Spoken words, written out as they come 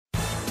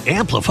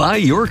Amplify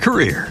your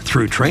career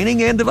through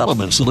training and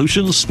development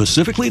solutions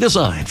specifically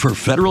designed for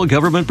federal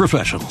government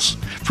professionals.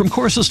 From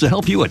courses to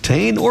help you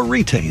attain or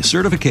retain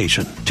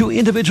certification, to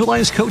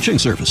individualized coaching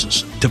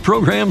services, to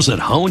programs that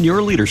hone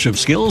your leadership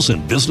skills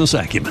and business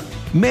acumen,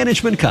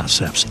 Management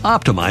Concepts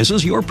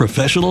optimizes your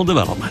professional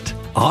development.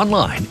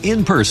 Online,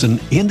 in person,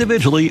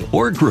 individually,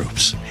 or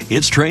groups,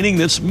 it's training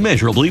that's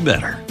measurably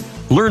better.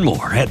 Learn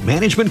more at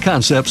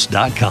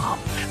managementconcepts.com.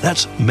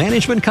 That's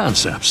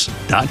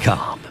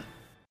managementconcepts.com.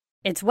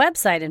 Its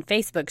website and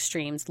Facebook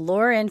streams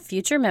lure in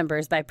future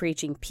members by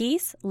preaching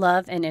peace,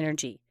 love, and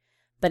energy.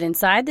 But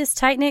inside this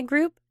tight-knit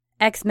group,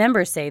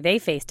 ex-members say they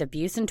faced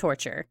abuse and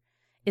torture.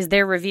 Is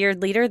their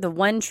revered leader the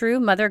one true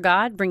Mother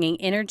God bringing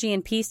energy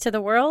and peace to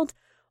the world?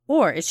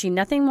 Or is she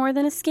nothing more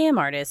than a scam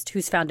artist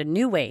who's found a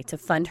new way to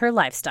fund her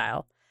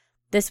lifestyle?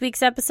 This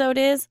week's episode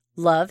is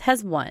Love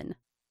Has Won.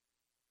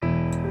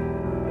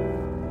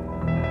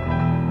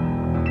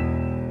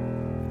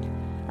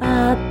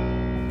 A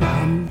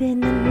bump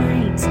in the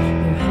night,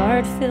 your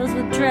heart fills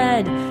with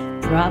dread.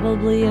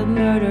 Probably a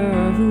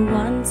murderer who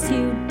wants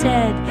you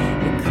dead.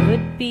 It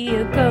could be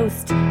a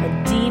ghost,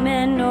 a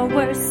demon, or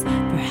worse.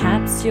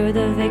 Perhaps you're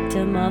the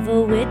victim of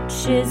a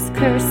witch's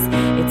curse.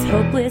 It's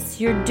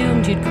hopeless, you're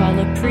doomed. You'd call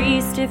a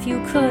priest if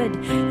you could.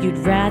 You'd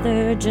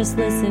rather just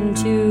listen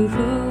to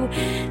who?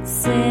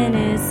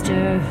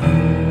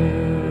 Sinisterhood.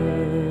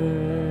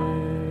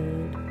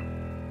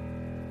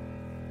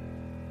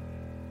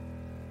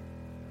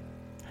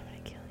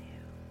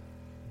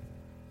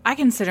 I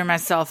consider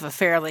myself a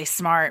fairly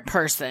smart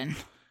person.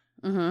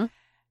 Mm-hmm.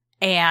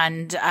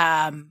 And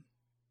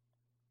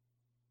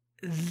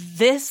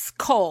this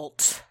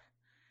cult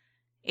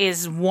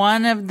is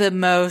one of the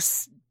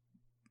most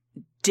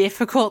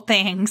difficult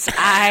things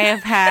I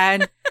have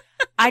had.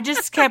 I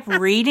just kept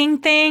reading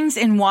things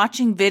and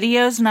watching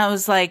videos, and I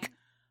was like,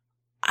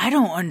 I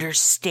don't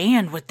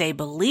understand what they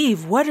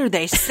believe. What are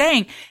they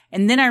saying?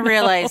 And then I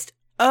realized,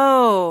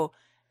 oh,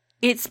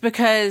 it's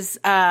because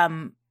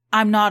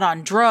I'm not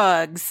on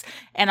drugs.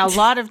 And a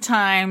lot of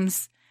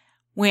times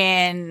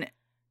when,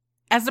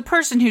 as a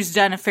person who's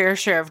done a fair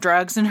share of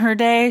drugs in her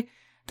day,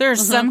 there are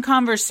some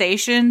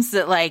conversations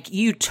that like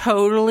you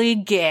totally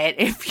get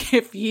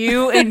if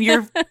you and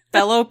your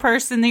fellow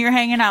person that you're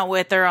hanging out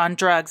with are on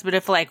drugs. But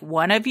if like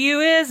one of you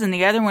is and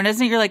the other one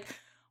isn't, you're like,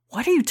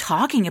 what are you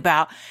talking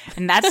about?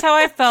 And that's how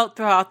I felt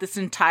throughout this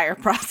entire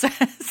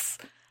process.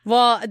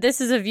 Well,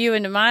 this is a view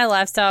into my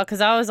lifestyle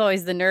because I was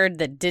always the nerd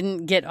that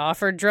didn't get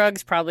offered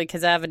drugs, probably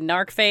because I have a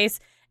narc face.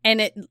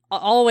 And it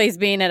always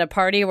being at a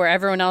party where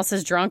everyone else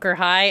is drunk or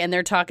high and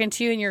they're talking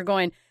to you and you're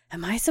going,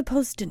 am I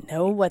supposed to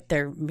know what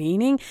they're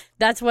meaning?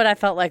 That's what I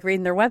felt like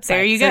reading their website.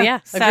 There you so, go. Yeah,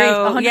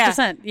 so, agreed.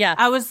 100%. Yeah.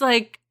 I was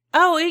like,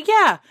 oh,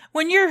 yeah.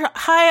 When you're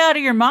high out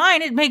of your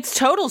mind, it makes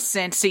total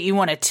sense that you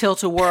want to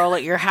tilt a whirl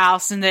at your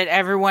house and that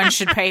everyone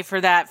should pay for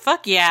that.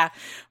 Fuck yeah.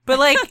 But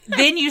like,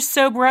 then you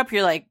sober up,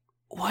 you're like,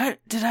 why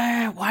did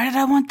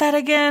I want that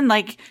again?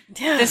 Like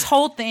this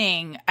whole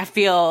thing, I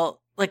feel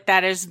like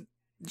that is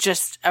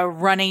just a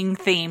running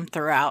theme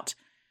throughout.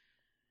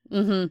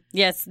 Mm-hmm.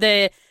 Yes.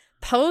 The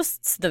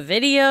posts, the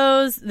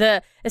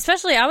videos,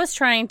 especially I was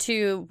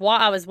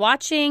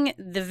watching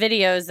the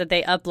videos that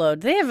they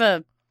upload. They have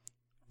a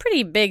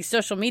pretty big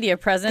social media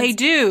presence. They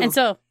do. And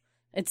so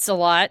it's a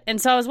lot.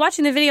 And so I was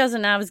watching the videos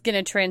and I was going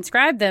to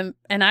transcribe them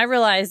and I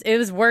realized it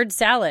was word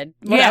salad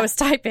when I was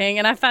typing.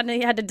 And I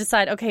finally had to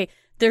decide, okay,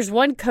 there's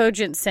one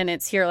cogent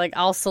sentence here. Like,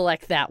 I'll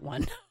select that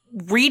one.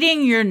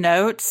 Reading your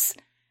notes,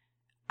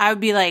 I would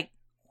be like,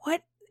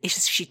 what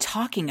is she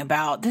talking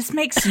about? This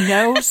makes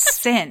no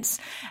sense.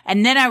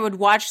 And then I would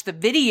watch the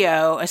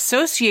video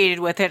associated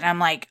with it. And I'm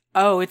like,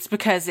 oh, it's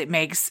because it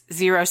makes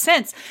zero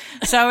sense.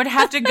 So I would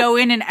have to go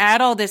in and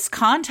add all this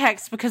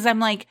context because I'm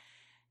like,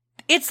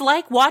 it's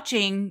like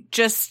watching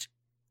just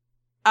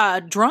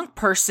a drunk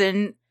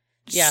person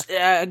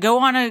go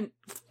on a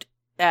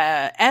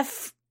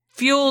F-word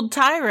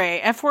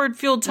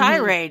fueled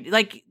tirade.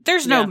 Like,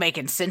 there's no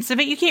making sense of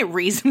it. You can't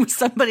reason with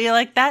somebody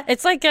like that.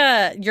 It's like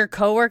your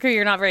coworker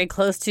you're not very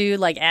close to,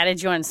 like,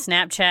 added you on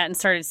Snapchat and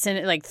started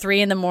sending, like,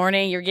 3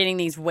 a.m. You're getting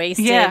these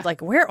wasted.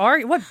 Like, where are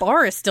you? What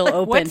bar is still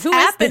open? What's Who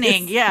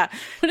happening? Is this? Yeah.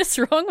 What is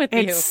wrong with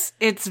you?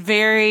 It's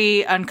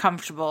very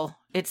uncomfortable.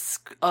 It's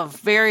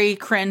very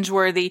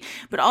cringeworthy,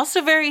 but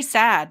also very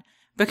sad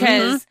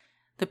because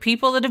the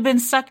people that have been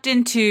sucked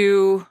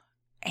into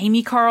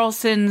Amy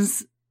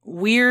Carlson's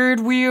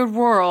weird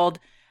world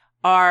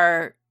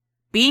are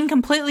being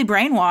completely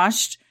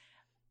brainwashed,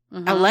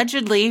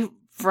 allegedly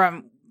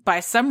by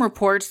some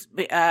reports,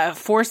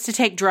 forced to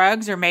take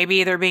drugs, or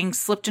maybe they're being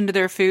slipped into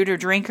their food or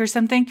drink or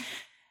something.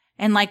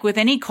 And like with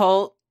any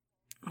cult,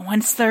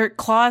 once their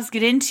claws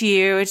get into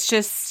you, it's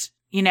just,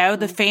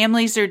 the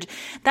families are,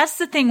 that's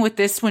the thing with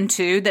this one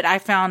too, that I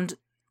found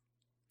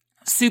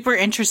super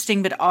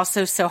interesting, but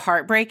also so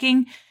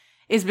heartbreaking,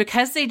 is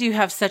because they do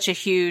have such a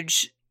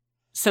huge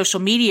social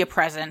media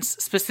presence,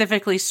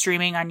 specifically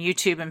streaming on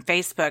YouTube and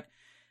Facebook.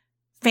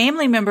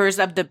 family members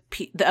of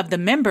the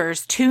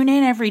members tune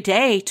in every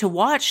day to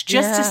watch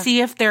just to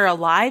see if they're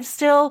alive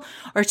still,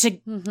 or to,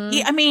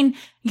 I mean,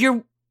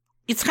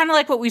 it's kind of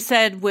like what we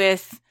said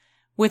with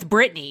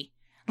Brittany.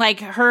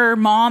 Like, her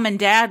mom and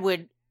dad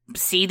would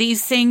see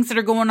these things that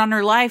are going on in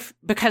her life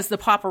because the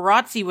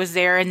paparazzi was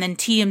there, and then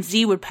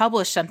TMZ would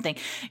publish something.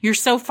 You're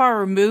so far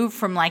removed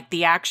from like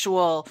the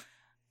actual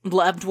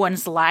loved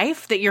one's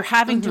life that you're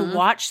having to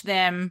watch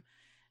them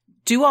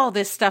do all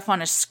this stuff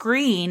on a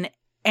screen,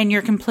 and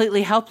you're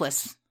completely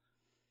helpless.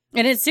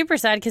 And it's super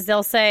sad because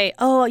they'll say,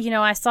 "Oh, you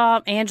know, I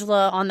saw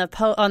Angela on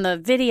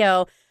the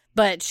video,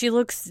 but she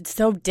looks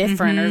so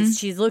different, or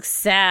she looks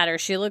sad, or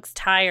she looks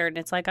tired." And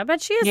it's like, I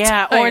bet she is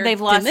tired. Or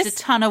they've lost a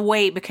ton of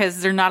weight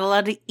because they're not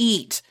allowed to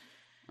eat.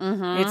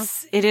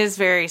 It is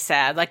very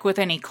sad. Like with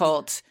any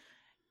cult,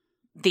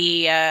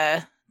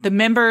 the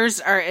members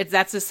are,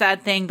 that's a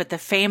sad thing, but the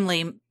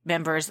family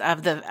members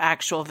of the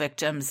actual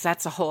victims,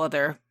 that's a whole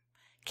other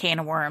can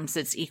of worms.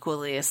 It's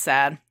equally as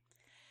sad.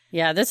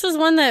 Yeah, this was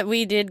one that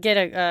we did get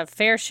a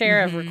fair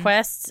share of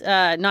requests,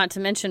 not to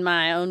mention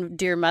my own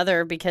dear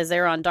mother, because they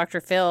were on Dr.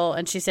 Phil,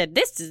 and she said,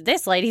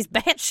 this lady's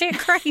batshit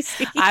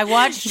crazy. I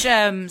watched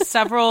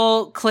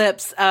several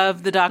clips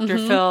of the Dr.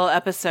 Phil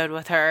episode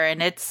with her,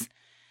 and it's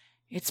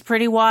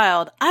pretty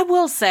wild. I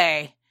will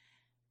say,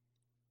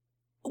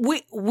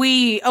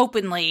 we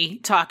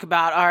openly talk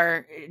about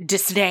our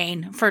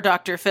disdain for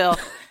Dr. Phil.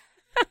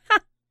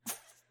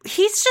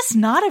 He's just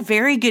not a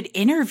very good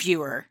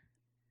interviewer.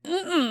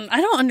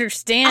 I don't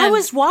understand. I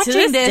was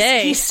watching this.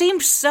 Day. He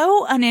seemed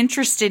so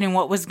uninterested in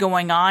what was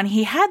going on.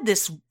 He had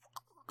this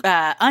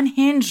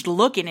unhinged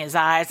look in his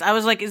eyes. I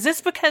was like, is this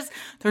because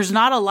there's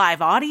not a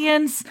live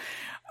audience?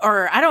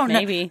 Or I don't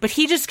know. But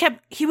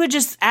he would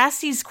just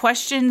ask these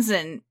questions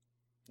and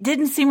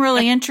didn't seem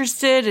really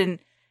interested. And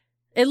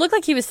it looked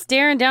like he was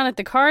staring down at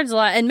the cards a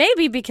lot. And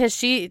maybe because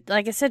she,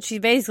 like I said, she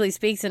basically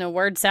speaks in a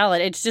word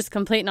salad. It's just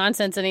complete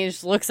nonsense. And he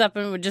just looks up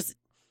and would just,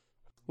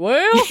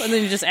 well, and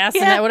then you just ask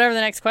them whatever the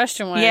next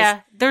question was.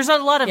 Yeah, there's a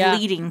lot of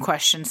leading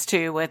questions,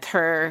 too, with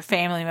her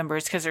family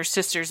members, because her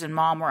sisters and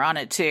mom were on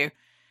it, too.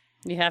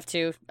 You have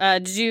to.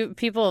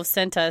 People have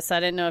sent us, I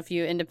didn't know if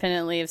you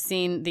independently have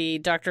seen the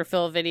Dr.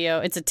 Phil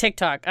video. It's a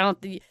TikTok.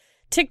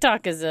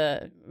 TikTok is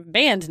a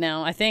band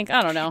now, I think.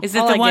 I don't know. Is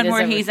it the one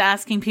where he's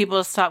asking people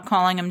to stop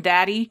calling him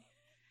daddy?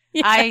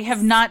 Yes. I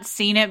have not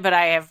seen it, but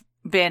I have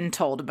been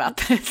told about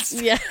this.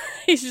 Yeah,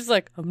 he's just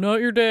like, I'm not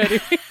your daddy.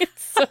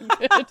 It's so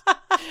good.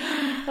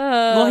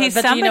 Well, he's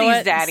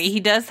somebody's daddy.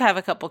 He does have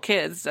a couple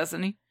kids,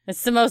 doesn't he?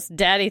 It's the most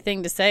daddy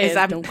thing to say is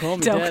don't call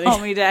me daddy. Don't call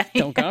me daddy.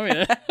 Don't call me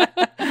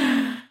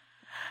daddy.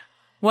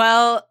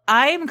 Well,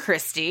 I'm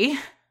Christy.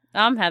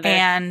 I'm Heather.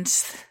 And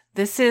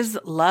this is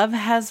Love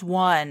Has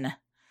Won.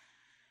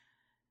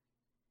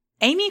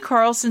 Amy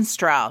Carlson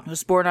Stroud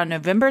was born on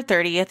November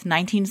 30th,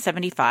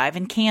 1975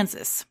 in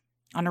Kansas.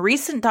 On a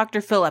recent Dr.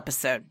 Phil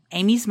episode,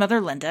 Amy's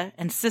mother Linda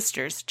and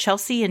sisters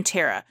Chelsea and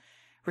Tara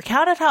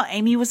recounted how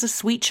Amy was a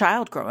sweet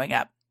child growing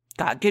up,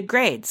 got good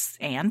grades,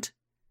 and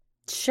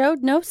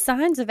showed no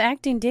signs of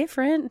acting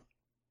different.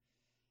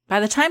 By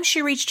the time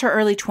she reached her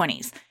early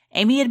 20s,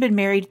 Amy had been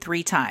married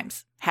 3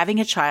 times, having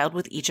a child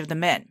with each of the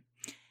men.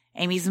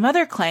 Amy's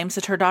mother claims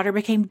that her daughter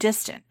became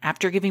distant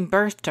after giving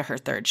birth to her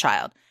 3rd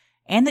child,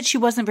 and that she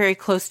wasn't very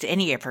close to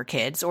any of her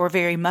kids or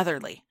very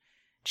motherly.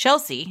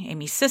 Chelsea,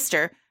 Amy's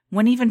sister,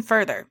 went even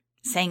further,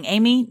 saying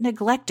Amy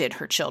neglected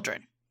her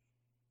children.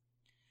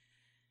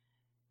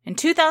 In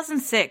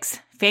 2006,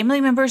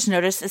 family members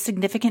noticed a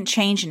significant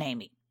change in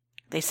Amy.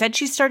 They said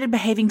she started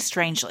behaving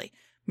strangely,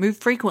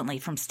 moved frequently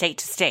from state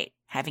to state,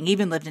 having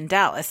even lived in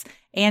Dallas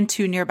and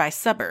 2 nearby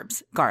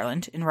suburbs,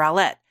 Garland and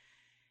Rowlett.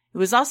 It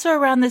was also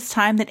around this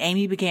time that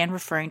Amy began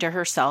referring to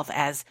herself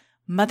as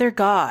Mother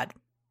God.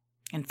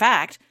 In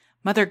fact,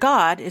 Mother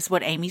God is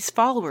what Amy's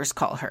followers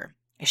call her,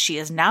 as she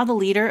is now the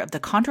leader of the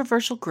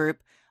controversial group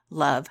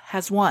Love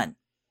Has Won.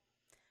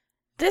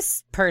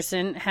 This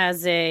person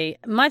has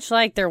much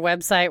like their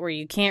website where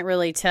you can't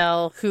really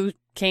tell who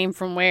came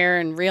from where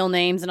and real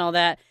names and all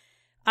that.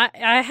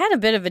 I had a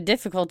bit of a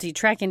difficulty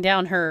tracking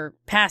down her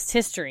past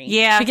history.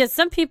 Yeah. Because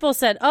some people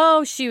said,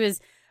 oh, she was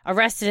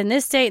arrested in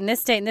this state and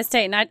this state and this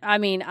state.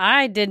 And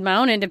I did my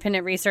own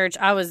independent research.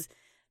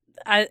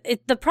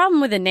 The problem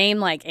with a name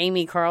like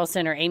Amy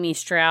Carlson or Amy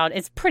Stroud,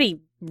 it's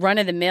pretty run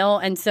of the mill.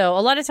 And so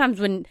a lot of times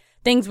when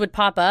things would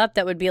pop up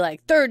that would be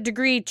like 3rd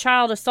degree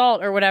child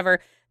assault or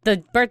whatever,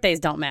 the birthdays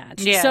don't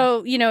match. Yeah.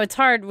 So, it's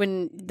hard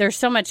when there's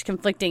so much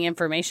conflicting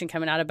information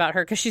coming out about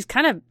her because she's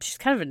kind of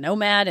a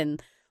nomad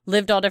and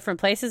lived all different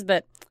places.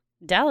 But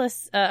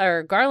Dallas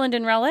or Garland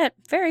and Rowlett,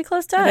 very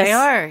close to us. They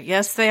are.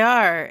 Yes, they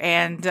are.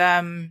 And,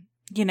 I'm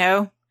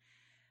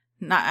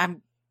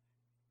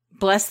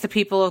bless the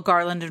people of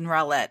Garland and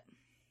Rowlett.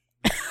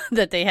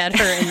 that they had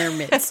her in their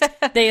midst.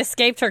 They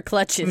escaped her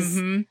clutches.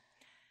 Mm-hmm.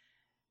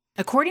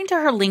 According to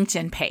her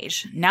LinkedIn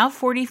page, now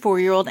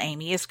 44-year-old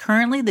Amy is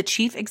currently the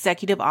chief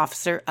executive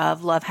officer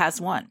of Love Has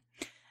Won,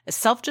 a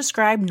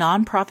self-described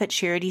nonprofit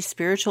charity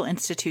spiritual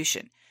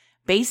institution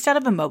based out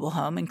of a mobile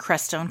home in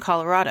Crestone,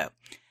 Colorado,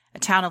 a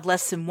town of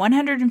less than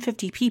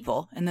 150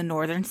 people in the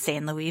northern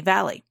San Luis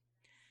Valley.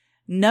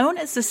 Known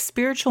as the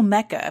spiritual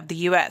Mecca of the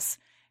U.S.,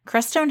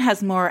 Crestone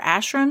has more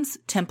ashrams,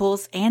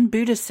 temples, and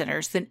Buddhist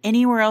centers than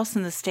anywhere else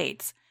in the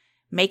States,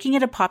 making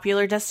it a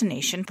popular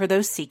destination for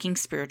those seeking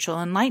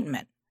spiritual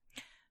enlightenment.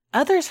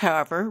 Others,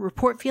 however,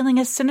 report feeling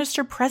a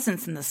sinister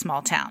presence in the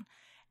small town,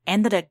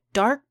 and that a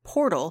dark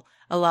portal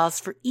allows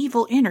for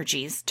evil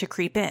energies to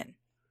creep in.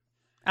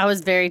 I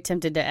was very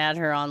tempted to add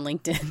her on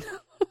LinkedIn.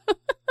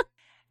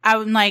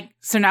 I'm like,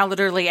 so now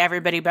literally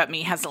everybody but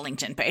me has a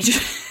LinkedIn page.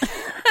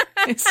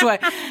 It's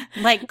what,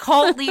 like,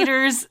 cult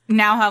leaders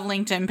now have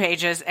LinkedIn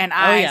pages, and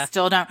I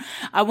still don't.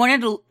 I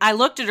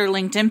looked at her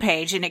LinkedIn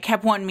page, and it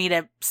kept wanting me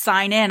to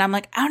sign in. I'm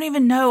like, I don't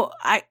even know.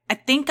 I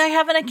think I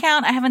have an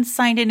account. I haven't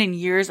signed in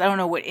years. I don't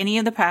know what any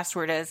of the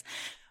password is,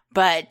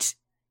 but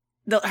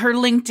her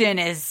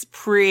LinkedIn is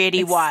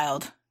pretty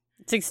wild.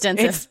 It's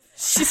extensive.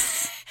 She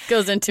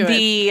goes into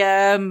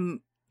it.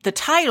 The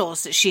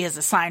titles that she has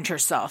assigned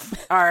herself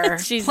are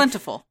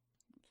plentiful.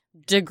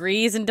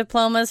 Degrees and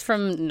diplomas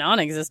from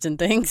non-existent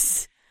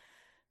things.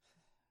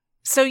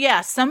 So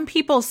yeah, some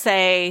people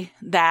say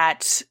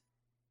that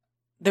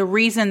the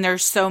reason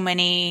there's so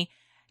many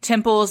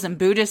temples and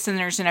Buddhist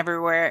centers and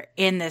everywhere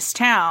in this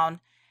town,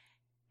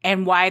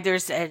 and why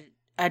there's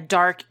a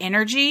dark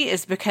energy,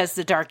 is because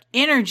the dark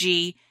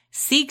energy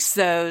seeks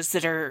those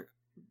that are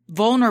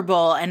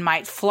vulnerable and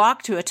might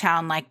flock to a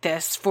town like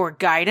this for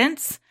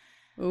guidance.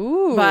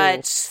 Ooh.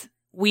 But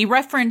we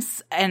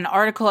reference an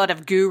article out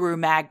of Guru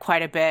Mag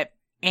quite a bit,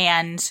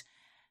 and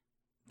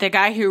the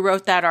guy who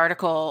wrote that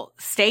article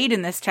stayed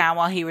in this town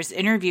while he was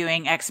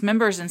interviewing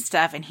ex-members and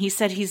stuff, and he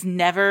said he's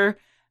never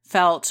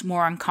felt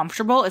more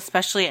uncomfortable,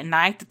 especially at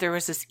night, that there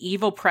was this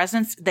evil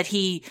presence, that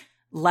he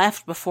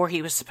left before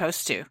he was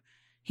supposed to.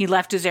 He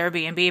left his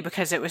Airbnb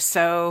because it was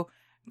so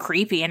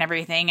creepy and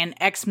everything, and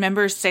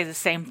ex-members say the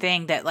same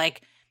thing, that,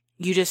 like,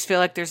 you just feel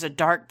like there's a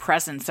dark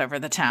presence over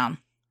the town.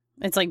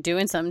 It's like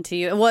doing something to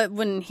you.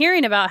 When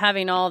hearing about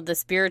having all of the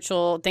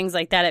spiritual things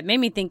like that, it made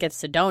me think of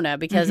Sedona,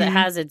 because it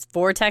has its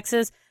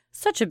vortexes.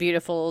 Such a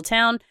beautiful little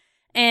town.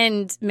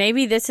 And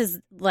maybe this is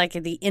like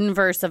the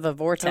inverse of a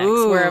vortex,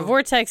 where a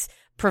vortex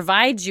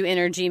provides you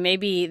energy.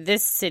 Maybe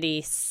this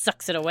city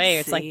sucks it away.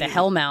 It's like the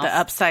hellmouth. The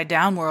upside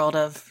down world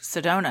of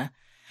Sedona.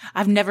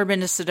 I've never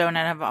been to Sedona,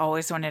 and I've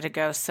always wanted to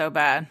go so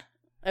bad.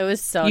 It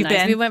was so You've nice.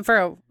 Been? We went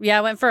for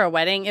I went for a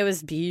wedding. It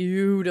was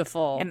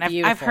beautiful. And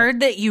I've heard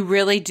that you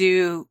really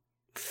do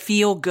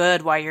feel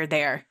good while you're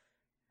there.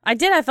 I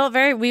did.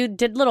 We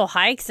did little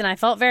hikes, and I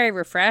felt very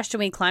refreshed, and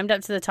we climbed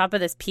up to the top of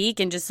this peak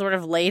and just sort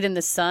of laid in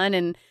the sun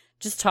and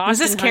just talked. Was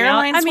this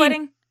Caroline's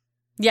wedding?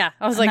 Yeah.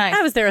 I was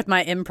I was there with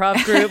my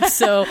improv group.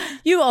 So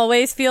you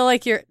always feel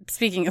like you're,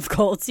 speaking of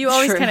cults, you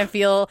always kind of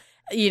feel,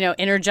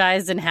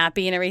 energized and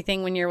happy and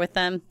everything when you're with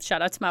them.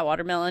 Shout out to my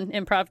watermelon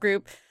improv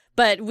group.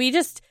 But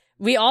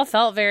we all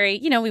felt very,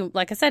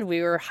 like I said,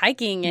 we were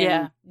hiking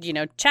and,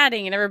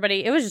 chatting, and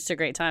everybody, it was just a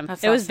great time.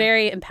 It was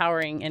very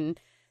empowering. And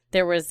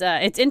there was,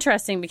 it's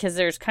interesting because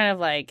there's kind of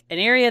like an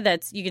area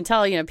that's, you can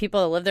tell,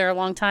 people that live there a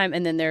long time,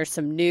 and then there's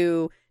some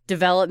new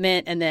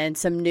development, and then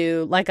some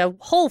new, like a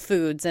Whole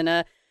Foods and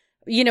a,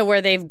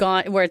 where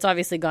it's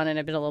obviously gone in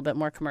a little bit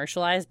more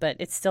commercialized, but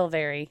it's still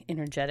very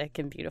energetic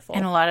and beautiful.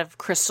 And a lot of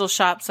crystal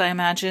shops, I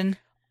imagine.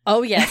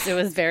 Oh, yes. It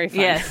was very fun.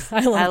 Yes.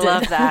 I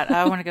love that.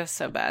 I want to go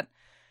so bad.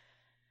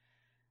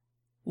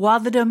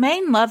 While the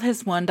domain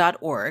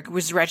lovehaswon.org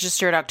was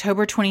registered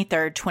October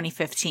 23rd,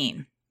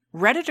 2015,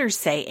 Redditors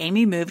say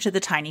Amy moved to the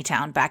tiny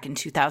town back in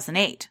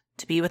 2008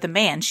 to be with a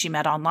man she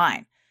met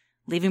online,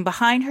 leaving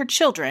behind her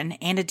children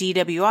and a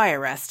DWI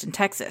arrest in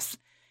Texas.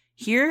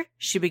 Here,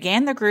 she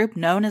began the group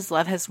known as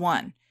Love Has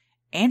Won,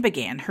 and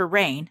began her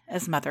reign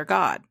as Mother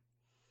God.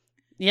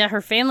 Yeah, her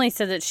family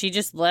said that she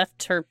just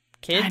left her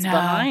kids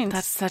behind.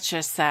 That's such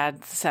a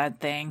sad, sad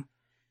thing.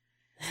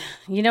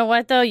 You know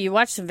what, though? You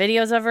watch some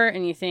videos of her,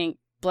 and you think,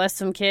 bless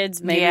some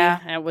kids. Maybe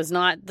it was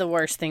not the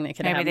worst thing that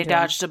could happen. Maybe they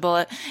dodged a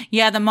bullet.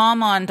 Yeah, the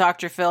mom on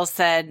Dr. Phil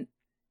said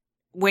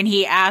when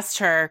he asked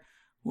her,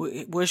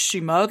 was she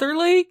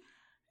motherly?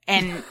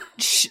 And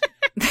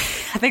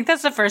I think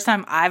that's the first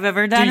time I've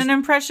ever done an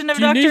impression of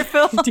Dr.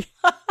 Phil.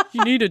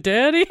 You need a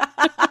daddy?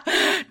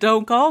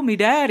 Don't call me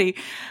daddy.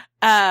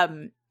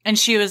 And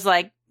she was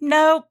like,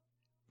 nope.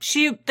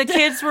 The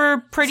kids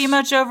were pretty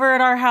much over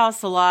at our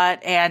house a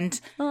lot. And,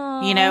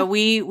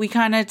 we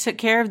kind of took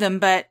care of them,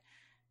 but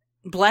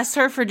bless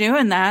her for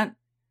doing that,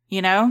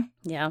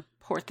 Yeah.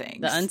 Poor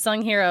things. The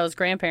unsung heroes,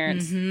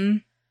 grandparents. Mm-hmm.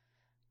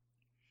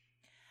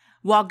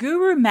 While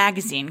Guru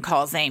Magazine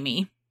calls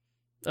Amy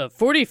a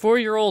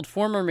 44-year-old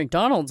former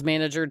McDonald's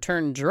manager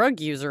turned drug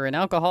user and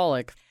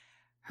alcoholic,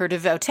 her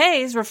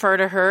devotees refer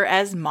to her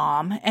as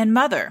Mom and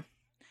Mother.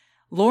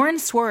 Lauren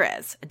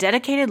Suarez, a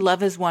dedicated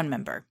Love Has Won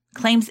member,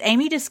 claims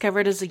Amy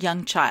discovered as a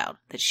young child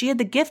that she had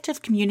the gift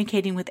of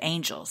communicating with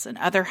angels and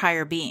other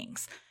higher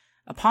beings.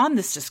 Upon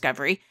this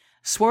discovery,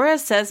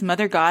 Suarez says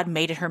Mother God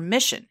made it her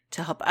mission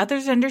to help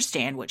others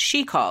understand what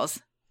she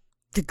calls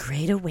the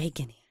Great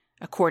Awakening,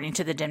 according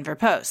to the Denver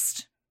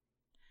Post.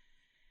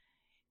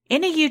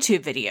 In a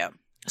YouTube video,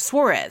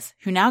 Suarez,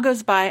 who now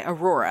goes by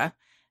Aurora,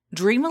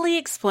 dreamily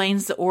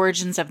explains the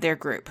origins of their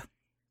group.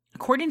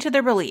 According to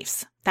their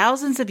beliefs,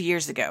 thousands of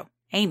years ago,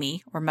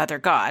 Amy, or Mother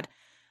God,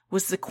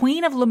 was the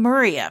queen of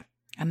Lemuria,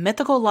 a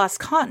mythical lost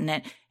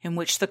continent in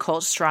which the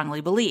cult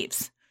strongly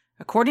believes.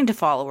 According to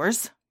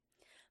followers,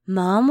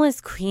 Mom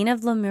was queen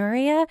of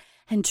Lemuria,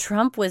 and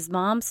Trump was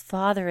Mom's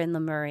father in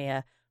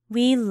Lemuria.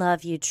 We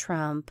love you,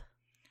 Trump.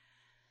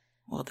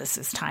 Well, this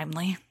is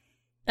timely.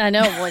 I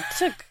know. What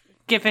took...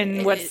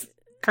 Given what's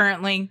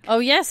currently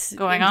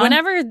going on.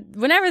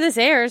 Whenever this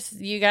airs,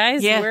 you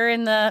guys,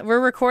 we're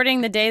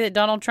recording the day that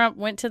Donald Trump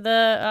went to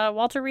the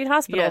Walter Reed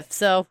Hospital. Yes.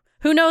 So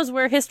who knows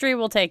where history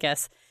will take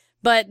us.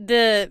 But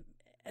the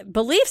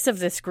beliefs of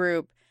this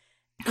group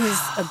is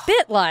a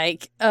bit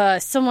like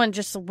someone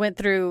just went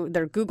through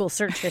their Google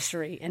search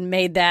history and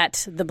made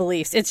that the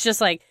beliefs. It's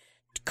just like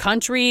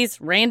countries,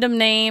 random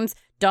names,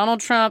 Donald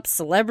Trump,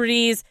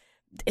 celebrities.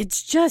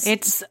 It's just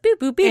it's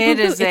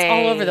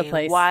all over the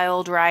place.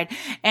 Wild ride.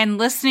 And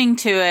listening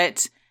to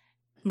the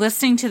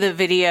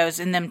videos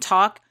and them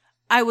talk,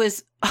 I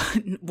was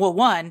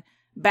one,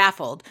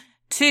 baffled.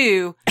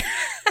 Two,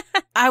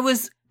 I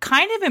was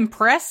kind of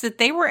impressed that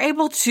they were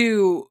able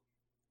to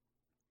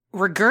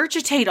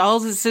regurgitate all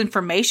this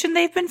information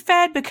they've been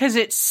fed, because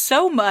it's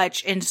so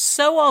much and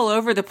so all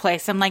over the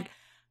place. I'm like,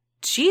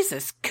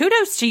 Jesus,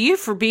 kudos to you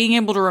for being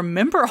able to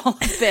remember all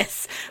of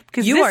this,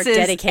 because you this are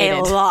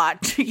dedicated. Is a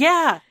lot.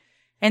 Yeah.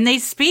 And they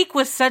speak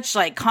with such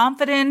like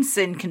confidence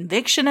and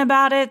conviction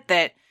about it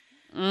that,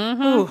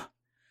 ooh.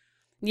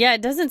 Yeah,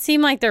 it doesn't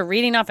seem like they're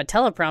reading off a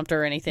teleprompter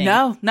or anything.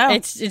 No.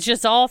 It's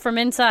just all from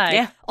inside.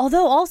 Yeah.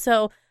 Although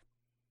also,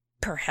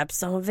 perhaps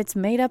some of it's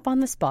made up on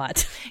the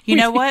spot. You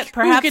know what?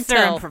 Perhaps they're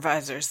tell?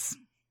 improvisers.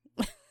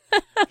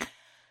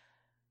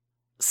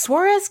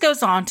 Suarez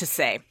goes on to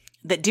say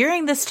that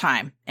during this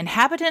time,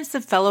 inhabitants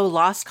of fellow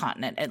lost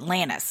continent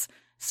Atlantis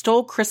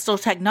stole crystal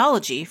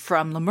technology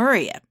from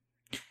Lemuria.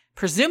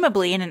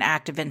 Presumably in an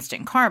act of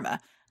instant karma,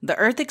 the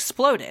Earth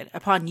exploded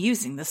upon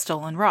using the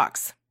stolen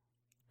rocks.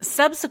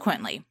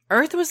 Subsequently,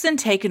 Earth was then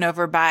taken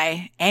over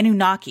by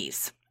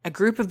Anunnakis, a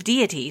group of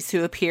deities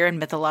who appear in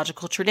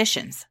mythological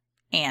traditions,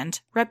 and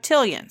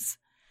reptilians.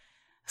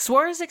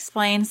 Suarez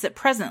explains that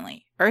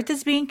presently, Earth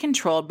is being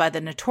controlled by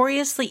the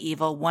notoriously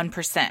evil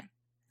 1%,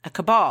 a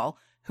cabal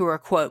who are,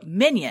 quote,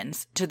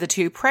 minions to the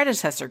two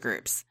predecessor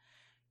groups.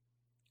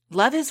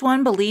 Love is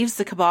One believes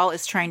the cabal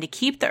is trying to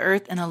keep the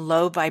Earth in a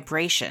low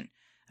vibration,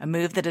 a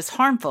move that is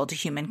harmful to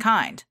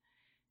humankind.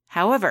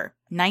 However,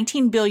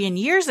 19 billion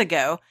years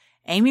ago,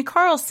 Amy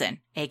Carlson,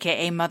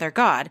 aka Mother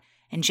God,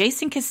 and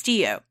Jason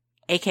Castillo,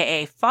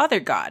 aka Father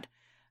God,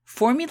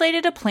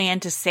 formulated a plan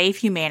to save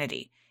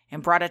humanity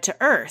and brought it to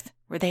Earth,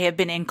 where they have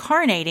been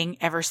incarnating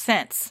ever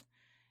since.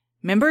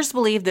 Members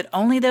believe that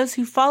only those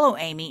who follow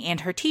Amy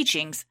and her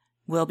teachings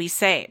will be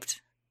saved.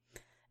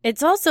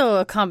 It's also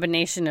a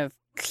combination of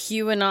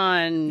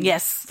QAnon,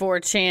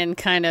 4chan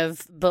kind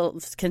of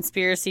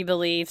conspiracy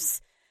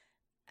beliefs,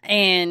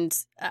 and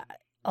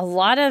a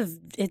lot of,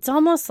 it's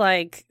almost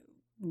like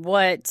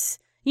what,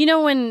 you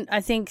know, when I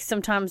think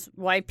sometimes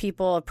white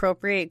people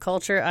appropriate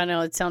culture, I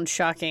know it sounds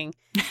shocking,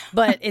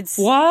 but it's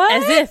what?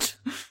 As if,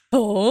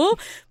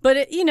 but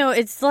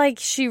it's like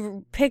she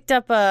picked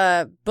up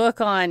a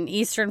book on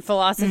Eastern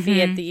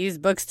philosophy at the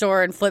used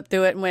bookstore and flipped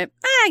through it and went,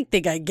 I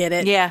think I get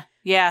it.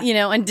 Yeah.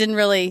 And didn't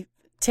really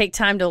take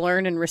time to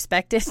learn and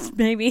respect it,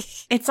 maybe.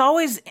 It's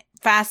always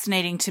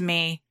fascinating to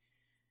me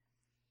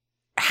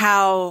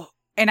how,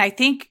 and I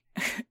think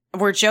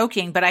we're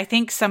joking, but I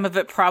think some of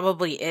it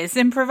probably is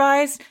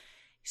improvised.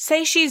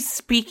 Say she's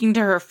speaking to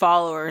her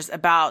followers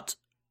about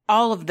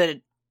all of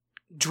the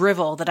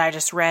drivel that I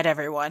just read,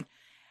 everyone,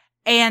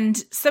 and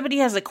somebody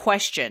has a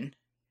question.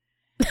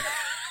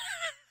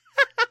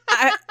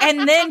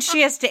 And then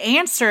she has to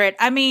answer it.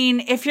 I mean,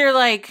 if you're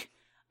like,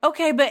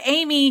 okay, but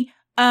Amy,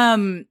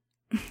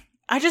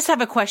 I just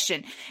have a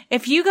question.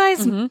 If you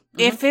guys,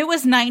 if it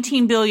was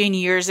 19 billion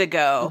years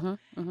ago,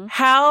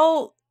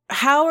 how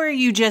are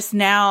you just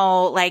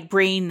now like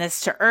bringing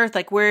this to Earth?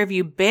 Like, where have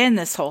you been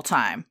this whole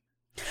time?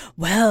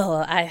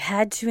 Well, I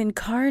had to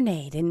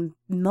incarnate in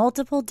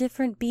multiple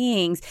different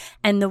beings,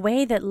 and the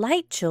way that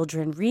light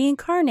children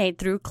reincarnate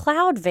through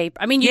cloud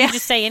vapor. I mean, you can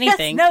just say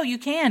anything. Yes, no, you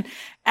can.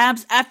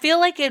 I feel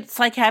like it's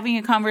like having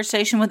a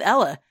conversation with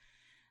Ella.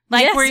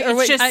 Like,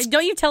 yes,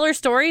 don't you tell her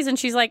stories and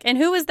she's like, and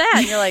who is that?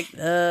 And you're like,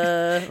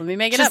 let me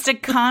make it up. Just a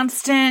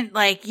constant,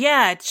 like,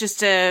 yeah, it's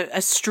just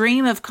a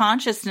stream of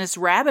consciousness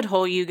rabbit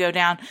hole you go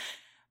down.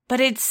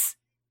 But it's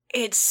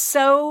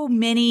so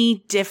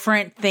many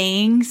different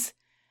things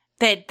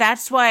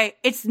that's why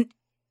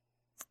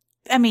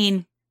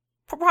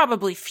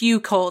probably few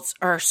cults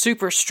are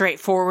super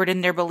straightforward in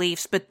their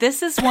beliefs, but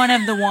this is one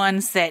of the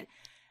ones that,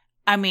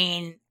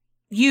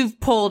 you've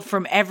pulled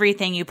from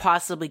everything you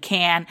possibly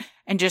can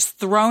and just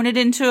thrown it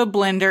into a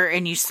blender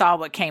and you saw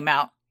what came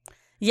out.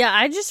 Yeah,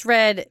 I just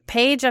read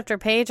page after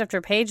page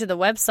after page of the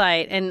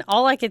website, and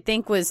all I could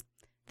think was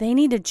they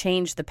need to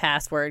change the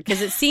password,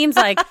 because it seems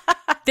like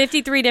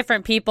 53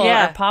 different people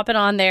are popping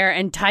on there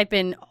and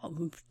typing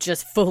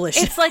just foolish.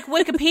 It's like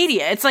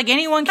Wikipedia. It's like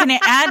anyone can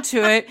add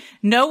to it.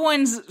 No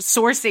one's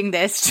sourcing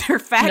this or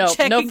fact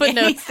checking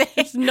anything.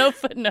 There's no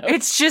footnotes.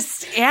 It's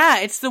just,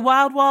 it's the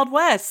wild, wild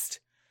west.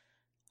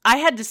 I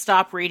had to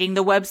stop reading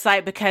the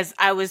website because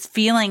I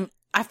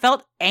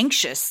felt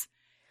anxious.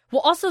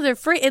 Well, also, they're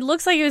free. It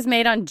looks like it was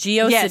made on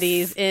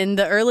GeoCities in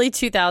the early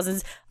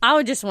 2000s. I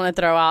would just want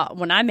to throw out,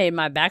 when I made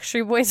my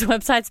Backstreet Boys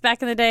websites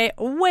back in the day,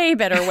 way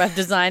better web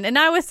design. And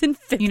I was in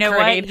 5th grade. You know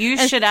what? You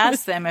should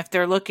ask them if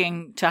they're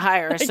looking to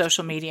hire a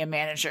social media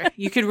manager.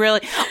 You could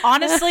really,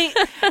 honestly,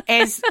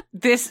 as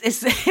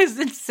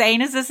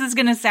insane as this is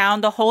going to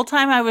sound, the whole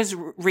time I was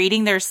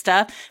reading their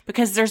stuff,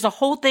 because there's a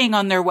whole thing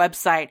on their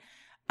website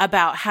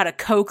about how to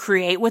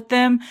co-create with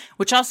them,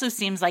 which also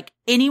seems like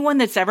anyone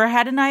that's ever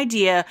had an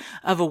idea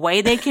of a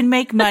way they can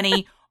make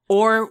money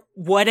or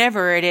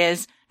whatever it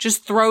is,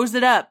 just throws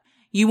it up.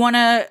 You want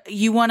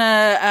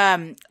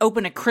to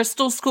open a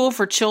crystal school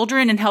for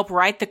children and help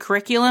write the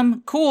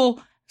curriculum? Cool.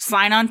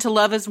 Sign on to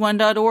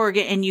loveis1.org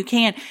and you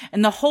can.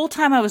 And the whole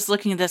time I was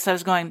looking at this, I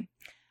was going,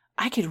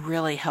 I could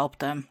really help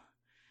them.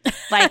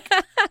 Like,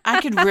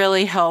 I could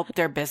really help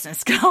their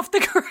business get off the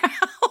ground.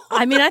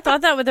 I mean, I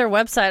thought that with their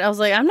website. I was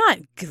like, I'm not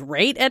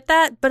great at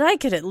that, but I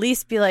could at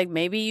least be like,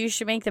 maybe you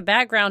should make the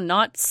background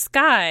not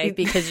sky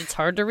because it's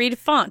hard to read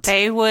font.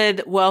 They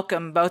would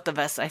welcome both of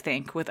us, I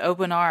think, with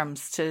open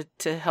arms to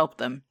help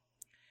them.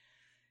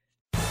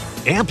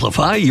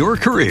 Amplify your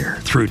career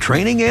through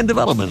training and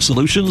development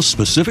solutions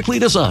specifically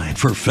designed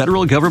for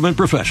federal government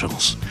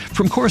professionals.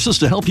 From courses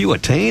to help you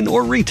attain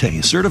or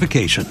retain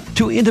certification,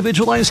 to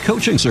individualized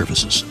coaching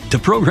services, to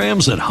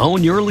programs that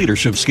hone your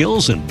leadership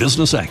skills and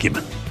business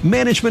acumen,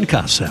 Management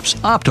Concepts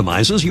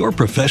optimizes your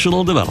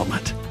professional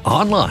development.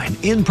 Online,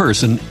 in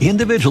person,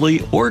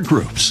 individually, or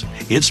groups,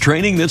 it's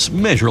training that's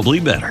measurably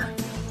better.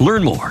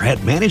 Learn more at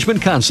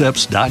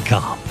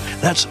managementconcepts.com.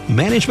 That's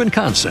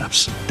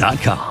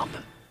managementconcepts.com.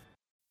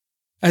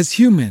 As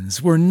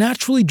humans, we're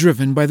naturally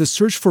driven by the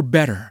search for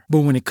better.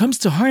 But when it comes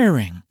to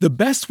hiring, the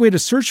best way to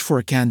search for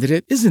a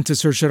candidate isn't to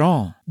search at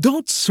all.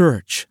 Don't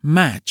search,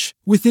 match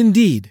with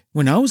Indeed.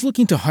 When I was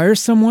looking to hire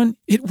someone,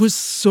 it was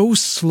so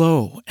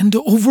slow and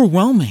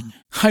overwhelming.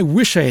 I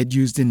wish I had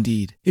used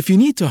Indeed. If you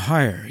need to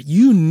hire,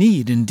 you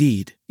need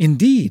Indeed.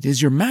 Indeed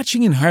is your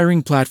matching and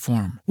hiring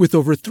platform with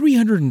over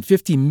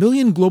 350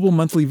 million global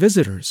monthly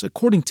visitors,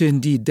 according to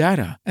Indeed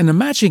data, and a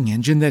matching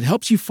engine that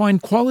helps you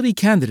find quality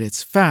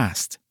candidates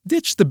fast.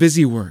 Ditch the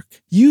busy work.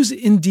 Use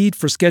Indeed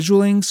for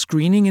scheduling,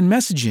 screening, and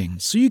messaging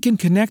so you can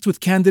connect with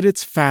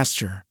candidates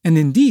faster. And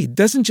Indeed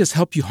doesn't just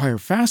help you hire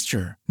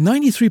faster.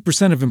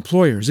 93% of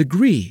employers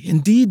agree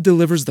Indeed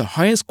delivers the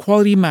highest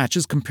quality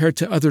matches compared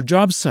to other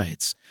job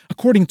sites,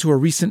 according to a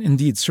recent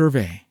Indeed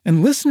survey.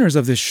 And listeners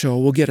of this show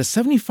will get a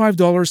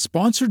 $75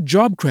 sponsored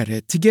job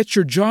credit to get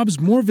your jobs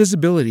more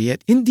visibility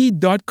at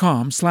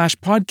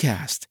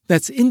Indeed.com/podcast.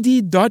 That's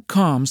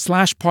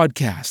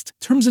Indeed.com/podcast.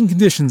 Terms and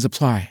conditions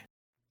apply.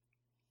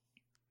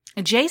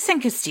 Jason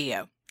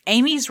Castillo,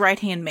 Amy's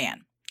right-hand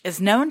man,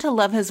 is known to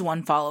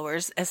Love-Has-Won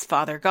followers as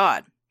Father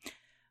God.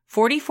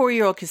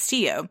 44-year-old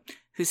Castillo,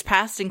 whose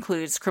past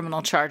includes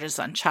criminal charges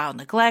on child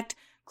neglect,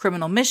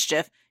 criminal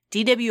mischief,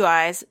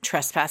 DWIs,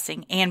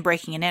 trespassing, and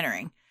breaking and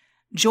entering,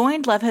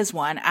 joined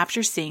Love-Has-Won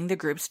after seeing the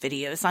group's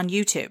videos on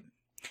YouTube.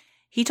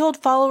 He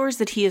told followers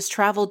that he has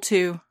traveled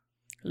to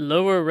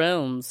lower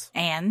realms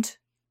and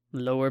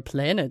lower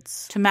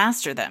planets to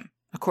master them,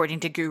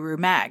 according to Guru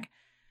Mag.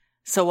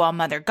 So while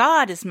Mother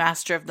God is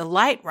master of the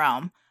light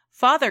realm,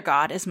 Father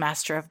God is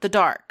master of the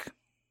dark.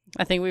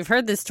 I think we've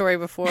heard this story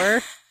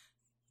before.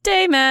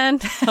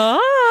 Dayman.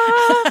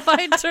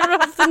 Fighter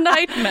of the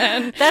night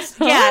man.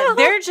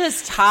 They're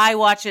just high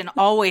watching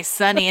Always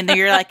Sunny, and then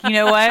you're like, you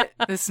know what?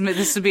 This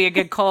would be a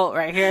good cult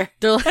right here.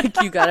 They're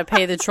like, you gotta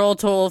pay the troll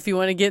toll if you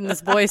want to get in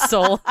this boy's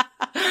soul.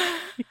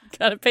 You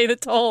gotta pay the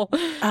toll.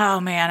 Oh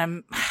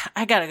man,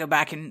 I gotta go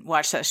back and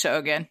watch that show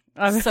again.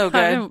 So good.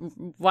 I've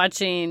been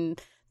watching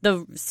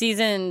the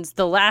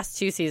last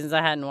 2 seasons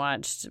I hadn't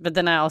watched, but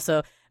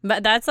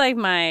that's like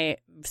my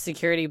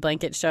security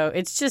blanket show.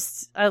 It's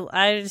just,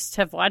 I just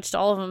have watched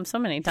all of them so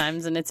many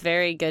times, and it's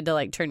very good to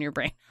like turn your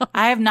brain off.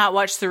 I have not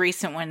watched the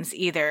recent ones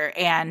either,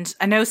 and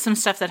I know some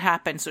stuff that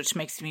happens, which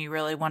makes me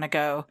really want to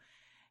go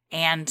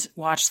and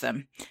watch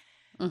them.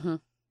 Mm-hmm.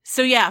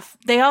 So yeah,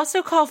 they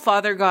also call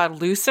Father God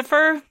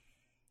Lucifer.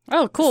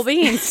 Oh, cool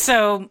beans.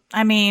 So,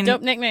 I mean.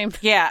 Dope nickname.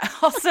 Yeah.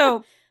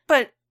 Also,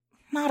 but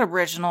not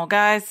original,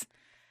 guys.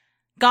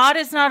 God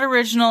is not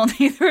original,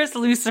 neither is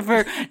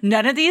Lucifer.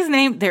 None of these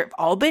names, they've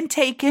all been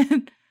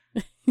taken.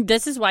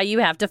 This is why you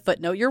have to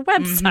footnote your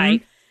website.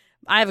 Mm-hmm.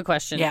 I have a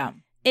question. Yeah.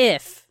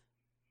 If,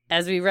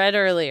 as we read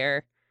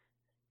earlier,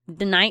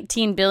 the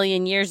 19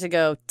 billion years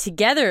ago,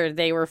 together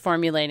they were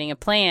formulating a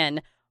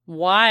plan,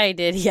 why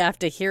did he have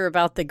to hear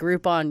about the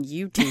group on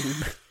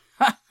YouTube?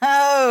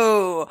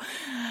 Oh,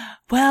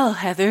 well,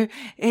 Heather.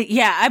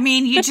 Yeah, I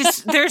mean,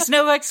 there's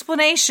no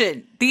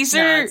explanation.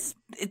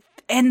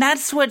 And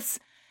that's what's.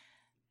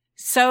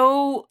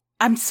 So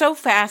I'm so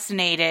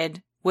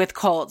fascinated with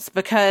cults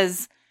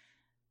because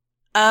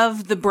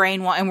of the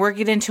brainwash, and we'll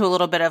get into a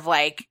little bit of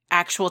like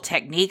actual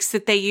techniques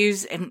that they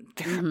use, and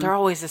they're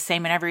always the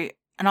same in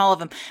all of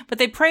them. But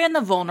they prey on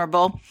the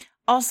vulnerable.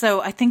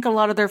 Also, I think a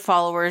lot of their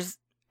followers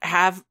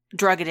have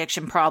drug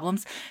addiction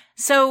problems,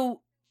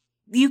 so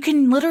you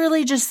can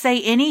literally just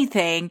say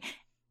anything,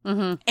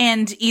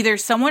 and either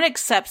someone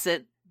accepts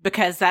it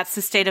because that's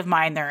the state of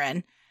mind they're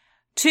in.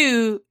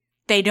 2,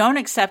 they don't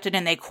accept it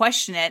and they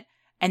question it,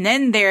 and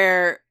then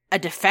they're a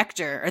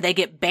defector, or they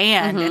get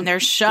banned and they're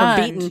shunned.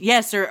 Or beaten.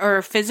 Yes,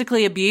 or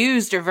physically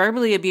abused or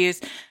verbally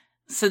abused.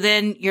 So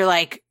then you're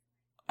like,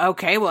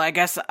 okay, well, I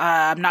guess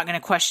I'm not going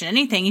to question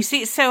anything. You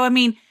see, so I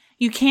mean,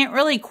 you can't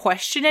really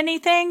question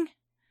anything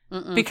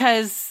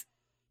because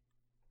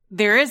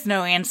there is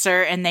no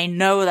answer, and they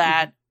know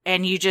that,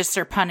 and you just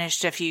are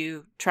punished if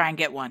you try and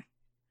get one.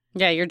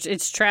 Yeah,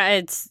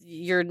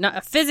 you're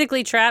not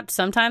physically trapped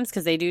sometimes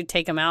because they do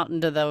take them out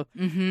into the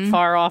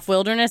far off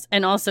wilderness,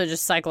 and also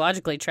just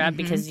psychologically trapped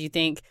because you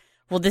think,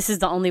 well, this is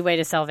the only way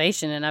to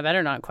salvation, and I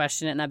better not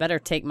question it, and I better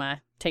take my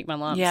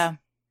lumps. Yeah.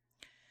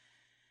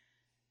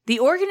 The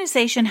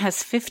organization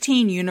has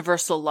 15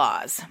 universal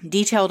laws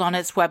detailed on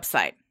its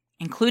website,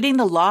 including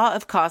the law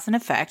of cause and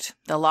effect,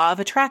 the law of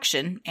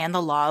attraction, and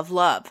the law of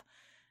love.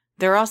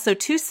 There are also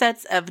 2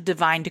 sets of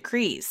divine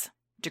decrees.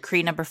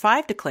 Decree number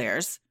 5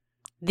 declares,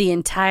 the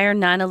entire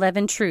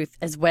 9/11 truth,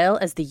 as well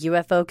as the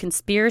UFO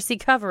conspiracy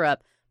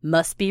cover-up,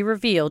 must be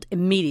revealed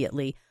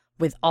immediately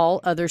with all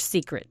other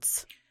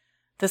secrets.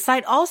 The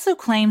site also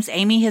claims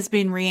Amy has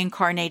been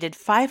reincarnated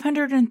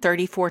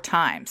 534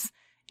 times,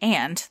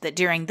 and that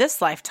during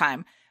this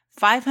lifetime,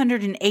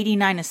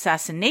 589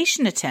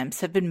 assassination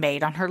attempts have been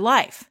made on her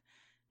life.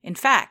 In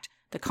fact,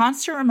 the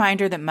constant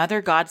reminder that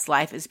Mother God's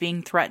life is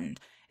being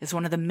threatened is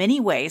one of the many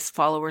ways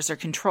followers are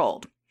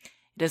controlled.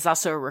 It is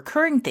also a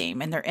recurring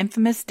theme in their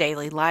infamous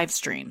daily live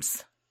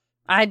streams.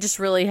 I just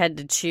really had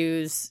to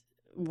choose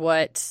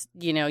what,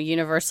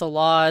 universal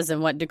laws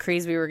and what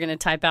decrees we were going to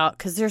type out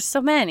because there's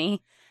so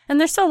many and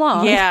they're so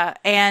long. Yeah,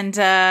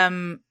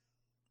 and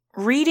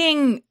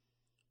reading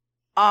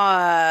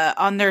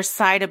on their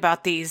site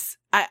about these,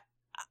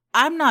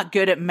 I'm not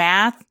good at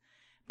math,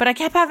 but I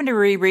kept having to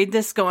reread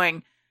this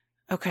going,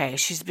 okay,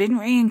 she's been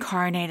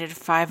reincarnated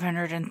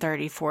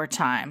 534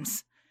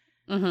 times.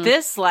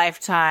 This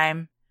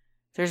lifetime,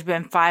 there's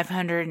been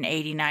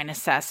 589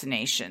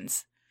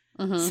 assassinations.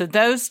 So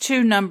those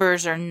 2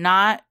 numbers are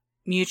not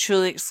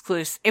mutually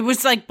exclusive. It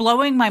was like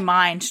blowing my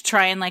mind to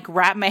try and like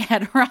wrap my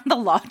head around the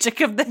logic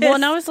of this. Well,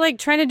 and I was like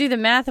trying to do the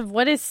math of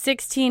what is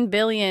 16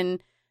 billion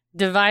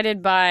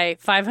divided by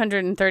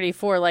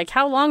 534. Like,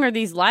 how long are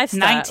these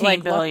lifestyles?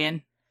 19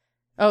 billion.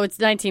 Oh, it's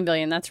 19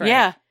 billion. That's right.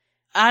 Yeah.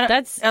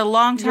 That's a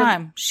long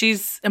time.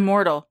 She's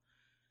immortal.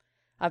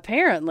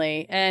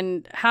 Apparently.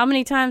 And how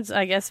many times?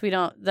 I guess we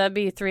don't. That'd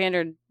be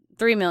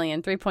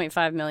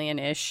 3.5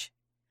 million-ish.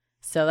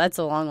 So that's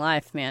a long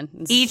life, man.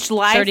 Each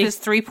life is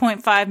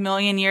 3.5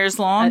 million years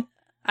long?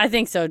 I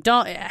think so.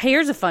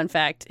 Here's a fun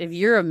fact. If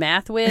you're a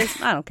math whiz,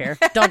 I don't care.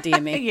 Don't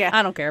DM me. Yeah.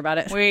 I don't care about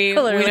it. We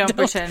don't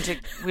pretend to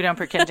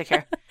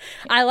care.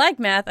 I like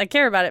math. I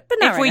care about it, but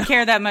not if we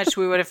care that much,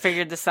 we would have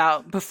figured this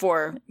out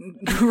before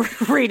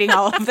reading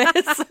all of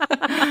this.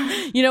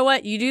 You know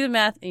what? You do the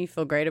math and you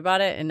feel great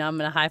about it, and I'm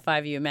going to high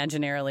five you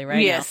imaginarily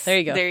right now. There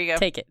you go. There you go.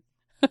 Take it.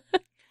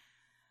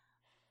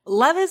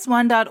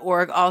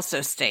 Loveis1.org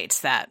also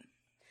states that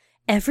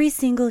every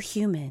single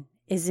human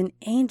is an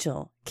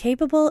angel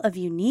capable of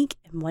unique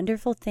and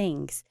wonderful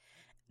things.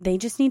 They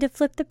just need to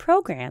flip the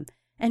program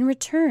and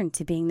return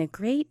to being the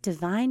great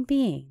divine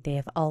being they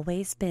have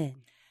always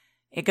been.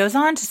 It goes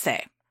on to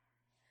say,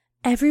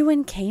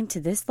 everyone came to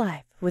this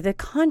life with a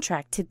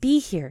contract to be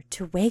here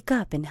to wake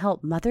up and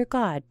help Mother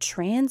God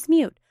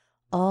transmute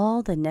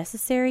all the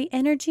necessary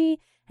energy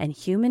and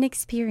human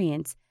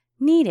experience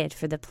needed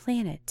for the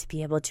planet to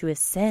be able to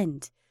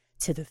ascend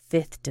to the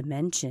 5th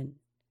dimension.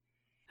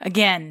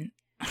 Again,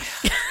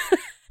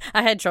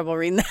 I had trouble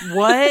reading that.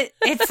 What?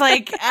 It's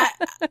like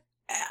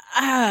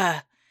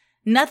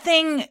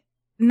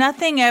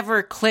nothing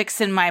ever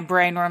clicks in my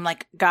brain where I'm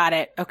like, got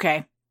it.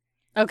 Okay,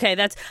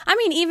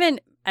 even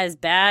as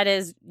bad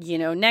as,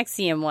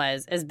 NXIVM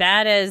was, as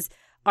bad as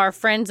our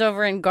friends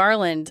over in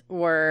Garland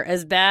were,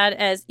 as bad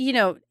as,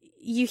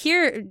 you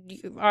hear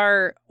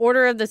our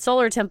Order of the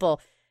Solar Temple,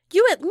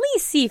 you at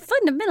least see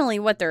fundamentally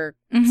what they're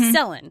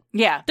selling.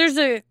 Yeah. There's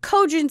a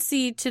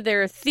cogency to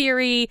their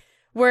theory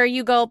where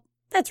you go,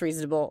 that's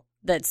reasonable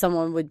that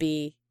someone would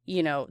be,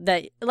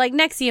 that like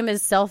NXIVM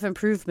is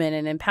self-improvement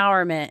and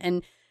empowerment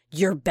and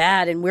you're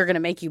bad and we're going to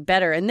make you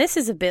better. And this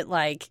is a bit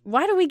like,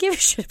 why do we give a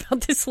shit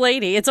about this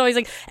lady? It's always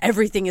like,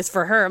 everything is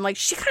for her. I'm like,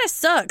 she kind of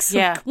sucks.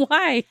 Yeah. Like,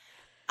 why?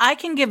 I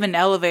can give an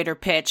elevator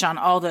pitch on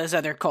all those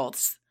other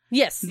cults.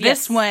 Yes.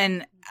 This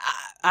one,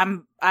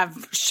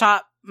 I've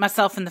shot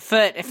myself in the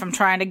foot if I'm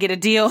trying to get a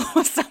deal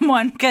with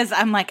someone because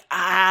I'm like,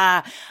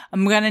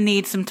 I'm going to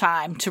need some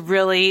time to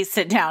really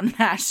sit down and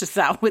hash this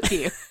out with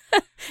you.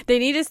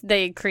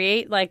 They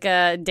create like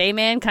a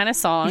Dayman kind of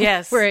song.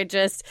 Yes. Where it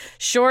just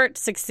short,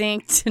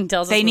 succinct, and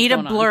tells us They what's need a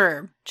going on.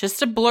 blurb.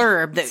 Just a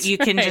blurb that you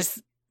can right.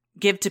 just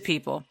give to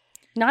people.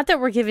 Not that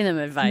we're giving them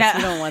advice. No,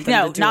 We don't want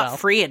them to do not well.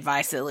 free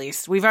advice, at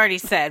least. We've already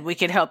said we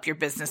could help your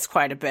business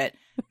quite a bit,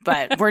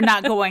 but we're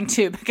not going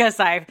to because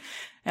I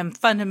am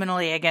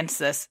fundamentally against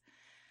this.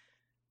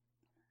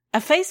 A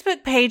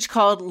Facebook page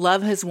called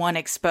Love Has Won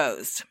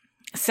Exposed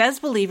says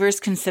believers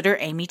consider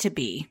Amy to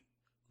be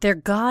They're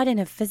God in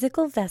a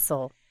physical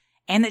vessel.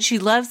 and that she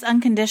loves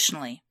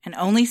unconditionally and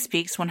only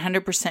speaks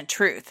 100%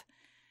 truth.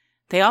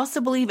 They also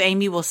believe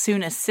Amy will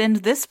soon ascend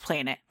this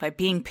planet by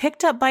being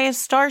picked up by a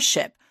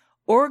starship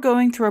or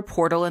going through a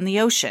portal in the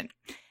ocean,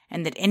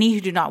 and that any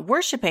who do not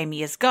worship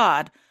Amy as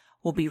God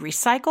will be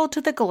recycled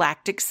to the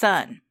galactic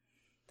sun.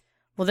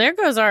 Well, there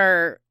goes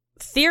our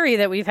theory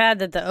that we've had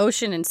that the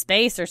ocean and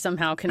space are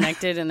somehow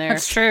connected in there.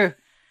 That's true.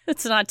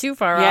 It's not too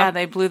far Yeah, off.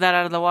 they blew that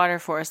out of the water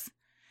for us.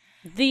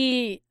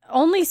 The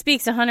only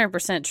speaks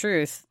 100%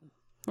 truth.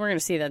 We're going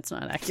to see that's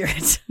not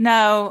accurate.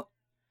 No.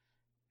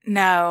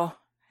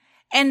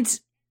 And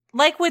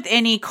like with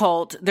any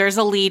cult, there's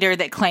a leader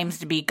that claims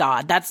to be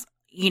God. That's,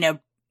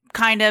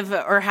 kind of,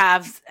 or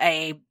have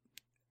a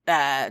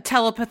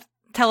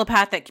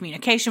telepathic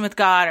communication with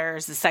God, or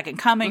is the second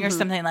coming or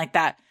something like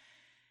that.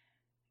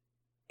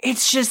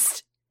 It's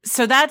just,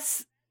 so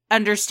that's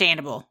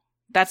understandable.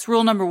 That's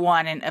rule number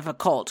one of a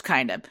cult,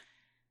 kind of.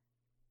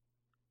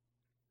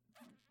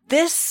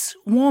 This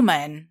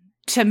woman,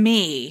 to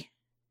me,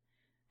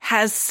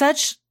 has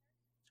such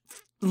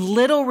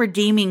little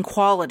redeeming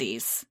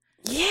qualities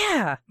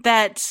Yeah.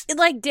 that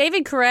Like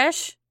David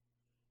Koresh,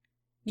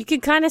 you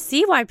could kind of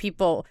see why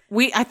people...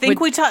 I think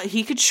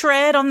he could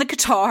shred on the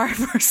guitar,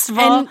 first of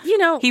all.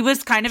 And, he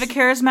was kind of a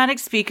charismatic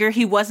speaker.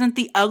 He wasn't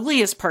the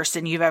ugliest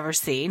person you've ever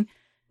seen.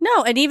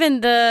 No, and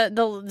even the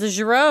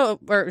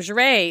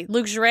Jouret,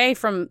 Luke Jouret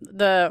from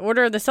the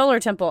Order of the Solar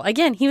Temple,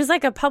 again, he was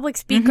like a public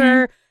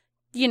speaker,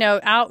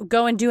 out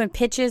going doing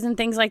pitches and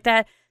things like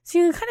that. So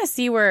you can kind of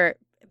see where,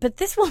 but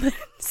this woman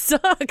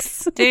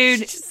sucks.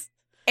 Dude.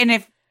 And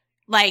if,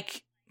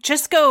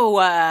 just go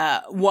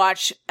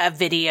watch a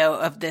video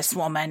of this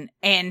woman,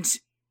 and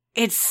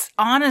it's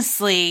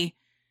honestly,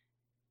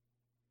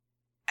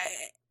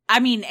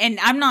 and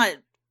I'm not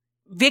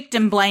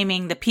victim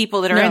blaming the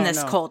people that are in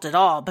this cult at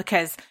all,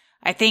 because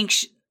I think,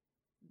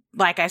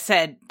 like I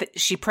said,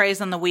 she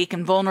preys on the weak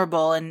and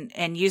vulnerable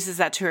and uses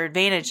that to her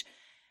advantage.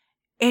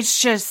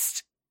 It's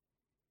just,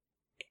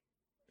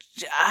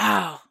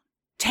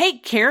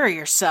 take care of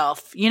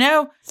yourself, If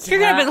you're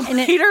going to be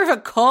the leader of a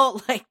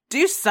cult,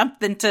 do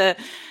something to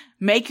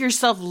make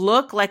yourself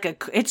look like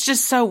it's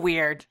just so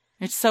weird.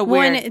 It's so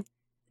weird. Well,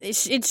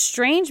 it's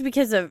strange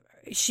because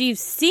she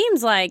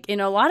seems like in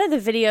a lot of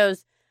the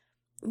videos,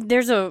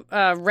 there's a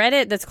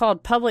Reddit that's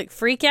called Public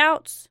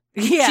Freakouts.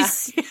 Yeah.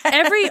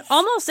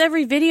 Almost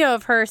every video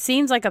of her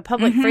seems like a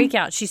public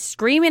freakout. She's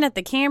screaming at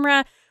the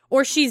camera,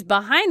 or she's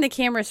behind the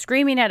camera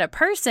screaming at a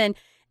person.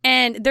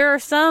 And there are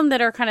some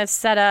that are kind of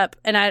set up,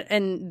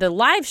 and the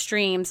live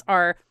streams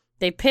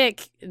they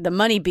pick the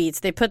money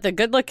beats. They put the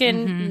good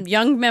looking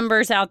young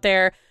members out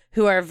there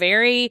who are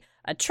very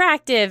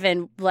attractive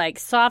and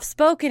soft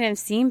spoken and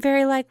seem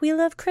very we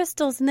love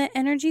crystals and the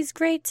energy's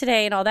great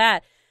today and all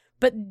that.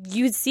 But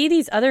you'd see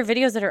these other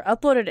videos that are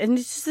uploaded, and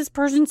it's just this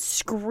person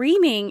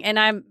screaming.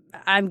 And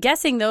I'm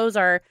guessing those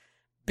are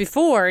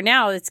before.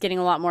 Now it's getting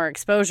a lot more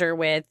exposure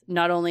with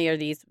not only are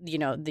these, the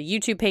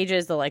YouTube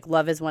pages, the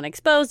Love Has Won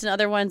Exposed and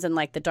other ones, and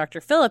the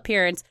Dr. Phil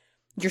appearance.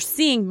 You're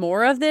seeing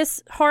more of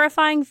this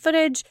horrifying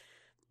footage.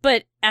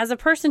 But as a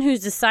person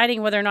who's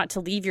deciding whether or not to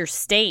leave your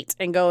state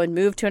and go and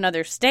move to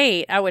another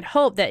state, I would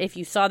hope that if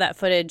you saw that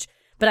footage.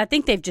 But I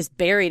think they've just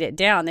buried it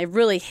down. They've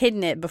really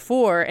hidden it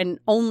before and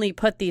only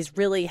put these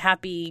really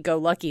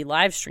happy-go-lucky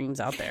live streams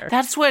out there.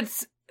 That's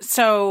what's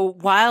so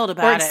wild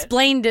about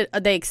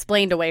They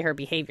explained away her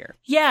behavior.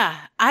 Yeah,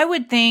 I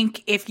would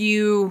think if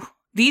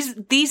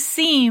these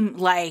seem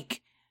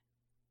like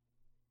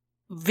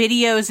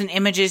videos and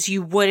images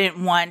you wouldn't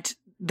want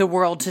the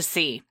world to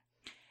see.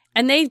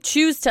 And they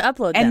choose to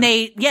upload them.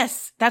 And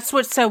yes, that's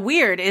what's so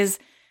weird is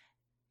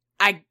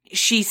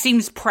she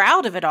seems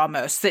proud of it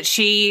almost, that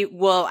she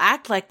will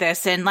act like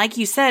this. And like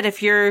you said,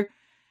 if you're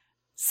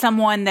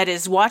someone that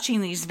is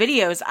watching these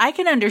videos, I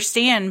can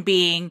understand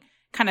being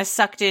kind of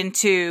sucked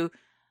into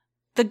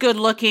the good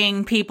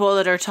looking people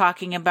that are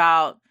talking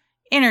about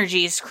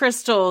energies,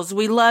 crystals,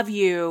 we love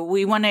you,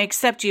 we want to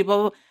accept you, blah,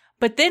 blah, blah.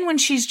 But then when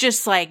she's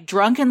just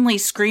drunkenly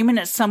screaming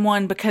at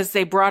someone because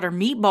they brought her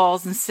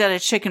meatballs instead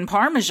of chicken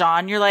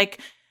parmesan, you're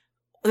like,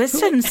 this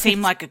doesn't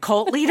seem like a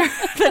cult leader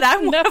that I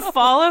want to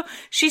follow.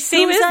 She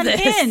seems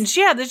unhinged.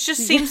 Yeah, this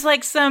just seems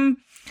like some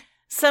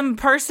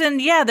person,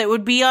 that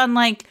would be on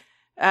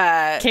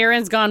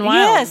Karen's Gone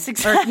Wild. Yes,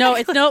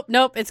 exactly.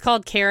 Nope. It's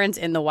called Karen's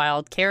in the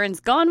Wild.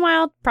 Karen's Gone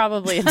Wild,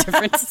 probably a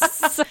different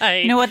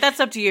site. You know what? That's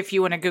up to you if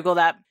you want to Google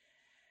that.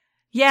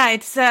 Yeah,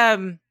 it's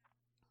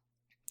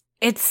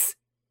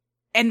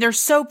and they're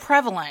so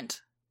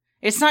prevalent.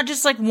 It's not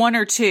just like one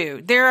or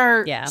two. There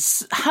are Yeah.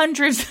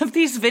 hundreds of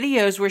these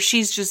videos where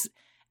she's just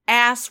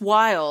ass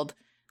wild,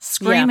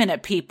 screaming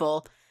at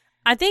people.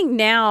 I think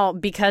now,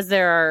 because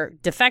there are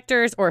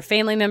defectors or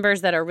family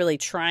members that are really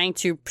trying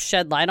to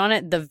shed light on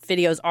it, the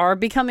videos are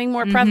becoming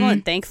more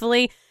prevalent,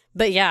 thankfully.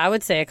 But yeah, I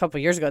would say a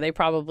couple years ago, they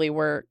probably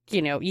were,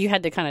 you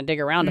had to kind of dig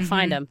around to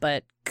find them.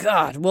 But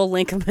God, we'll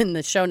link them in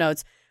the show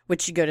notes,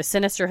 which you go to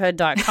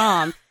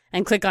sinisterhood.com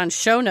and click on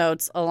show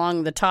notes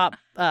along the top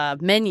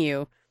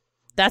menu.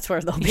 That's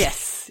where they'll be.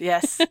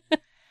 Yes.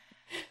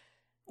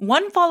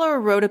 One follower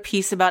wrote a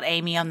piece about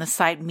Amy on the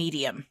site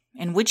Medium,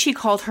 in which he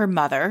called her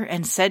mother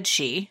and said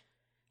she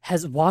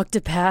has walked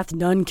a path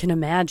none can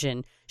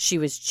imagine. She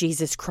was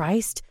Jesus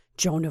Christ,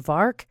 Joan of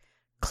Arc,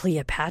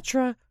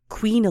 Cleopatra,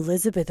 Queen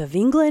Elizabeth of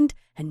England,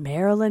 and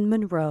Marilyn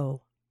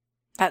Monroe.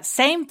 That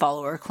same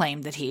follower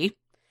claimed that he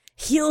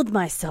healed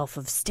myself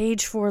of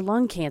stage 4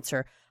 lung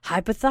cancer,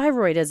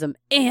 hypothyroidism,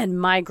 and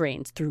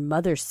migraines through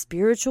Mother's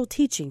spiritual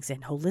teachings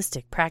and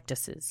holistic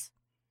practices.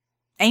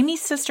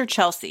 Amy's sister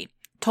Chelsea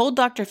told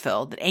Dr.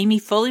 Phil that Amy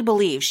fully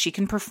believes she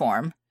can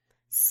perform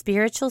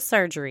spiritual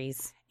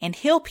surgeries and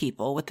heal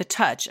people with the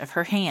touch of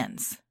her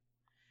hands.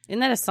 Isn't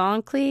that a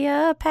song?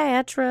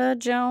 Cleopatra,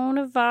 Joan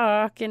of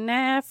Arc, and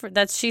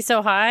that's She's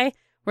So High,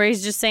 where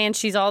he's just saying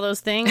she's all those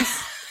things.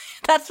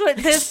 That's what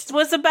this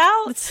was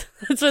about.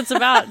 That's what it's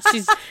about.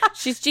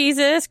 She's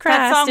Jesus Christ.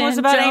 That song was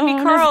about Joan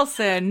Amy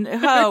Carlson.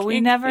 Oh, we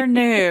never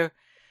knew.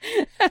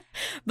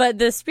 But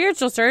the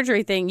spiritual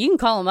surgery thing, you can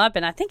call them up,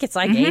 and I think it's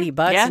like $80,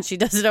 and she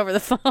does it over the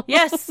phone.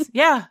 Yes,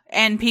 yeah.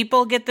 And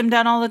people get them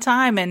done all the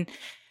time, and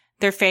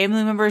their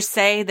family members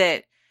say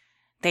that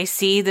they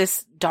see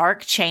this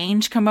dark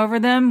change come over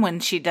them when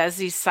she does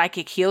these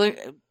psychic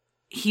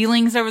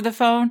healings over the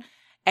phone.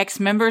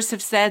 Ex-members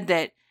have said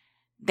that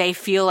they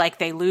feel like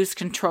they lose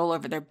control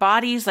over their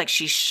bodies, like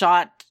she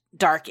shot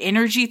dark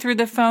energy through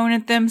the phone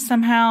at them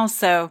somehow.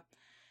 So,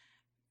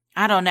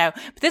 I don't know.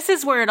 But this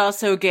is where it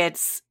also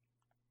gets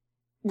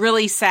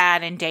really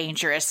sad and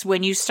dangerous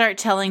when you start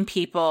telling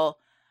people,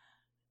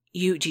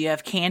 do you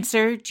have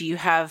cancer? Do you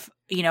have,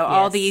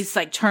 all these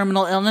like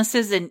terminal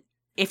illnesses? And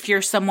if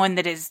you're someone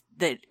that is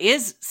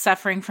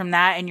suffering from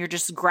that and you're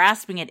just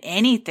grasping at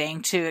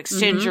anything to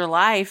extend your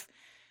life,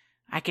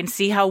 I can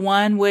see how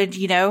one would,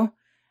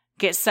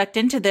 get sucked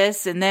into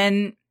this, and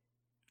then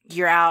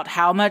you're out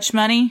how much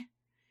money?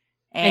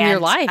 And your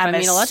life. I'm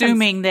a lot of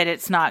assuming that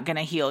it's not going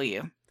to heal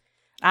you.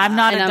 I'm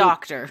not a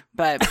doctor,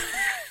 but...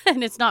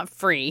 and it's not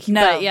free.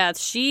 No. But yeah,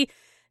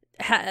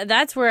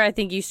 that's where I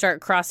think you start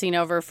crossing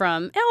over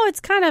from, it's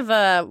kind of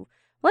a,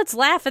 let's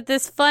laugh at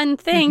this fun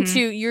thing, to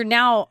you're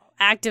now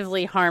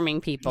actively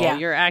harming people. Yeah.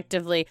 You're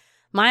actively...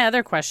 My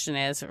other question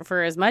is,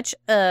 for as much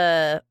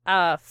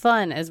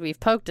fun as we've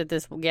poked at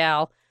this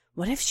gal,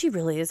 what if she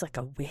really is like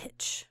a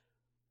witch?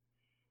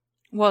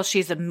 Well,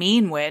 she's a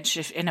mean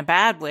witch and a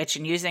bad witch,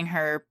 and using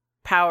her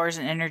powers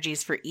and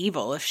energies for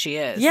evil if she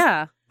is.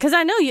 Yeah, because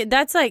I know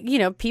that's like,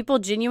 people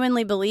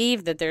genuinely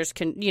believe that there's,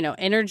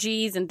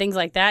 energies and things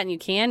like that, and you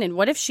can. And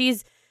what if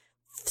she's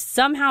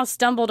somehow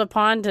stumbled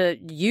upon to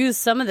use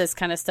some of this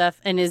kind of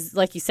stuff and is,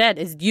 like you said,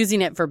 is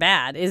using it for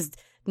bad, is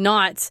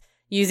not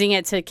using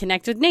it to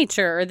connect with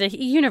nature or the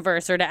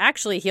universe or to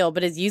actually heal,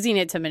 but is using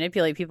it to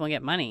manipulate people and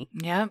get money.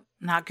 Yep,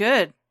 not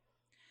good.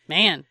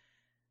 Man.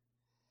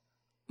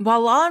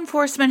 While law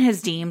enforcement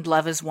has deemed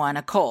Love Is One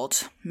a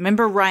cult,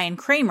 member Ryan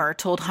Kramer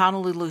told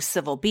Honolulu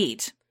Civil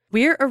Beat,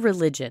 "We're a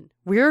religion.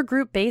 We're a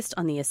group based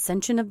on the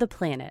ascension of the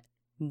planet.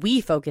 We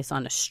focus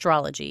on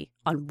astrology,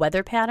 on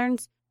weather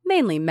patterns,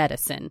 mainly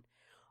medicine.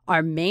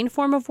 Our main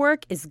form of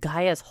work is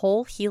Gaia's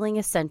Whole Healing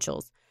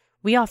Essentials.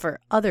 We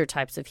offer other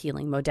types of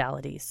healing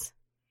modalities."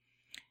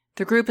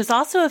 The group is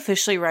also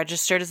officially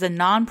registered as a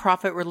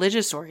nonprofit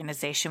religious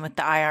organization with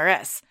the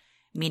IRS,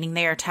 meaning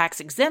they are tax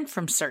exempt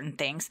from certain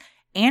things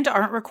and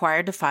aren't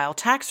required to file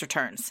tax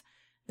returns.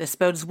 This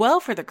bodes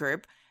well for the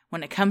group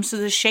when it comes to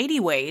the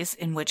shady ways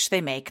in which they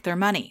make their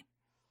money.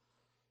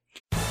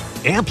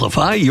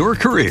 Amplify your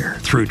career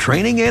through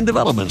training and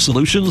development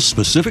solutions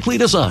specifically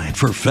designed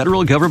for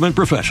federal government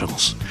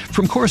professionals.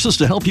 From courses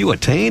to help you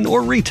attain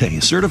or retain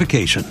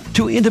certification,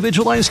 to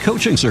individualized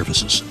coaching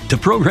services, to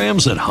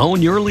programs that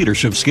hone your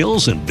leadership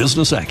skills and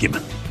business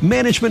acumen,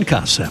 Management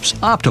Concepts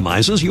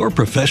optimizes your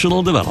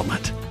professional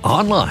development.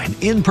 Online,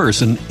 in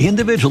person,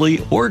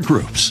 individually, or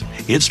groups,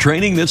 it's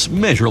training that's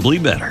measurably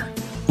better.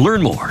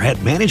 Learn more at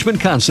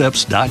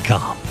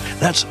managementconcepts.com.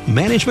 That's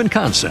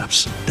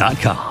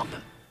managementconcepts.com.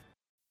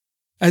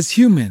 As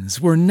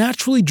humans, we're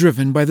naturally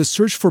driven by the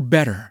search for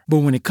better.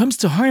 But when it comes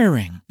to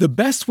hiring, the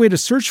best way to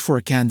search for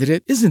a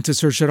candidate isn't to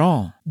search at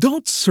all.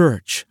 Don't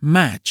search,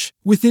 match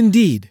with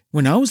Indeed.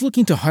 When I was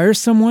looking to hire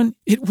someone,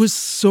 it was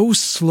so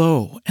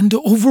slow and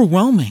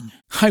overwhelming.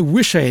 I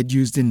wish I had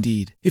used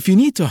Indeed. If you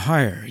need to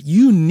hire,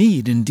 you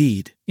need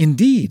Indeed.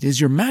 Indeed is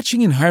your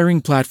matching and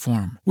hiring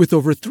platform with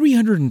over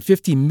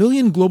 350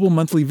 million global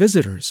monthly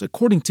visitors,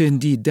 according to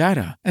Indeed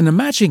data, and a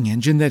matching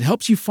engine that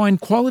helps you find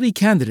quality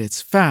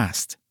candidates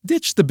fast.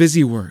 Ditch the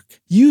busy work.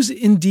 Use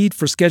Indeed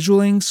for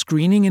scheduling,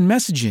 screening, and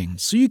messaging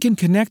so you can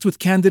connect with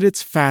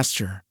candidates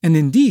faster. And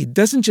Indeed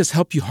doesn't just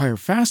help you hire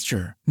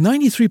faster.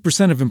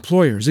 93% of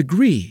employers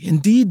agree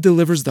Indeed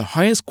delivers the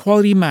highest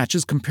quality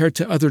matches compared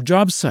to other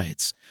job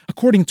sites,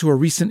 according to a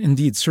recent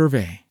Indeed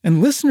survey.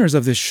 And listeners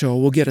of this show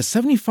will get a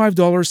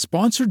 $75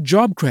 sponsored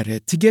job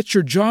credit to get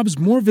your jobs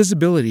more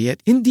visibility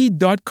at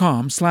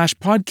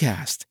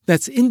Indeed.com/podcast.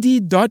 That's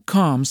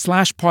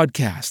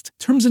Indeed.com/podcast.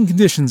 Terms and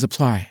conditions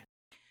apply.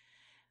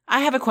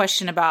 I have a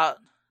question about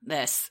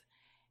this.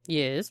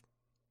 Yes.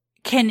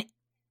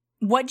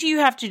 What do you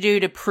have to do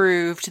to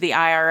prove to the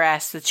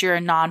IRS that you're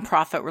a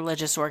nonprofit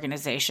religious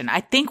organization? I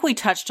think we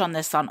touched on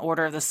this on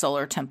Order of the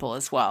Solar Temple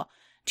as well.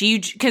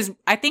 Because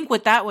I think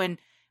with that one,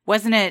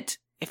 wasn't it,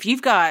 if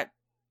you've got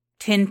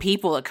 10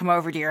 people that come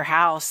over to your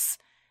house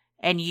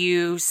and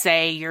you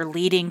say you're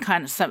leading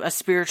kind of a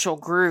spiritual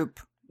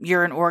group,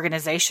 you're an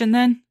organization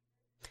then?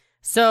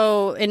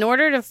 So in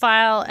order to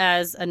file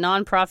as a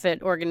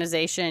nonprofit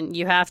organization,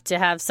 you have to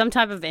have some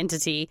type of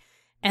entity,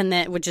 and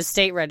then which is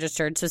state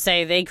registered. So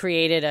say they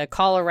created a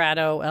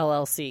Colorado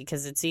LLC,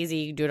 because it's easy.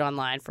 You can do it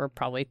online for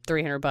probably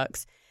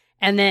 $300.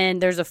 And then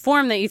there's a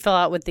form that you fill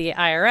out with the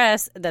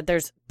IRS that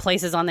there's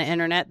places on the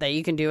internet that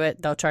you can do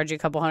it. They'll charge you a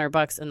couple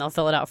 $100 and they'll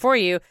fill it out for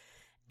you.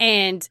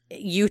 And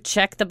you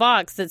check the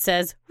box that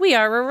says, we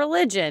are a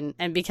religion.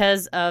 And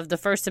because of the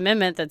First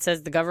Amendment that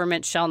says the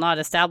government shall not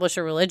establish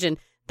a religion,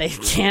 they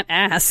can't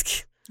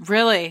ask.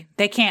 Really?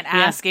 They can't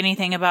ask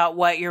anything about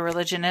what your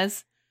religion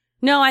is?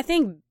 No, I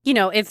think,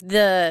 if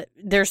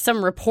there's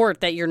some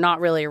report that you're not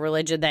really a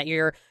religion, that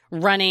you're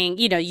running,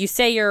 you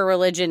say you're a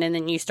religion and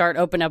then you start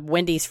opening up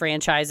Wendy's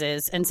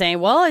franchises and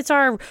saying, well, it's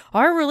our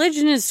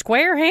religion is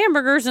square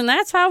hamburgers and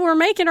that's how we're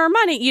making our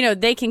money.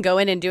 They can go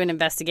in and do an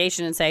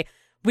investigation and say,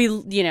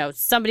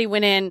 somebody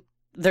went in,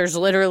 there's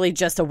literally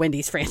just a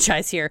Wendy's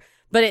franchise here.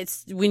 But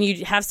it's when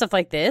you have stuff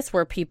like this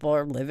where people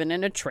are living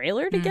in a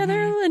trailer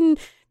together and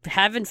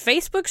having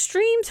Facebook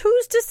streams,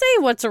 who's to say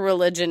what's a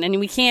religion? And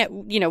we can't,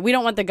 we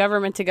don't want the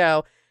government to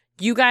go,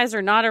 you guys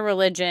are not a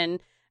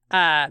religion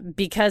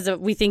because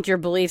we think your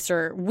beliefs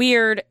are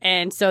weird.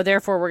 And so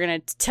therefore we're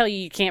going to tell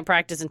you can't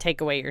practice and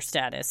take away your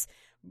status.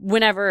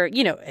 Whenever,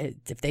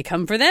 if they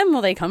come for them,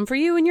 will they come for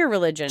you and your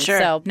religion? Sure.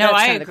 So no,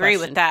 I agree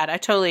with that. I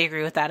totally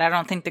agree with that. I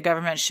don't think the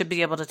government should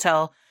be able to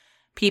tell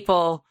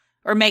people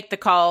or make the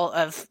call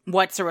of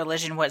what's a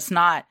religion, what's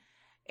not.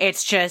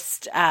 It's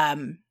just, I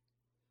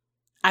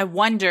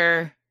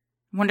wonder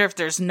if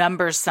there's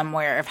numbers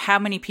somewhere of how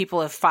many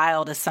people have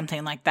filed as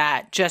something like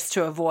that just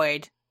to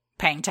avoid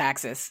paying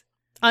taxes.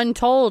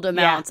 Untold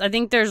amounts. Yeah. I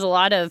think there's a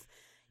lot of,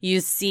 you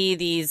see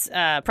these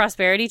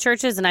prosperity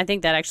churches, and I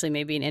think that actually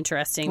may be an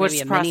interesting, What's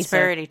maybe a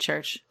prosperity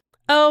church?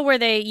 Oh, where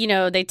they,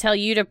 they tell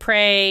you to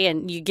pray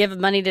and you give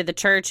money to the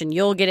church and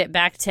you'll get it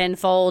back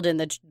tenfold.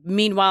 And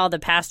meanwhile, the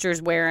pastor's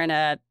wearing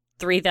the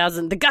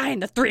guy in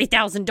the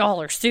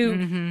 $3,000 suit,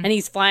 and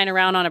he's flying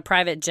around on a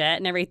private jet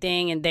and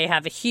everything. And they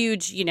have a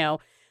huge, a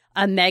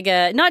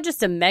mega, not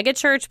just a mega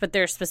church, but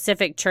there are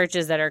specific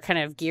churches that are kind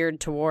of geared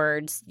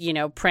towards,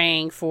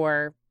 praying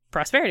for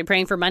prosperity,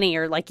 praying for money,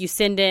 or like you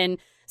send in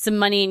some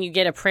money and you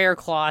get a prayer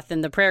cloth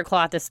and the prayer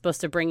cloth is supposed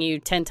to bring you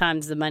 10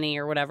 times the money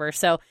or whatever.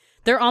 So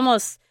they're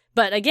almost,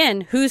 but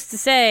again, who's to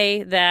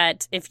say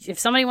that if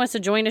somebody wants to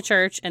join a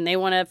church and they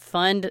want to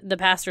fund the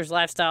pastor's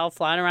lifestyle,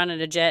 flying around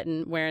in a jet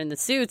and wearing the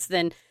suits,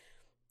 then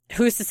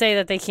who's to say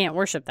that they can't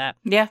worship that?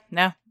 Yeah,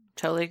 no,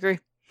 totally agree.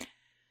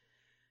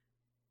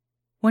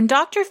 When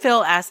Dr.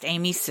 Phil asked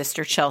Amy's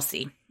sister,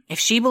 Chelsea, if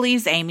she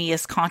believes Amy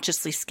is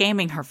consciously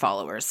scamming her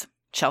followers,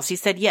 Chelsea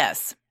said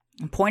yes,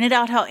 and pointed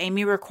out how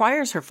Amy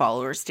requires her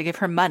followers to give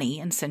her money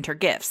and send her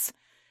gifts.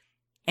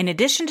 In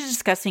addition to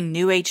discussing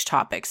New Age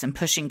topics and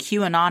pushing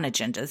QAnon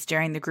agendas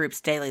during the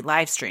group's daily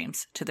live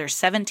streams to their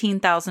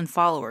 17,000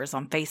 followers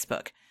on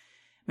Facebook,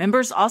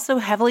 members also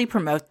heavily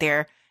promote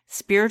their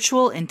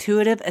spiritual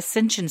intuitive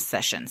ascension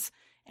sessions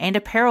and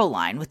apparel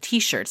line with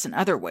t-shirts and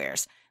other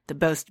wares that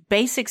boast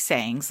basic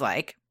sayings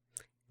like,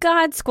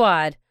 God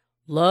Squad,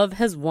 love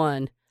has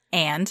won,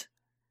 and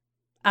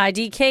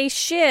IDK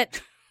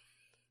shit.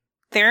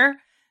 Their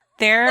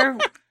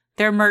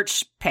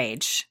merch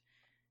page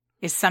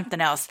is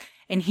something else.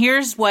 And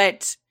here's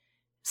what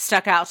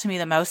stuck out to me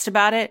the most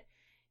about it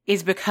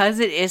is because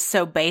it is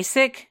so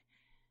basic,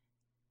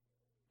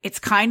 it's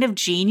kind of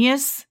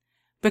genius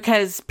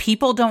because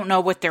people don't know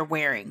what they're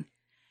wearing.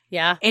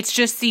 Yeah. It's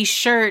just these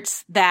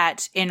shirts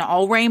that in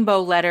all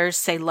rainbow letters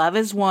say love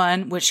is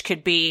one, which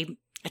could be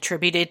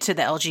attributed to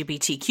the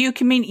LGBTQ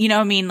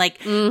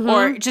community,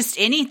 or just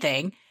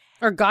anything.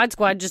 Or God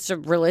Squad, just a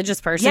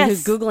religious person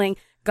who's Googling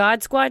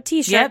God Squad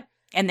t-shirt. Yep.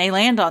 And they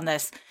land on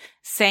this.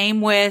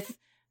 Same with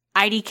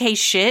IDK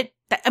shit.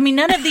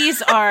 None of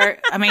these are,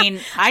 I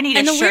need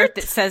a shirt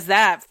that says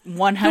that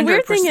 100%. The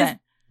weird thing is,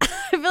 I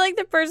feel like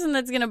the person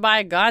that's going to buy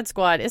a God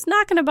Squad is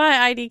not going to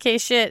buy IDK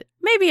shit.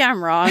 Maybe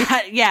I'm wrong.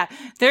 Yeah.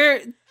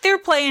 They're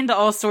playing to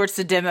all sorts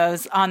of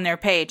demos on their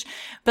page.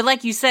 But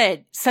like you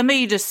said,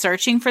 somebody just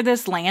searching for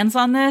this lands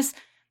on this.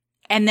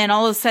 And then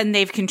all of a sudden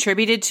they've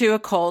contributed to a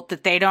cult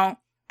that they don't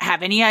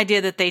have any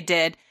idea that they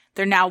did.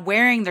 They're now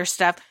wearing their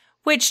stuff,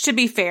 which, to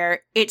be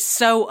fair, it's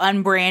so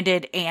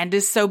unbranded and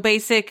is so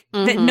basic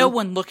that no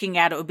one looking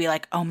at it would be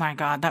like, oh my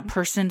God, that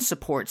person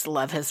supports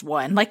Love Has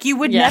Won. Like, you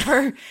would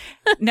never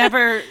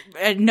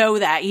know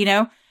that, you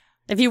know?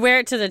 If you wear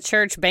it to the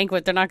church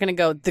banquet, they're not going to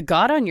go, the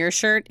God on your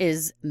shirt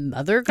is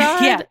Mother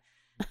God? Yeah.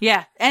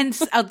 Yeah. And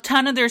a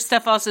ton of their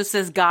stuff also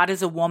says God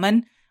is a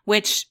woman,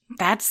 which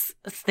that's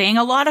a thing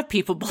a lot of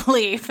people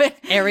believe.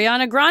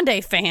 Ariana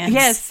Grande fans.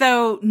 Yes.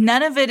 So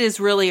none of it is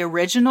really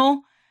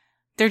original.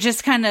 They're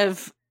just kind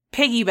of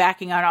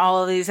piggybacking on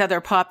all of these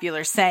other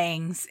popular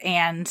sayings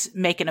and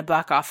making a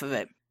buck off of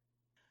it.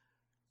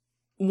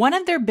 One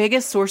of their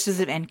biggest sources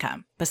of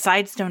income,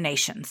 besides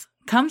donations,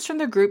 comes from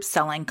the group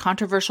selling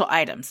controversial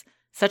items,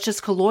 such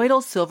as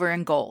colloidal silver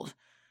and gold.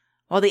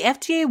 While the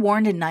FDA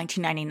warned in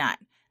 1999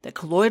 that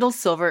colloidal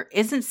silver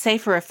isn't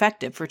safe or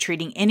effective for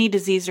treating any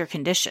disease or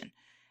condition,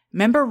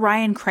 member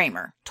Ryan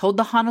Kramer told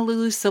the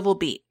Honolulu Civil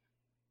Beat,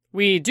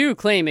 "We do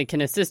claim it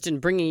can assist in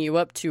bringing you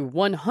up to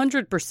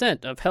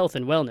 100% of health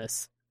and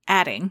wellness,"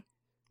 adding,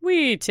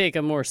 "We take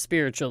a more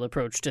spiritual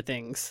approach to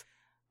things."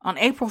 On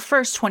April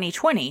 1st,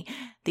 2020,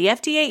 the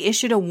FDA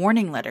issued a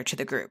warning letter to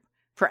the group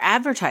for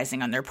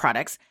advertising on their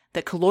products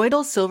that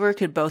colloidal silver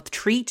could both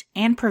treat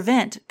and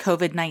prevent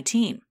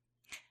COVID-19.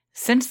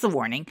 Since the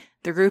warning,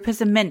 the group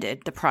has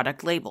amended the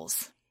product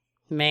labels.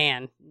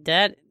 Man,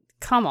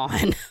 come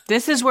on.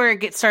 This is where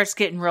it starts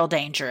getting real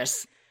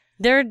dangerous.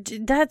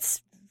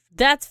 That's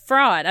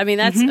fraud. I mean,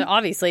 that's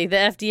obviously the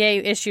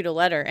FDA issued a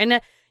letter.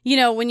 And,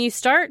 when you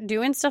start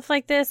doing stuff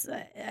like this,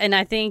 and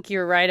I think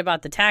you're right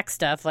about the tax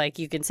stuff, like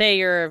you can say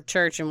you're a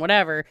church and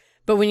whatever,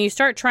 but when you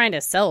start trying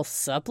to sell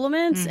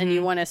supplements and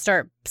you want to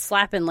start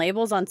slapping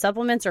labels on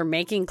supplements or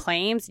making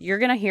claims, you're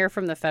going to hear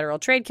from the Federal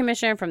Trade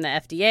Commission, from the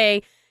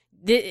FDA.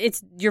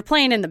 You're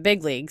playing in the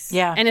big leagues.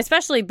 Yeah. And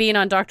especially being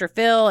on Dr.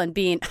 Phil and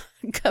being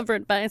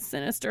covered by a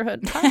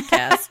Sinisterhood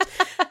podcast.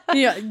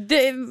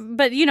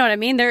 But you know what I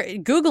mean? They're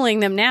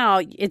Googling them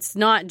now. It's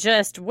not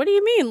just, what do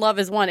you mean Love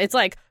Has Won? It's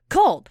like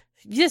cult,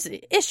 just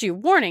issue,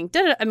 warning,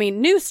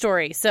 news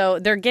story. So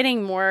they're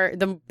getting more,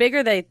 the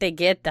bigger they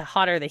get, the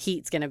hotter the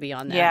heat's going to be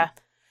on them. Yeah.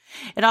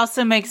 It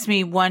also makes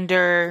me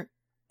wonder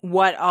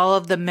what all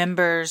of the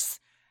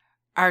members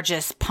are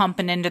just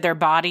pumping into their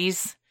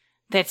bodies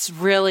that's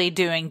really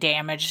doing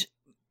damage,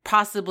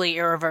 possibly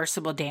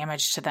irreversible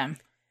damage to them.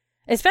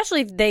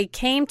 Especially if they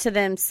came to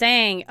them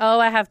saying, oh,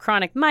 I have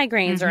chronic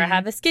migraines or I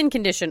have a skin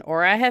condition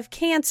or I have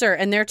cancer.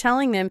 And they're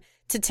telling them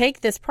to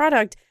take this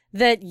product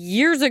that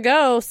years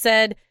ago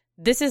said,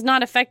 this is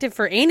not effective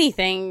for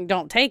anything.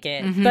 Don't take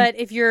it. But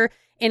if you're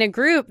in a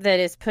group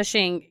that is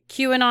pushing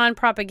QAnon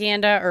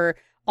propaganda or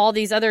all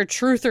these other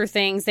truther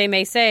things, they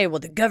may say, well,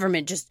 the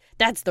government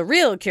that's the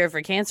real cure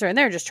for cancer, and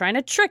they're just trying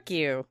to trick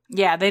you.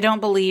 Yeah, they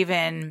don't believe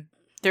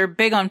they're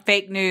big on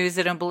fake news.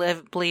 They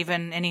don't believe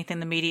in anything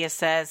the media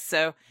says.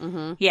 So,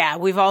 yeah,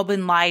 we've all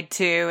been lied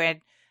to,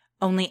 and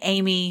only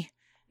Amy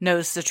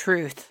knows the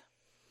truth.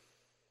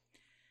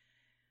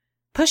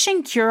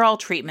 Pushing cure-all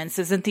treatments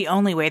isn't the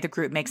only way the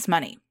group makes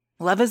money.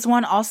 Love Has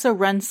Won also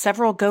runs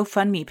several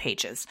GoFundMe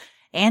pages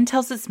and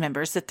tells its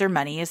members that their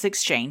money is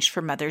exchanged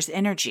for Mother's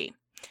Energy.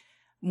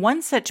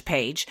 One such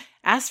page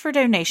asks for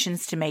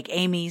donations to make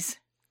Amy's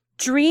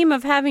dream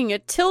of having a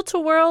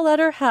tilt-a-whirl at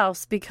her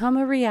house become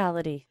a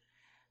reality.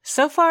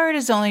 So far, it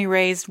has only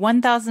raised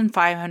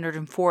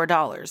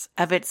 $1,504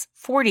 of its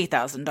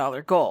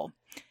 $40,000 goal.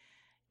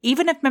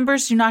 Even if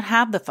members do not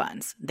have the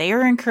funds, they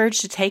are encouraged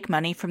to take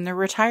money from their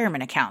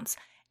retirement accounts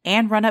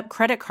and run up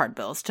credit card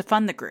bills to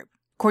fund the group,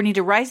 according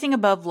to Rising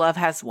Above Love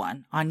Has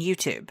Won on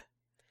YouTube.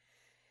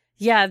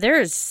 Yeah,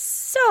 there's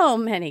so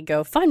many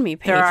GoFundMe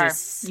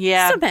pages. There are.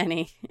 Yeah. So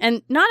many.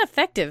 And not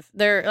effective.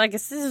 They're like,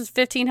 this is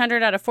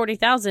 1,500 out of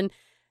 40,000.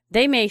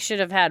 They should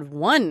have had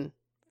one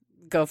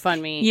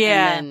GoFundMe.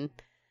 Yeah. And then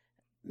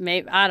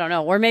maybe, I don't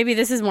know. Or maybe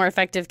this is more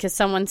effective because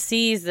someone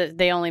sees that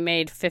they only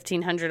made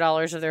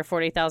 $1,500 of their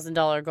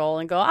 $40,000 goal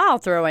and go, I'll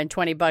throw in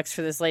 $20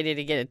 for this lady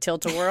to get a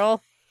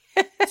tilt-a-whirl.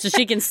 So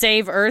she can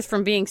save Earth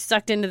from being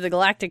sucked into the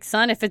galactic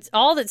sun. If it's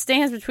all that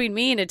stands between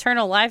me and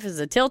eternal life is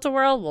a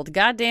tilt-a-whirl, well,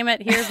 goddamn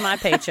it, here's my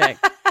paycheck.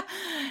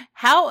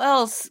 How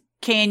else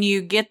can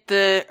you get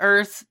the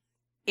Earth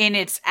in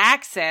its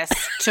axis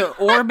to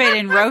orbit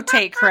and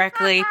rotate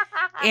correctly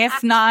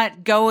if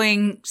not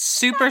going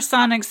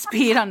supersonic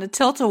speed on the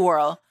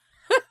tilt-a-whirl?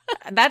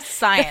 That's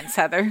science,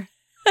 Heather.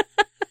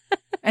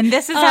 And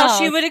this is how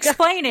she would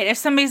explain it. If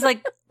somebody's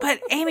like, but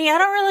Amy, I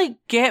don't really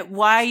get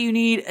why you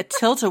need a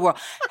tilt-a-whirl.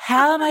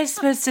 How am I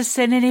supposed to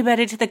send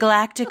anybody to the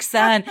galactic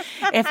sun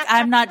if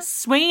I'm not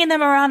swinging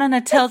them around on a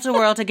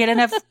tilt-a-whirl to get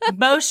enough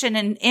motion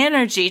and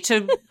energy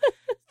to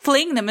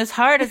fling them as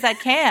hard as I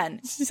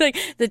can? She's like,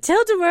 the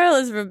tilt-a-whirl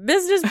is for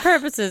business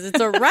purposes. It's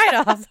a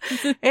write-off.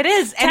 It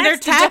is. And they're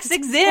tax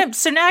exempt.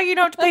 So now you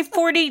don't have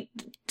to pay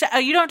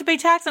you don't have to pay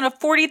tax on a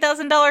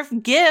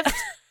 $40,000 gift.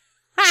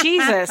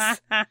 Jesus.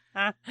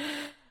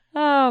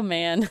 Oh,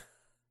 man.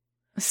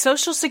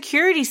 Social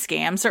Security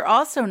scams are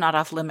also not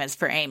off limits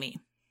for Amy.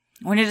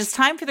 When it is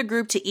time for the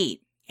group to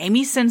eat,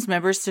 Amy sends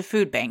members to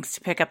food banks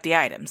to pick up the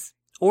items,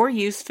 or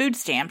use food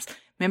stamps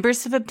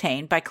members have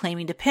obtained by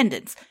claiming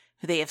dependents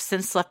who they have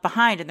since left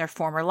behind in their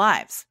former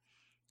lives.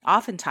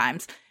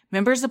 Oftentimes,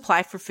 members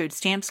apply for food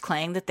stamps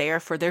claiming that they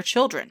are for their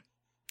children.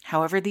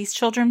 However, these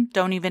children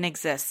don't even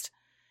exist.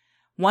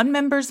 One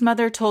member's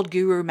mother told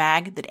Guru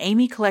Mag that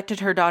Amy collected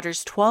her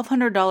daughter's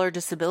 $1,200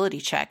 disability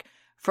check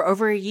for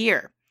over a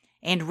year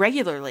and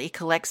regularly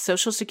collects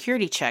Social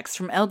Security checks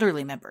from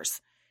elderly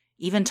members.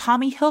 Even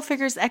Tommy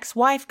Hilfiger's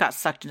ex-wife got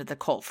sucked into the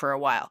cult for a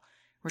while,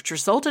 which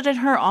resulted in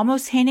her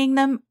almost handing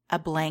them a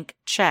blank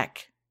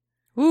check.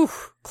 Ooh,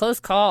 close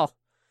call.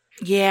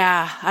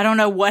 Yeah, I don't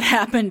know what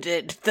happened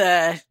at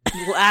the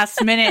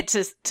last minute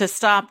to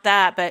stop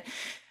that, but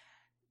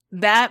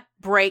that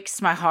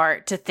breaks my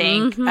heart to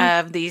think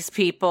of these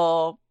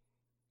people,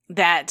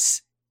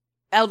 that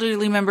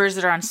elderly members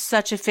that are on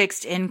such a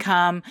fixed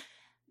income.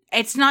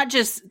 It's not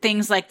just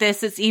things like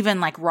this. It's even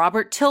like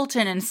Robert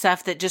Tilton and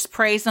stuff that just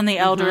preys on the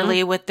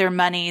elderly with their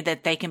money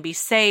that they can be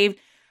saved.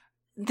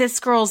 This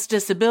girl's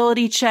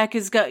disability check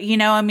is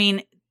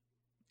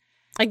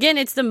again,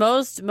 it's the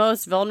most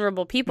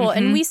vulnerable people.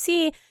 And we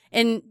see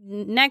in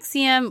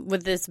NXIVM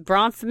with this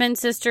Bronfman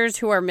sisters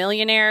who are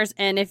millionaires.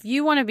 And if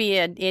you want to be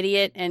an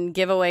idiot and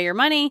give away your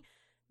money,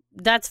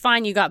 that's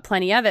fine. You got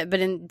plenty of it. But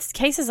in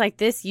cases like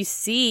this, you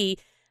see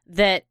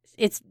that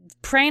it's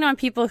preying on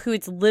people who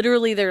it's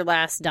literally their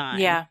last dime.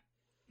 Yeah.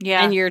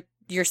 Yeah. And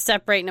you're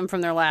separating them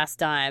from their last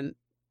dime.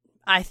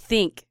 I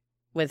think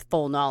with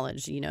full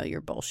knowledge,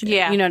 you're bullshit.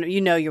 Yeah.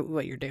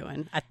 What you're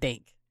doing, I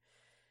think.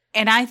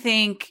 And I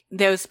think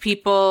those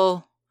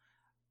people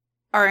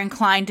are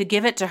inclined to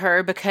give it to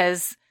her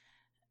because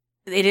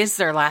it is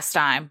their last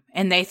time.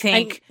 And they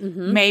think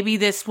maybe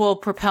this will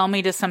propel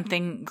me to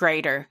something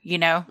greater,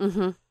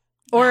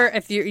 Or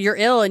if you're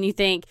ill and you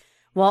think,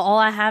 well, all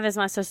I have is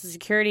my Social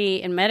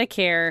Security and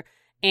Medicare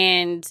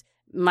and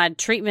my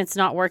treatment's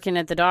not working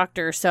at the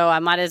doctor, so I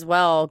might as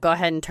well go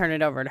ahead and turn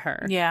it over to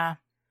her. Yeah.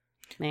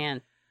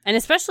 Man. And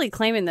especially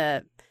claiming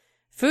the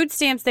food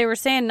stamps, they were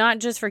saying not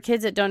just for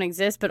kids that don't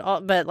exist,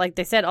 but like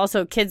they said,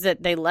 also kids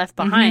that they left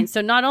behind.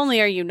 So not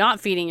only are you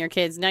not feeding your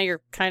kids, now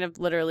you're kind of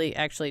literally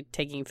actually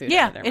taking food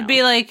out of their it'd mouth.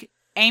 be like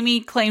Amy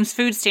claims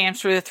food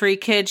stamps for the 3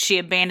 kids she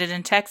abandoned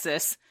in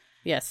Texas.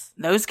 Yes.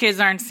 Those kids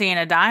aren't seeing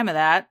a dime of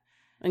that.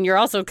 And you're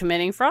also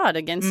committing fraud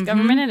against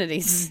government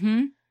entities.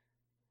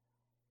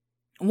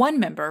 One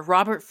member,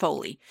 Robert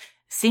Foley,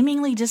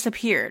 seemingly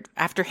disappeared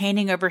after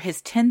handing over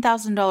his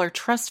 $10,000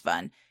 trust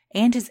fund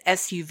and his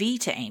SUV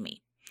to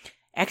Amy.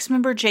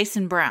 Ex-member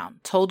Jason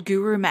Brown told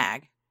Guru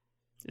Mag,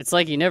 "It's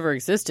like he never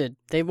existed.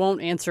 They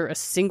won't answer a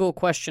single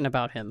question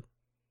about him."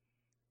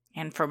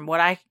 And from what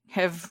I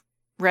have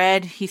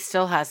read, he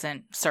still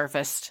hasn't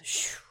surfaced.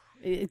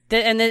 And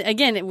then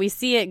again, we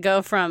see it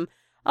go from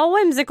a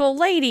whimsical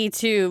lady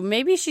to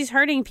maybe she's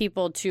hurting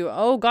people to,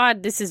 oh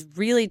God, this is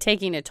really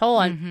taking a toll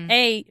on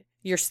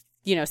you're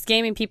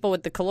scamming people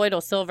with the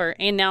colloidal silver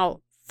and now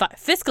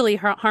fiscally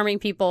harming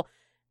people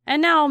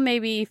and now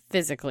maybe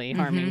physically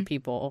harming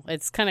people.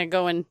 It's kind of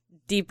going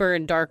deeper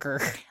and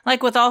darker.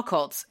 Like with all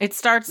cults, it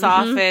starts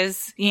off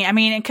as,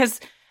 because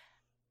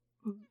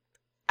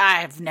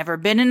I've never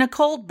been in a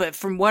cult, but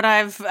from what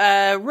I've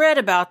read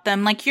about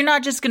them, like, you're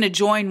not just going to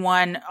join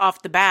one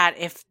off the bat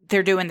if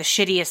they're doing the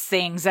shittiest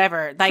things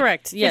ever. Like,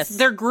 correct, yes.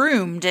 They're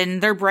groomed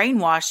and they're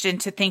brainwashed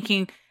into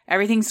thinking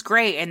everything's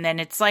great. And then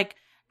it's like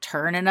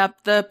turning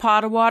up the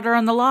pot of water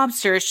on the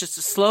lobster. It's just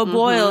a slow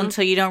boil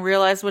until you don't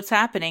realize what's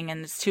happening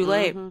and it's too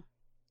late.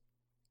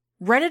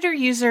 Redditor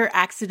user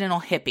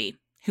Accidental Hippie,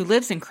 who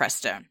lives in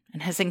Crestone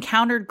and has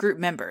encountered group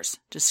members,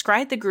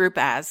 described the group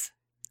as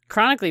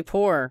chronically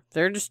poor.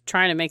 They're just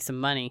trying to make some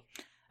money.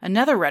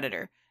 Another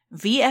Redditor,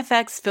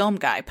 VFX Film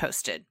Guy,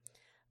 posted,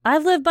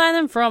 "I've lived by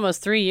them for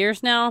almost 3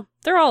 years now.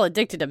 They're all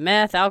addicted to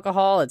meth,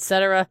 alcohol,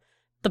 etc.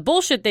 The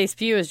bullshit they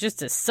spew is just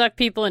to suck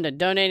people into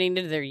donating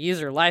to their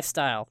user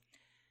lifestyle."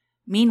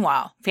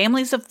 Meanwhile,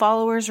 families of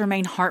followers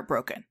remain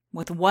heartbroken,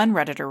 with one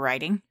Redditor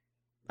writing,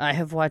 "I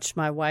have watched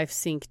my wife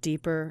sink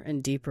deeper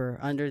and deeper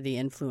under the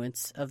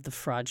influence of the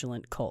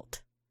fraudulent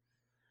cult."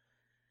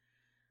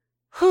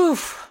 Whew.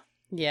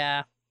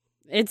 Yeah.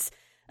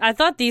 I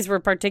thought these were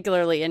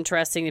particularly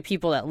interesting, the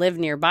people that live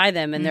nearby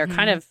them, and they're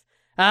kind of,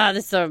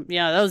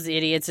 those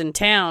idiots in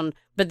town.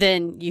 But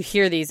then you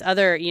hear these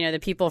other, the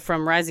people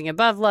from Rising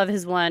Above Love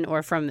is one,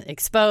 or from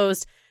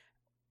Exposed,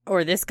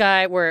 or this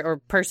guy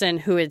or person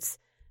who it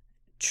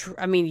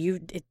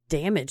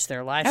damaged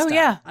their lifestyle. Oh,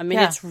 yeah.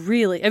 It's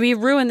really, it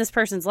ruined this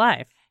person's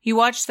life. You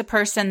watch the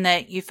person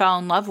that you fell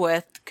in love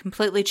with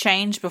completely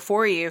change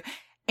before you,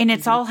 and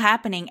it's all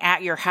happening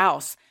at your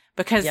house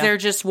because they're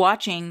just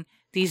watching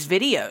these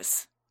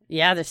videos.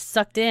 Yeah, they're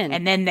sucked in.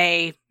 And then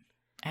they,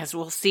 as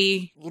we'll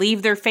see,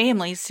 leave their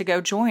families to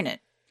go join it.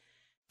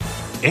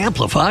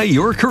 Amplify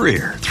your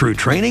career through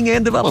training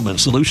and development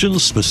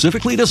solutions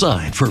specifically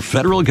designed for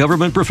federal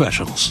government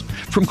professionals.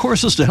 From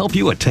courses to help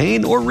you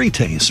attain or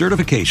retain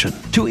certification,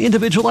 to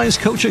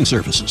individualized coaching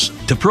services,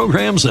 to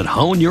programs that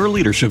hone your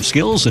leadership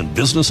skills and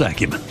business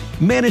acumen,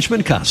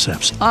 Management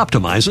Concepts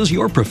optimizes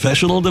your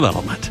professional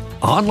development.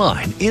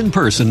 Online, in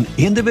person,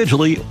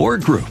 individually, or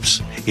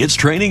groups. It's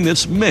training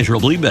that's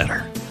measurably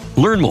better.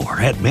 Learn more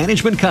at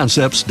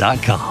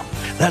managementconcepts.com.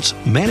 That's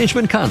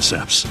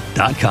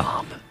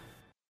managementconcepts.com.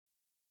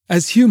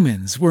 As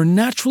humans, we're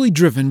naturally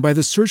driven by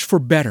the search for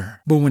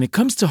better. But when it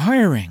comes to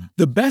hiring,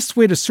 the best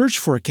way to search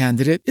for a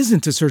candidate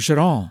isn't to search at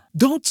all.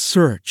 Don't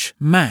search,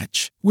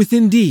 match with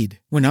Indeed.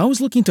 When I was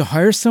looking to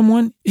hire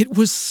someone, it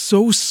was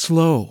so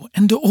slow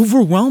and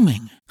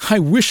overwhelming. I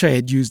wish I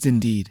had used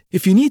Indeed.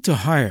 If you need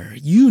to hire,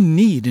 you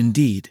need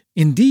Indeed.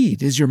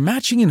 Indeed is your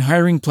matching and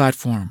hiring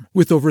platform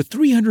with over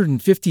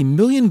 350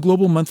 million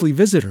global monthly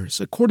visitors,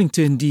 according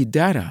to Indeed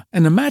data,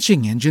 and a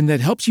matching engine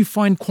that helps you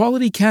find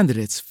quality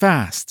candidates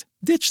fast.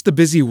 Ditch the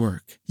busy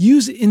work.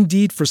 Use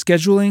Indeed for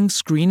scheduling,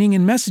 screening,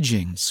 and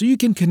messaging so you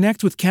can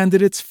connect with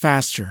candidates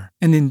faster.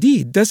 And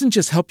Indeed doesn't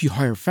just help you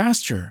hire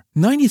faster.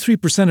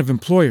 93% of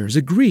employers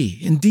agree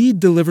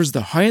Indeed delivers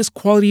the highest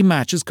quality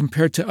matches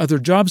compared to other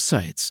job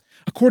sites,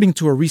 according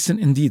to a recent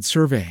Indeed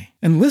survey.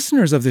 And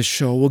listeners of this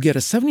show will get a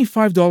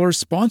 $75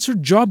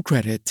 sponsored job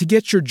credit to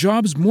get your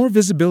jobs more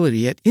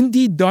visibility at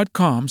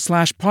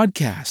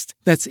Indeed.com/podcast.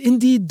 That's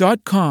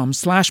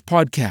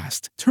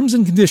Indeed.com/podcast. Terms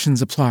and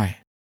conditions apply.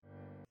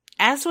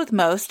 As with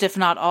most, if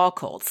not all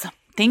cults,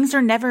 things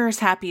are never as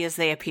happy as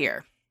they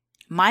appear.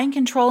 Mind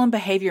control and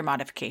behavior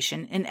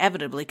modification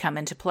inevitably come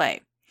into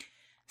play.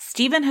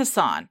 Stephen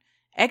Hassan,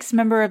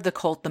 ex-member of the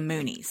cult the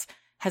Moonies,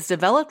 has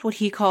developed what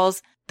he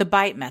calls the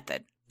BITE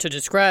method. To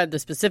describe the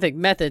specific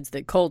methods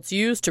that cults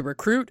use to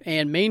recruit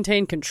and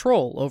maintain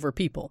control over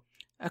people.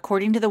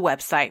 According to the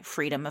website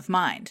Freedom of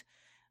Mind,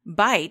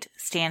 BITE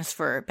stands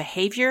for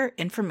Behavior,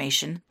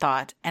 Information,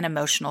 Thought, and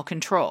Emotional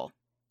Control.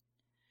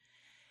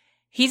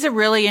 He's a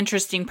really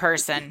interesting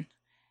person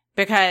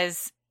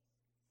because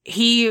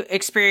he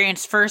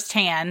experienced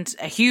firsthand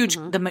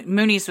the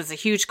Moonies was a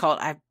huge cult.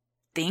 I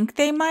think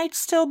they might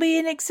still be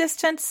in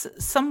existence,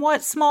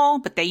 somewhat small,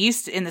 but they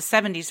used to, in the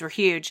 70s, were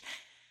huge.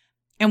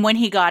 And when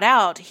he got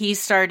out, he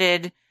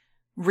started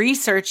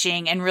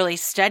researching and really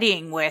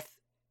studying with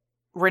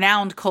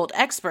renowned cult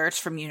experts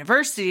from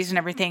universities and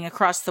everything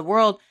across the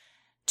world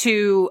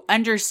to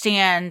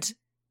understand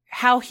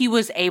how he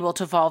was able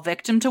to fall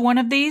victim to one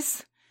of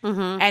these.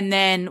 Mm-hmm. And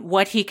then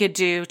what he could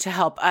do to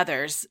help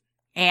others.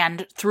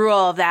 And through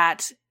all of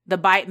that, the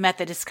BITE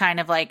method is kind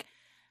of like,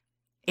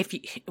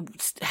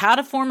 how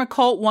to form a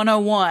cult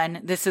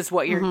 101. This is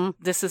what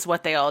this is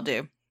what they all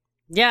do.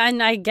 Yeah.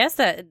 And I guess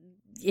that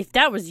if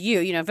that was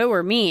you, if it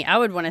were me, I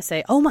would want to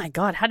say, oh my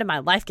God, how did my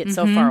life get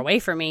so far away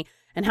from me?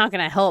 And how can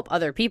I help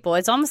other people?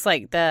 It's almost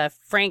like the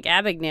Frank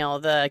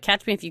Abagnale, the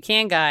Catch Me If You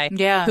Can guy,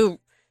 who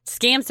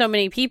scammed so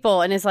many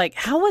people and is like,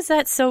 how was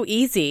that so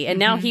easy? And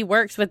now he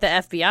works with the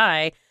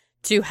FBI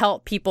to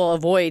help people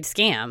avoid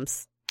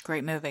scams.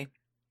 Great movie.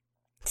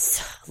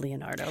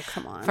 Leonardo,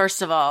 come on.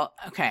 First of all,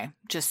 okay,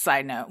 just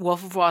side note,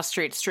 Wolf of Wall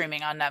Street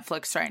streaming on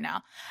Netflix right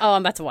now. Oh,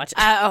 I'm about to watch it.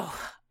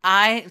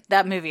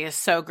 That movie is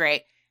so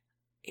great.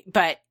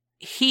 But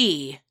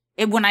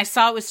when I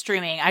saw it was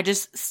streaming, I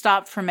just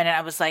stopped for a minute.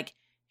 I was like,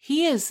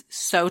 he is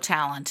so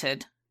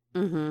talented.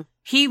 Mm-hmm.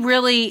 He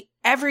really,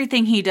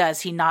 everything he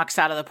does, he knocks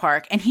out of the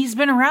park. And he's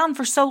been around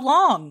for so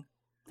long.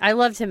 I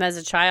loved him as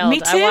a child.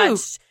 Me too.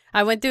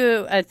 I went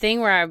through a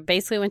thing where I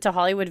basically went to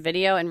Hollywood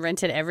Video and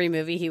rented every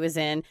movie he was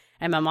in.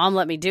 And my mom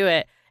let me do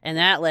it. And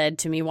that led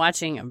to me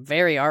watching a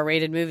very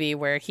R-rated movie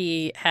where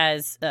he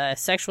has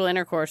sexual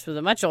intercourse with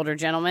a much older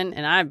gentleman.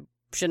 And I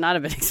should not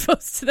have been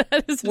exposed to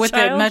that as a child. With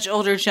a much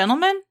older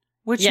gentleman?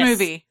 Which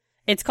movie?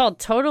 It's called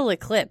Total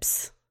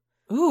Eclipse.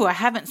 Ooh, I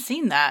haven't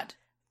seen that.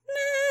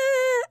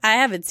 I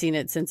haven't seen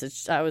it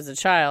since I was a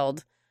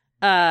child.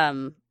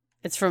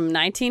 It's from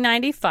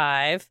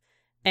 1995,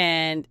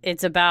 and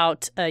it's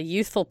about a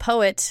youthful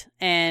poet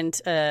and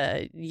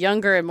a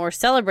younger and more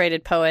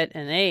celebrated poet,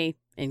 and they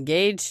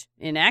engage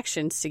in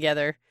actions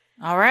together.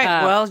 All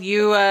right. Well,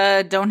 you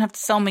don't have to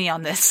sell me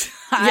on this.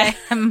 I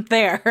am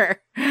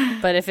there.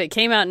 But if it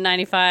came out in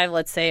 95,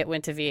 let's say it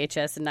went to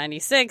VHS in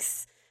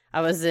 96,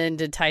 I was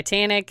into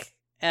Titanic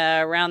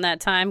around that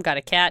time, got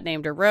a cat,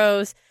 named her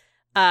Rose.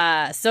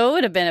 So it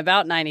would have been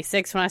about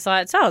 96 when I saw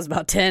it. So I was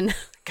about 10.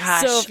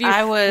 Gosh, so if you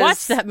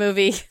watched that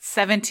movie,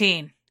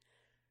 17,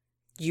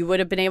 you would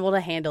have been able to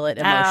handle it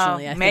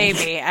emotionally. I think.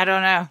 Maybe. I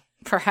don't know.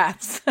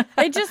 Perhaps.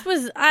 It just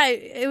was,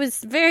 it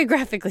was very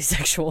graphically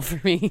sexual for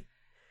me.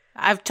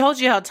 I've told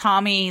you how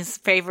Tommy's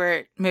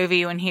favorite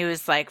movie when he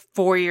was like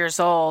 4 years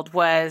old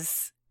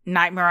was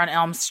Nightmare on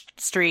Elm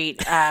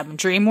Street,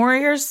 Dream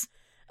Warriors.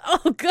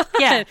 Oh, God.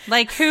 Yeah.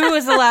 Like, who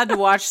is allowed to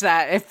watch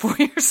that at 4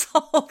 years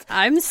old?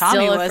 I'm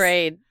still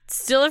afraid.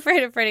 Still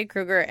afraid of Freddy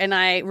Krueger. And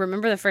I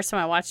remember the first time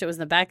I watched it was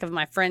in the back of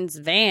my friend's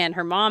van.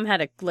 Her mom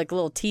had a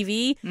little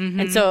TV. Mm-hmm.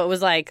 And so it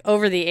was like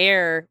over the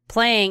air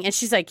playing. And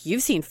she's like,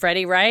 "You've seen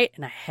Freddy, right?"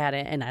 And I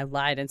hadn't. And I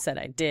lied and said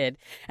I did.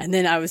 And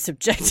then I was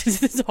subjected to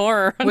this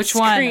horror on Which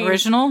screen. one?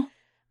 Original?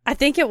 I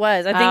think it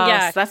was. I think,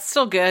 yeah. So that's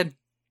still good.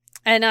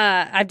 And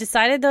I've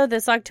decided, though,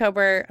 this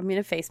October, I'm going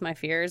to face my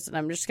fears. And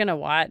I'm just going to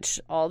watch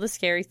all the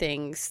scary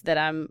things that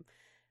I'm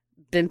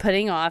been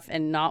putting off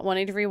and not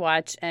wanting to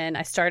rewatch. And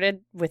I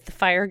started with the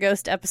Fire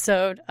Ghost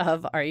episode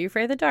of Are You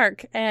Afraid of the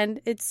Dark? And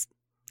it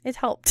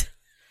helped.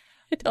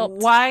 It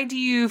helped. Why do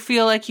you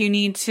feel like you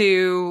need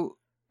to...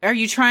 Are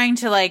you trying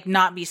to, like,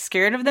 not be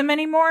scared of them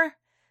anymore?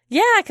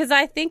 Yeah, because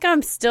I think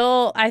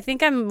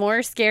I'm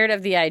more scared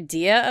of the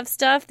idea of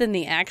stuff than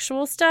the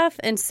actual stuff.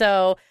 And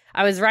so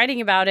I was writing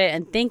about it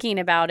and thinking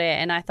about it,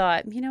 and I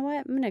thought, you know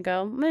what? I'm gonna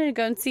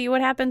go and see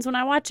what happens when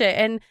I watch it.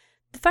 And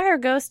the Fire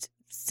Ghost,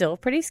 still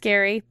pretty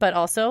scary, but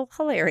also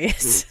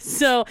hilarious.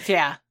 So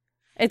yeah,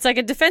 it's like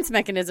a defense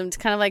mechanism to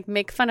kind of like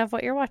make fun of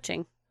what you're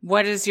watching.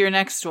 What is your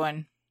next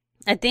one?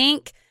 I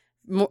think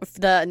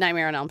the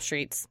Nightmare on Elm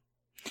Streets.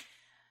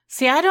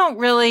 See, I don't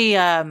really,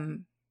 there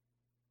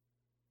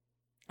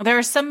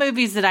are some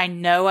movies that I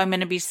know I'm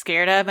going to be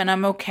scared of, and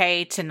I'm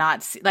okay to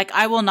not see, like,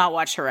 I will not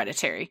watch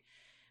Hereditary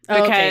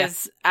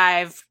because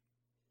I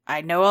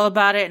know all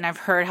about it and I've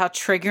heard how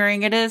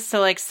triggering it is. So,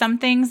 like, some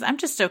things I'm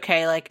just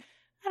okay. Like,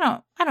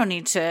 I don't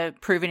need to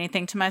prove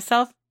anything to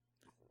myself.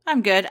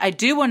 I'm good. I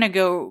do want to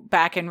go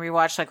back and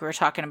rewatch, like we were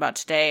talking about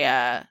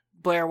today,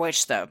 Blair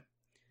Witch, though.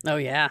 Oh,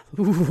 yeah.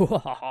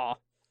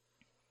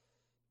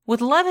 With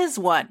Love Is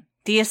One,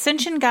 the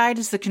Ascension Guide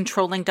is the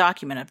controlling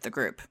document of the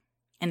group.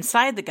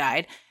 Inside the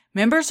guide,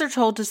 members are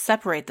told to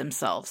separate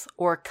themselves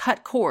or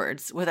cut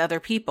cords with other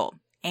people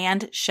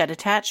and shed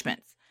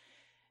attachments.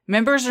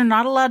 Members are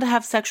not allowed to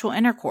have sexual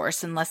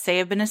intercourse unless they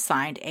have been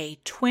assigned a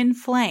twin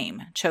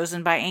flame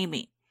chosen by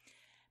Amy.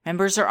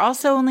 Members are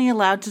also only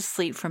allowed to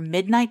sleep from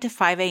midnight to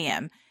 5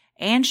 a.m.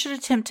 and should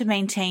attempt to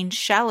maintain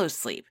shallow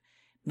sleep,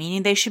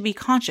 meaning they should be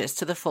conscious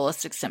to the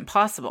fullest extent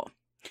possible.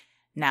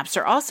 Naps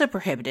are also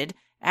prohibited,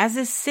 as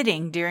is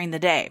sitting during the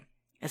day,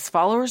 as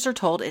followers are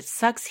told it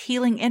sucks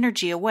healing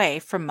energy away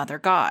from Mother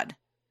God.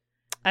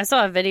 I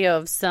saw a video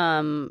of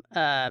some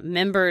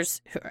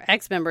ex-members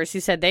who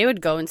said they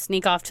would go and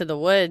sneak off to the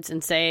woods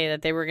and say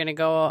that they were going to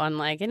go on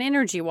like an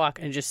energy walk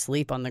and just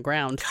sleep on the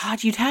ground.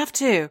 God, you'd have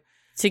to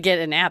get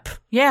a nap.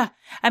 Yeah.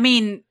 I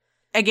mean,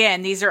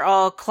 again, these are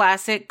all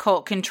classic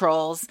cult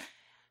controls,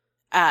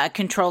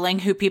 controlling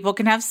who people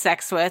can have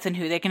sex with and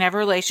who they can have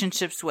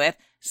relationships with.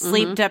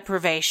 Sleep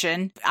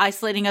deprivation,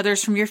 isolating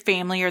others from your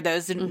family or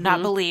those that do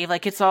not believe.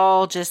 Like, it's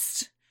all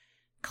just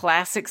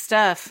classic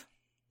stuff.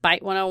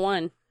 Bite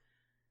 101.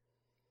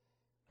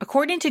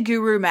 According to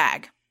Guru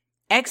Mag,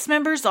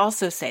 ex-members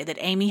also say that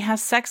Amy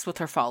has sex with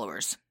her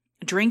followers,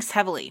 drinks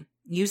heavily,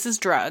 uses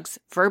drugs,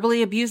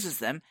 verbally abuses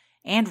them,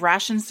 and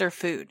rations their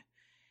food.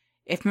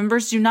 If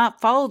members do not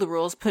follow the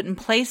rules put in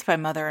place by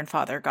Mother and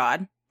Father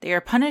God, they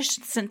are punished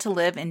and sent to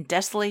live in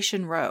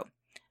Desolation Row,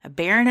 a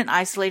barren and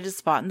isolated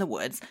spot in the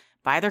woods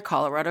by their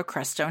Colorado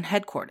Crestone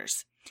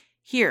headquarters.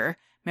 Here,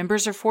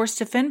 members are forced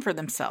to fend for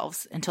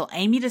themselves until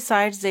Amy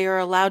decides they are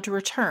allowed to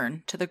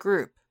return to the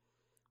group.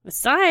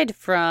 Aside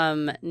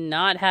from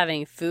not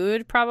having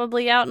food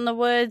probably out in the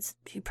woods,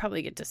 you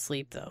probably get to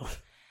sleep, though.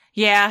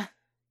 Yeah.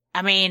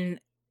 I mean,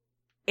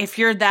 if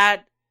you're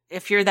that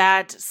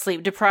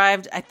sleep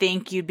deprived, I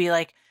think you'd be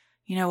like,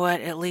 you know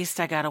what, at least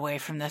I got away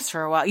from this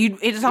for a while.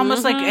 It's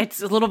almost like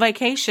it's a little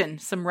vacation,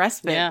 some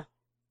respite. Yeah.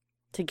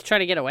 To try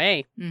to get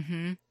away.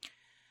 Mm-hmm.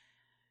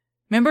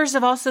 Members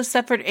have also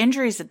suffered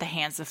injuries at the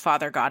hands of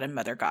Father God and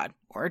Mother God,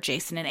 or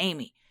Jason and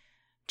Amy.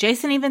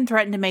 Jason even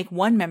threatened to make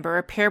one member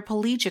a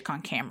paraplegic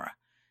on camera.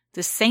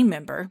 This same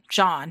member,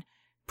 John,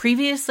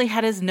 previously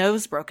had his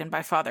nose broken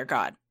by Father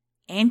God,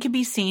 and could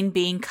be seen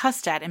being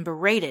cussed at and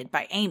berated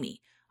by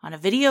Amy on a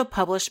video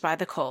published by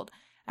the cult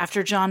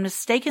after John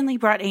mistakenly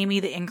brought Amy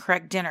the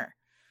incorrect dinner.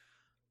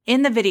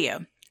 In the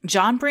video,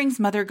 John brings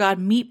Mother God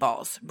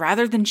meatballs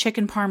rather than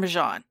chicken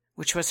parmesan,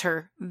 which was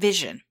her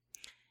vision.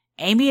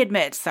 Amy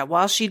admits that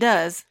while she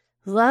does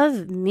love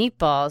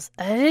meatballs,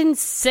 I didn't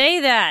say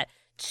that.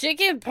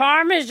 Chicken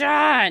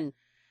parmesan.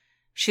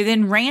 She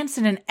then rants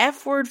in an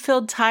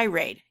F-word-filled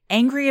tirade,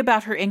 angry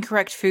about her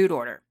incorrect food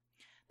order.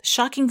 The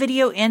shocking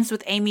video ends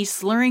with Amy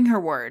slurring her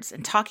words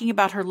and talking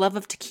about her love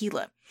of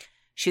tequila.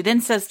 She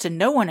then says to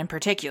no one in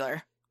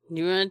particular,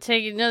 "You want to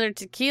take another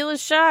tequila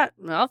shot?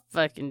 I'll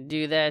fucking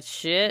do that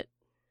shit."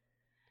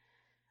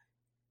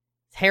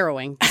 It's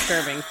harrowing,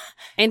 disturbing.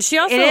 And she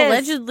also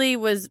allegedly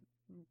was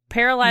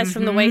paralyzed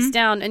from the waist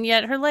down, and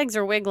yet her legs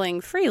are wiggling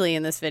freely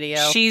in this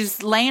video.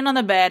 She's laying on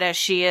the bed as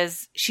she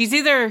is. She's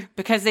either,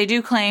 because they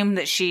do claim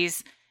that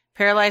she's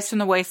paralyzed from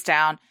the waist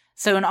down,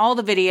 so in all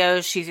the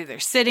videos, she's either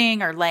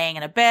sitting or laying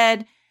in a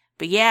bed.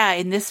 But yeah,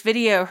 in this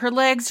video, her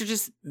legs are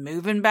just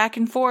moving back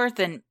and forth,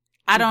 and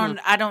I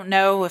don't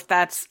know if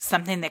that's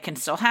something that can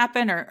still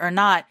happen or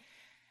not.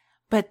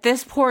 But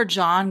this poor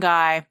John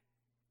guy,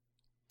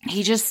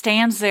 he just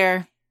stands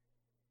there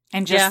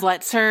and just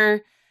lets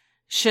her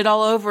shit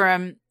all over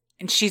him.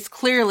 And she's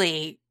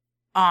clearly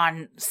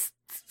on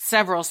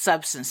several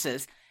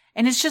substances.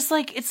 And it's just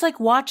like, it's like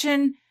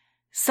watching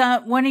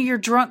one of your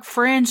drunk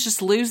friends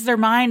just lose their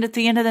mind at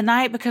the end of the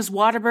night because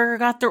Whataburger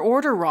got their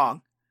order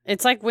wrong.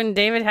 It's like when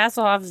David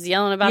Hasselhoff is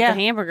yelling about the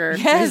hamburger.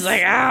 Yes. He's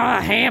like,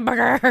 a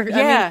hamburger. Yeah.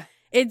 I mean,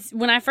 it's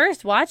when I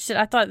first watched it,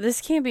 I thought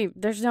this can't be,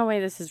 there's no way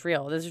this is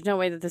real. There's no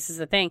way that this is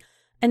a thing.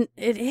 And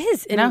it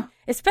is. And No.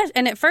 especially,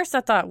 and at first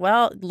I thought,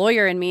 well,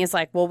 lawyer in me is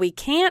like, well, we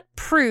can't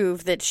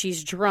prove that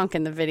she's drunk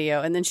in the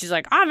video. And then she's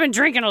like, I've been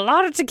drinking a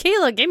lot of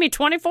tequila. Give me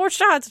 24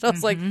 shots. And I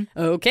was like,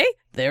 okay,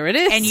 there it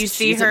is. And you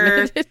see She's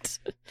her admitted it.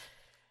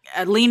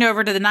 lean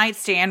over to the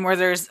nightstand where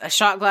there's a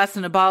shot glass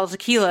and a bottle of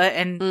tequila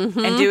and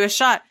do a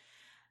shot.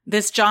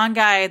 This John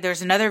guy,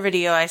 there's another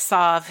video I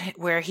saw of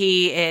where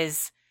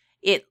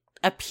it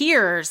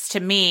appears to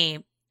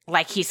me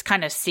like he's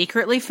kind of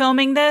secretly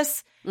filming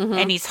this.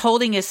 And he's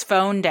holding his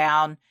phone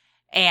down,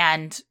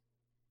 and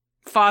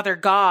Father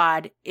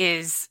God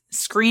is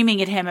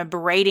screaming at him and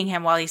berating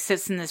him while he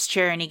sits in this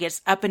chair, and he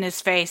gets up in his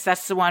face.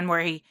 That's the one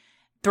where he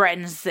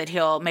threatens that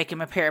he'll make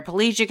him a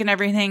paraplegic and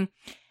everything. And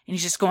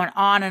he's just going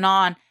on.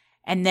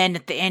 And then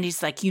at the end,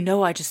 he's like,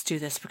 I just do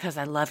this because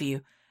I love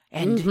you.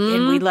 And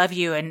we love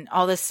you and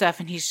all this stuff.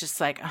 And he's just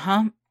like,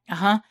 And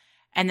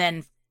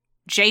then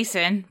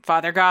Jason,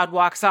 Father God,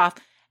 walks off,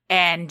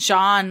 and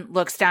John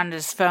looks down at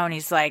his phone.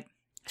 He's like,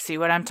 see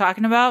what I'm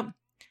talking about?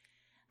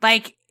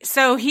 Like,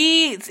 so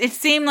it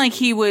seemed like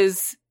he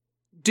was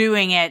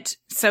doing it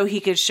so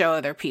he could show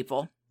other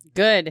people.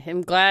 Good.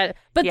 I'm glad.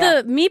 But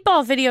the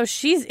meatball video,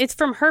 it's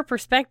from her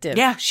perspective.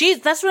 Yeah,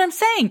 that's what I'm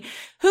saying.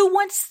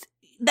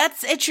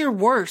 It's your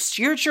worst.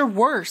 You're at your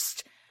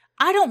worst.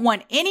 I don't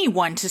want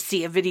anyone to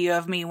see a video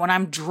of me when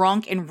I'm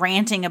drunk and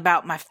ranting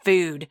about my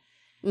food.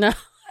 No.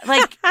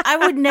 Like, I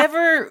would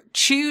never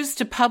choose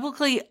to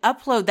publicly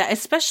upload that,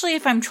 especially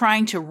if I'm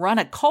trying to run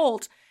a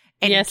cult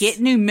and get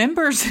new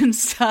members and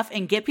stuff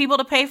and get people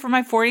to pay for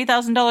my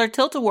 $40,000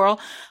 Tilt-A-Whirl.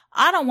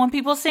 I don't want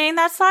people seeing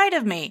that side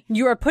of me.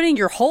 You are putting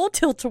your whole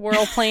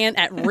Tilt-A-Whirl plan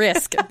at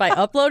risk by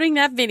uploading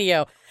that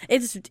video.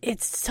 It's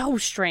so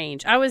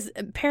strange.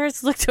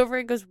 Paris looked over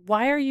and goes,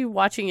 why are you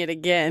watching it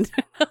again?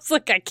 I was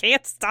like, I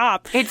can't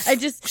stop.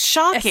 It's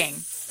shocking.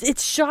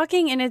 It's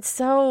shocking, and it's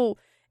so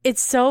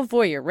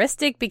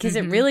voyeuristic because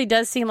it really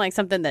does seem like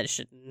something that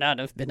should not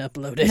have been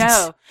uploaded.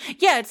 No.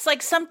 Yeah, it's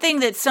like something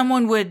that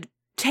someone would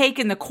take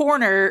in the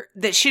corner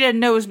that she didn't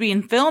know was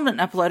being filmed and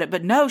upload it.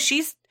 But no,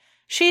 she's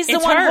the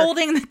one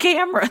holding the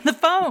camera, the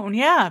phone.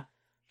 Yeah.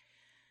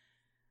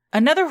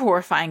 Another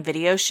horrifying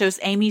video shows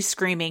Amy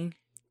screaming,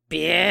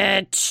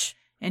 "Bitch!"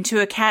 into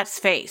a cat's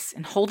face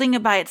and holding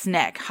it by its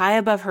neck high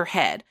above her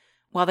head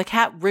while the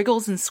cat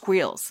wriggles and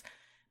squeals.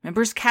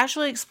 Members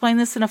casually explain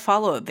this in a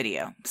follow-up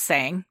video,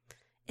 saying,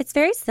 "It's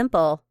very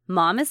simple.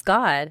 Mom is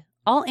God.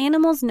 All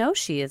animals know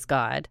she is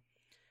God."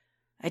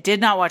 I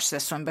did not watch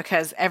this one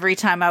because every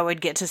time I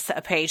would get to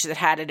a page that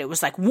had it, it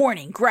was like,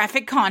 warning,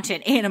 graphic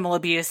content, animal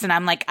abuse. And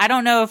I'm like, I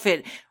don't know if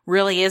it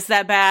really is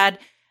that bad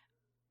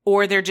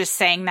or they're just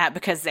saying that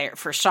because they're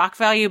for shock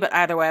value. But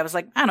either way, I was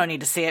like, I don't need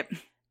to see it.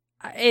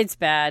 It's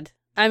bad.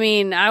 I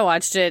mean, I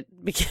watched it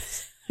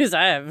because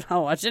I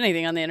don't watch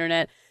anything on the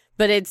internet,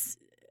 but it's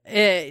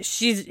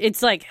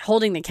like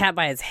holding the cat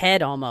by its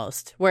head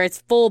almost, where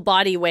its full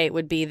body weight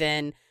would be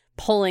then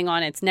pulling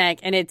on its neck,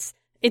 and it's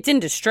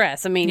in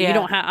distress. I mean, you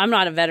don't have. I'm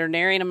not a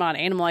veterinarian. I'm not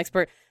an animal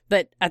expert,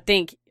 but I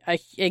think a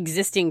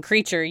existing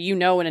creature,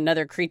 when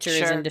another creature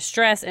is in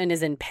distress and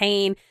is in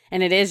pain,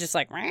 and it is just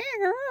like,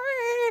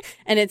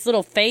 and its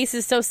little face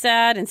is so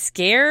sad and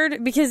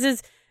scared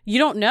because you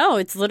don't know.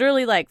 It's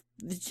literally like,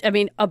 I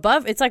mean,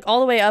 above. It's like all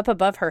the way up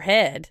above her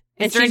head.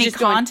 Is there any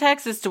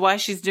context as to why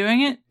she's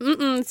doing it?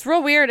 It's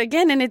real weird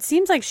again, and it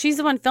seems like she's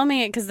the one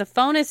filming it because the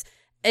phone is.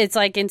 It's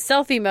like in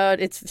selfie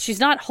mode. She's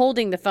not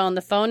holding the phone.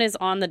 The phone is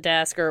on the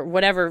desk or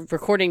whatever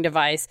recording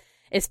device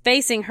is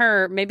facing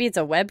her. Maybe it's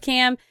a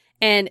webcam,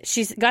 and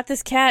she's got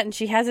this cat, and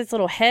she has its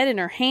little head in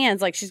her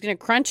hands, like she's gonna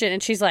crunch it,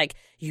 and she's like,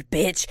 "You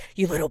bitch,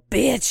 you little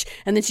bitch!"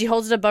 And then she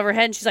holds it above her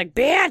head, and she's like,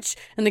 "Bitch!"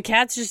 And the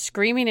cat's just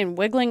screaming and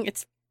wiggling.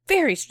 It's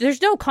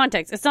there's no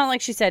context. It's not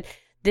like she said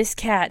this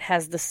cat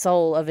has the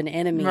soul of an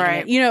enemy.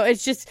 Right.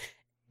 It's just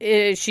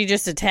she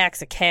just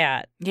attacks a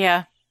cat.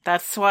 Yeah,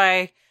 that's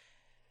why.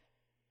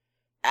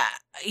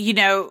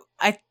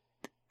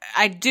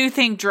 I do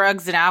think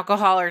drugs and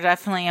alcohol are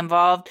definitely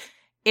involved.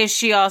 Is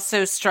she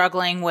also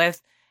struggling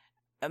with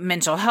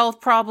mental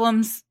health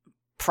problems?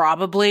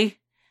 Probably.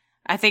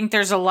 I think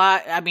there's a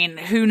lot. I mean,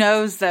 who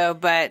knows though,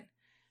 but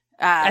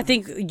I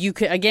think you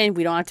could, again,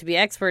 we don't have to be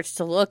experts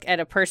to look at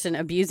a person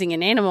abusing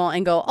an animal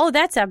and go, oh,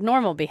 that's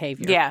abnormal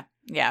behavior. Yeah.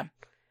 Yeah.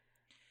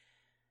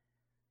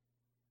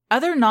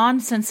 Other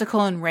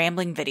nonsensical and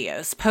rambling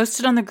videos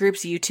posted on the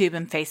group's YouTube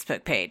and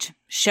Facebook page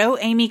show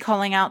Amy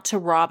calling out to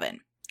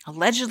Robin,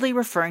 allegedly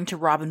referring to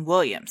Robin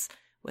Williams,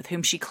 with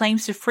whom she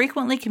claims to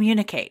frequently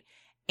communicate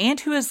and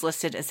who is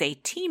listed as a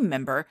team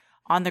member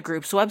on the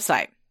group's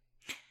website.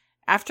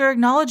 After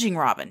acknowledging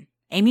Robin,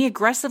 Amy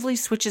aggressively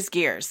switches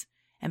gears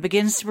and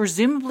begins to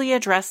presumably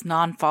address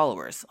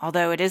non-followers,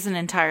 although it isn't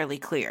entirely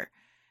clear.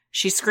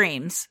 She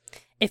screams,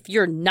 "If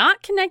you're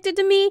not connected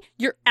to me,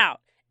 you're out.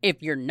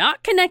 If you're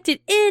not connected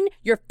in,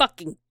 you're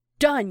fucking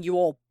done, you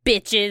old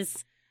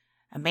bitches."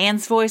 A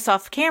man's voice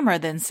off camera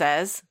then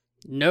says,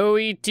 "No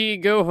E.T.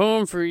 go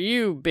home for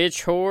you,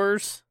 bitch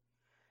whores."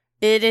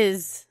 It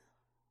is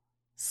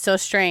so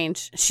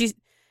strange.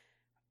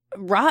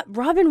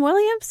 Robin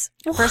Williams?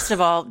 First of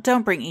all,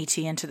 don't bring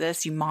E.T. into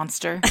this, you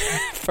monster.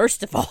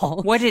 First of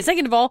all. What did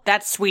Second of all,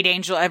 that sweet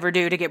angel ever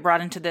do to get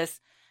brought into this?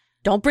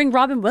 don't bring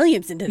Robin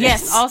Williams into this.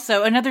 Yes,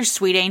 also another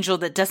sweet angel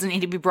that doesn't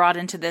need to be brought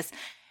into this.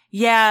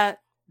 Yeah,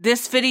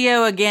 this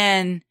video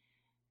again.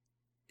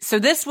 So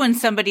this one,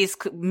 somebody's,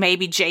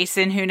 maybe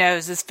Jason, who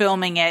knows, is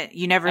filming it.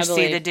 You never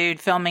see the dude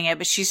filming it,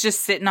 but she's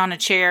just sitting on a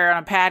chair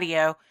on a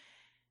patio.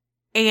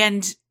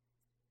 And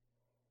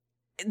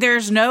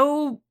there's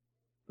no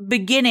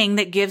beginning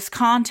that gives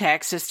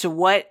context as to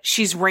what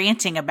she's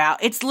ranting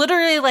about. It's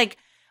literally like,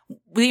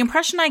 the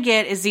impression I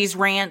get is these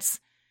rants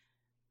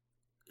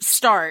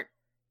start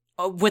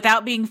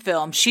without being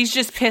filmed. She's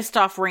just pissed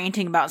off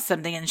ranting about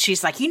something, and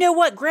she's like, you know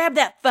what? Grab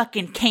that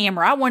fucking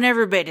camera. I want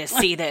everybody to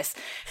see this.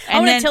 And I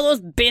want to tell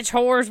those bitch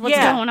whores what's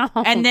going on.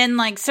 And then,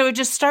 like, so it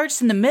just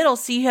starts in the middle,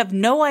 so you have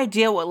no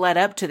idea what led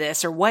up to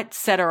this or what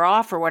set her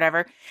off or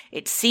whatever.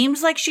 It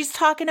seems like she's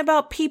talking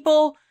about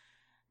people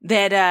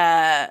that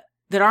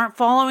aren't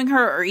following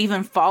her, or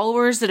even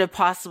followers that have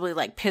possibly,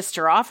 like, pissed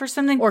her off or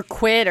something. Or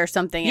quit or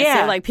something.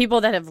 Yeah. So, like,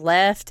 people that have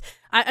left.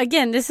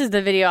 Again, this is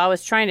the video I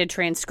was trying to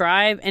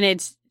transcribe, and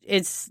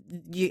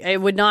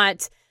it would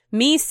not,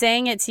 me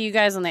saying it to you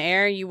guys on the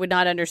air, you would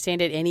not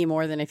understand it any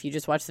more than if you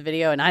just watched the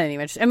video, and I didn't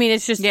even, I mean,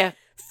 it's just,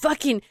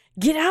 fucking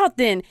get out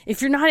then.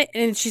 If you're not,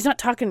 and she's not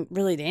talking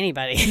really to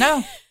anybody.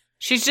 No,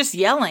 she's just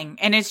yelling,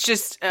 and it's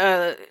just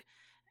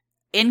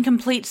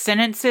incomplete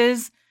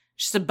sentences,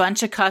 just a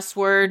bunch of cuss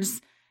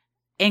words,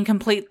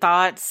 incomplete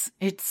thoughts.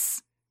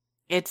 It's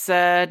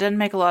doesn't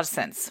make a lot of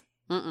sense.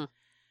 Mm-mm.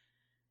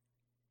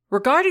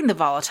 Regarding the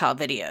volatile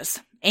videos,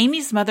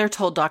 Amy's mother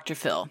told Dr.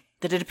 Phil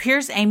that it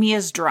appears Amy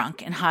is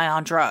drunk and high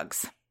on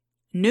drugs.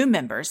 New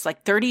members,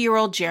 like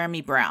 30-year-old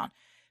Jeremy Brown,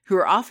 who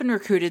are often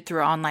recruited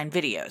through online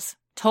videos,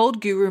 told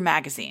Guru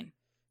Magazine.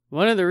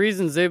 One of the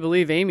reasons they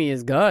believe Amy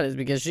is God is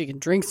because she can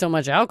drink so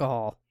much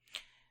alcohol.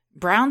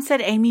 Brown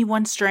said Amy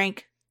once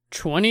drank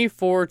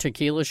 24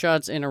 tequila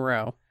shots in a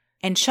row.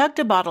 And chugged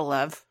a bottle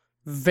of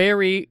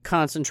very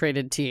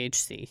concentrated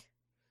THC.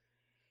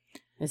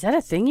 Is that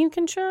a thing you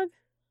can chug?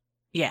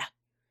 Yeah.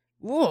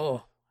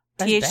 Whoa.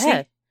 That's THC?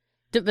 bad.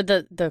 But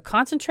the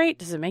concentrate,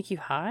 does it make you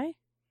high?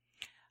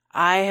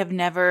 I have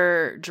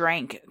never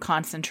drank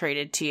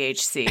concentrated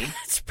THC.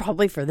 It's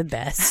probably for the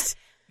best.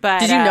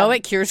 But did you know it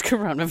cures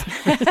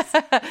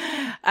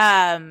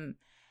coronavirus?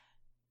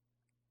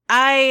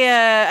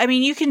 I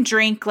mean, you can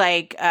drink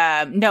like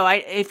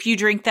if you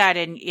drink that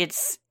and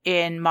it's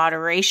in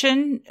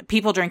moderation,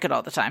 people drink it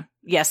all the time.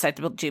 Yes, I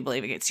do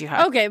believe it gets you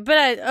high.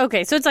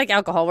 Okay, so it's like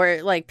alcohol,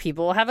 where like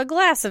people have a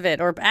glass of it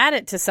or add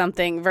it to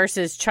something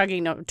versus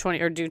chugging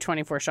 20 or do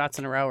 24 shots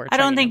in a row. Or I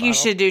don't think you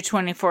should do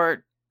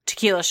 24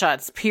 tequila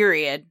shots,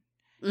 period.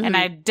 Mm-hmm. And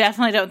I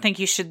definitely don't think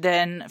you should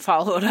then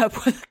follow it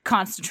up with a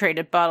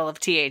concentrated bottle of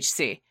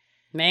THC.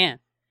 Man.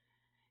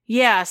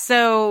 Yeah,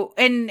 so,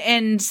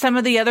 and some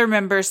of the other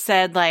members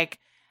said, like,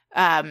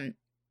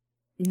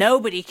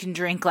 nobody can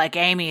drink like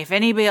Amy. If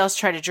anybody else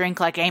tried to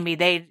drink like Amy,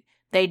 they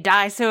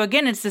die. So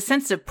again, it's the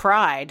sense of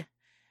pride.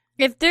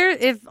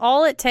 If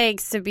all it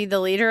takes to be the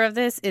leader of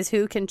this is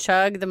who can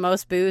chug the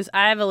most booze,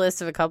 I have a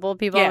list of a couple of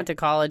people I went to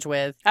college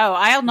with. Oh,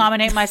 I'll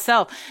nominate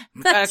myself.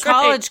 College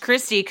right.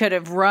 Christy could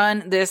have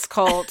run this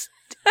cult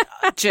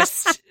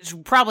just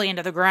probably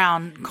into the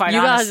ground, quite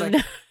honestly. You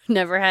guys have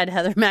never had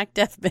Heather Mac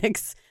Death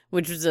Mix,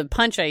 which was a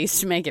punch I used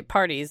to make at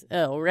parties.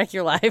 Oh, wreck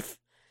your life.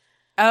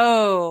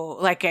 Oh,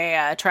 like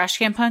a trash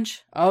can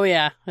punch? Oh,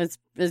 yeah. It's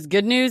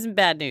good news and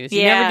bad news.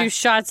 You never do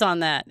shots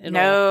on that.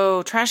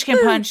 No, trash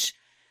can punch.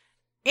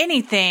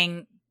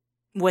 Anything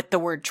with the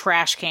word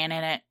trash can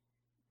in it,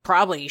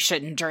 probably you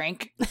shouldn't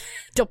drink.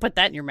 Don't put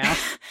that in your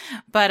mouth.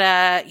 But,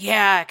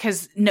 yeah,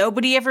 because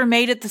nobody ever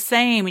made it the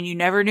same, and you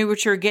never knew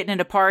what you were getting at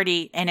a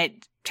party, and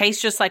it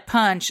tastes just like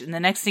punch, and the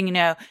next thing you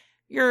know,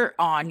 you're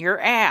on your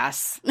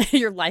ass.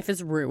 Your life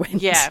is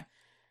ruined. Yeah.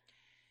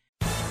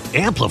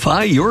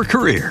 Amplify your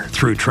career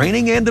through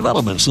training and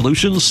development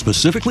solutions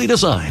specifically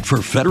designed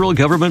for federal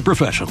government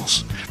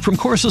professionals. From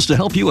courses to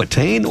help you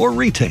attain or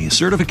retain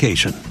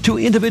certification, to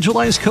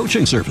individualized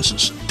coaching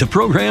services, to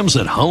programs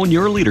that hone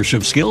your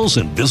leadership skills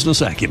and business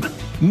acumen,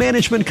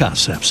 Management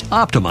Concepts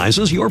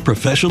optimizes your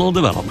professional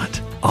development.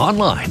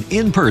 Online,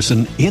 in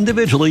person,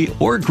 individually,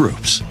 or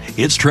groups,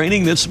 it's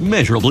training that's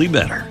measurably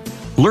better.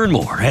 Learn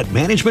more at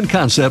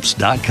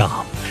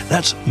managementconcepts.com.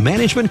 That's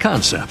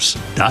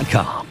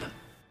managementconcepts.com.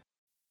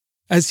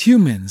 As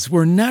humans,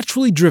 we're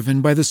naturally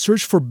driven by the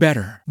search for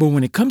better. But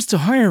when it comes to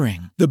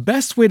hiring, the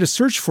best way to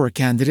search for a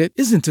candidate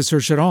isn't to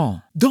search at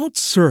all. Don't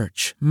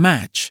search,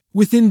 match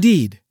with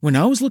Indeed. When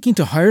I was looking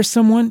to hire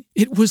someone,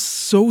 it was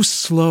so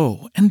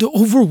slow and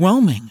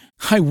overwhelming.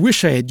 I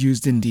wish I had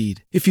used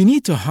Indeed. If you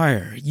need to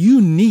hire,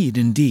 you need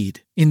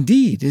Indeed.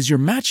 Indeed is your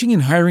matching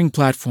and hiring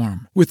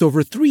platform with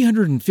over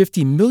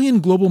 350 million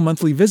global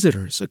monthly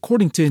visitors,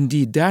 according to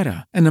Indeed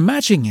data, and a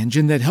matching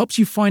engine that helps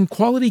you find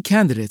quality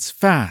candidates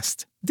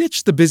fast.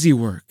 Ditch the busy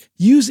work.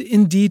 Use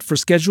Indeed for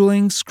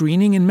scheduling,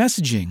 screening, and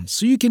messaging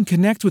so you can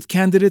connect with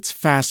candidates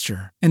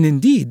faster. And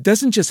Indeed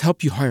doesn't just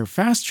help you hire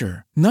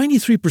faster.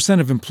 93%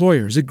 of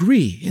employers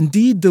agree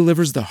Indeed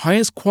delivers the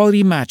highest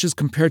quality matches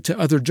compared to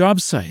other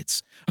job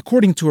sites,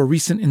 according to a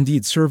recent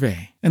Indeed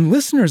survey. And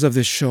listeners of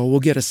this show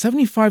will get a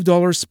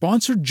 $75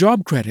 sponsored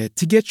job credit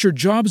to get your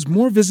jobs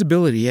more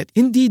visibility at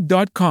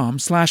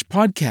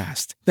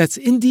Indeed.com/podcast. That's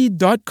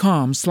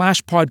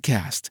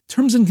Indeed.com/podcast.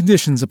 Terms and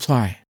conditions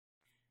apply.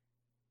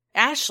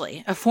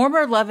 Ashley, a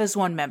former Love Is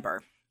One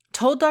member,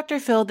 told Dr.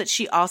 Phil that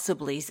she also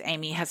believes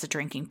Amy has a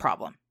drinking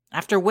problem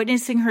after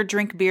witnessing her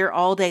drink beer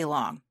all day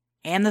long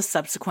and the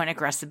subsequent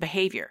aggressive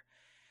behavior.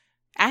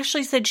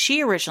 Ashley said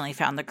she originally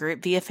found the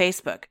group via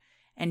Facebook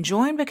and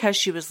joined because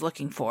she was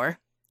looking for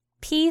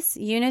peace,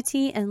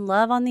 unity, and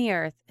love on the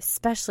earth,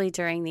 especially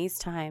during these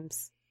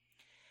times.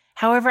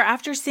 However,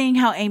 after seeing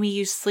how Amy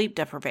used sleep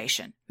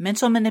deprivation,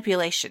 mental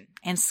manipulation,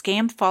 and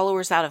scammed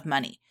followers out of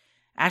money,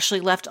 Ashley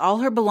left all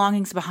her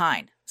belongings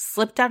behind,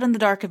 slipped out in the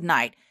dark of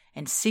night,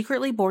 and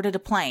secretly boarded a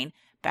plane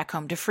back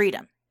home to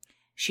freedom.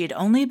 She had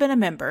only been a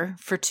member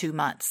for 2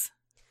 months.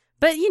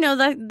 But,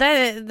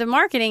 the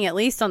marketing, at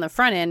least on the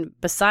front end,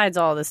 besides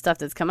all the stuff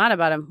that's come out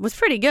about him, was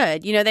pretty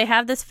good. They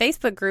have this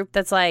Facebook group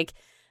that's like,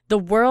 the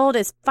world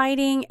is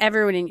fighting,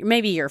 everyone,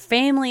 maybe your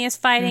family is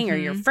fighting or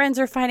your friends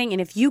are fighting.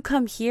 And if you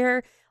come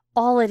here,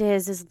 all it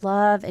is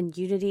love and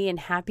unity and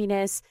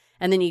happiness.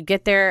 And then you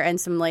get there and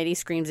some lady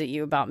screams at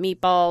you about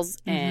meatballs.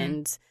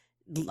 And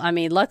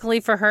luckily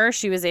for her,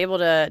 she was able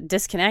to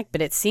disconnect.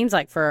 But it seems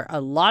like for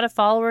a lot of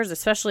followers,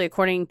 especially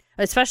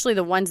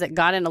the ones that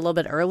got in a little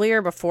bit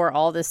earlier before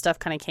all this stuff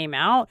kind of came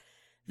out,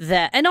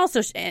 and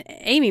also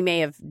Amy may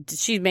have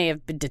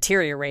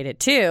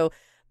deteriorated too.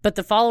 But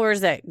the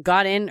followers that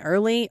got in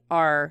early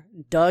are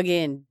dug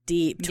in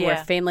deep to where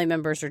family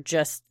members are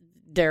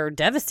they're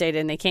devastated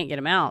and they can't get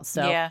them out.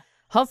 So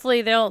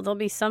hopefully there'll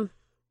be some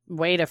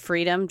way to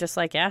freedom, just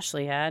like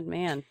Ashley had,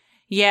 man.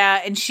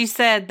 Yeah, and she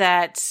said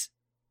that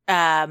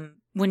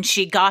when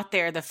she got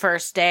there the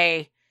first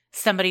day,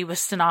 somebody was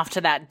sent off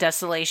to that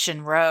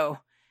Desolation Row,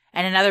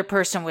 and another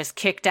person was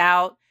kicked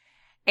out,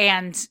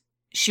 and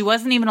she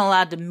wasn't even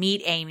allowed to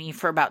meet Amy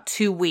for about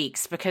 2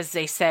 weeks because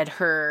they said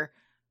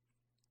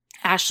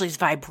Ashley's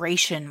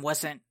vibration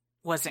wasn't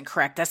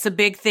correct. That's the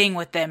big thing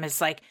with them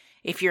is like,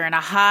 if you're in a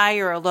high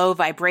or a low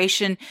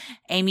vibration,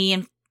 Amy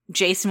and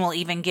Jason will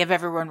even give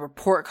everyone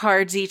report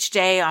cards each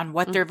day on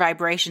what their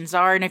vibrations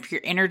are. And if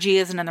your energy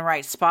isn't in the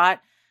right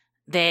spot,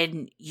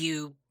 then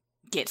you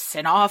get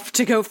sent off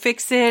to go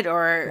fix it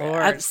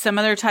or some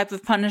other type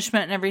of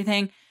punishment and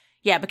everything.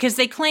 Yeah, because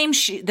they claim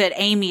that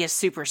Amy is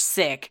super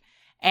sick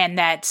and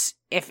that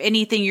if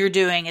anything you're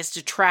doing is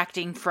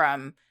detracting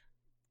from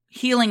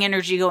healing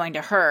energy going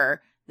to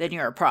her, then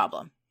you're a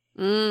problem.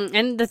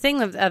 And the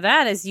thing of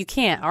that is you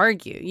can't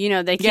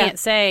argue. They can't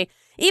say,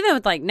 even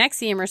with like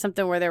NXIVM or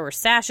something where there were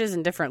sashes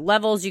and different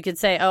levels, you could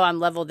say, oh, I'm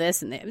level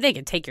this, and they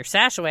could take your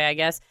sash away, I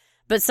guess.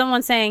 But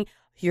someone saying,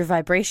 your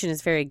vibration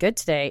is very good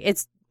today,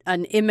 it's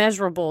an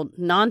immeasurable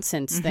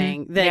nonsense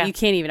thing that you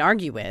can't even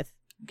argue with.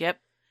 Yep.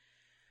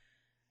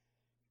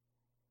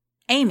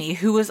 Amy,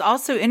 who was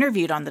also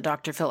interviewed on the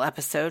Dr. Phil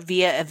episode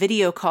via a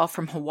video call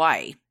from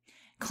Hawaii,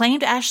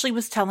 claimed Ashley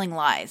was telling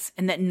lies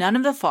and that none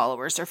of the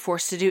followers are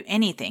forced to do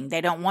anything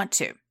they don't want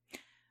to.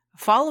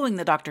 Following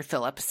the Dr.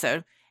 Phil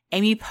episode,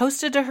 Amy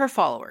posted to her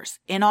followers,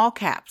 in all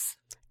caps,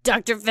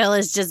 Dr. Phil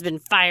has just been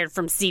fired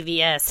from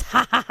CBS.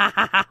 Ha ha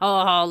ha ha.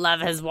 Oh,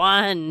 love has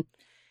won.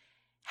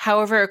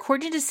 However,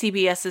 according to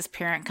CBS's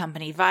parent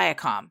company,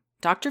 Viacom,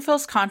 Dr.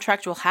 Phil's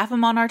contract will have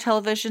him on our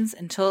televisions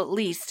until at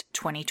least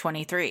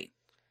 2023.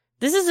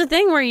 This is the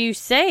thing where you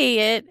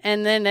say it,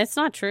 and then it's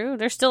not true.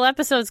 There's still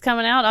episodes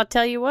coming out. I'll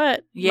tell you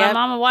what. Yep. My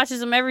mama watches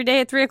them every day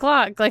at 3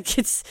 o'clock. Like,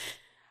 it's...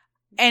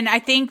 And I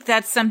think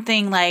that's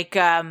something like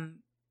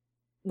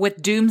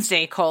with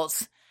doomsday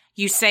cults.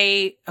 You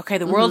say, okay,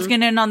 the world's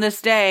going to end on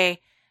this day.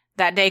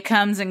 That day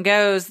comes and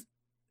goes.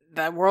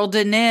 The world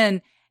didn't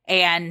end.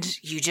 And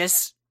you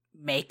just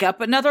make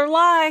up another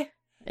lie.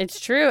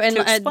 It's true. And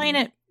to explain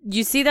it.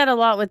 You see that a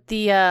lot with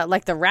the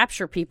the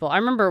rapture people. I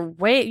remember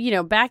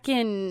back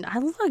in, I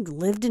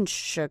lived in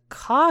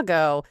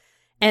Chicago,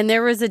 and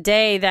there was a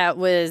day it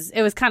was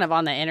kind of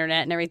on the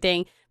internet and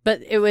everything,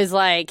 but it was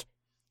like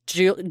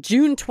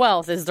June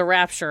 12th is the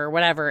rapture or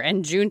whatever,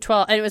 and June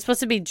 12th, and it was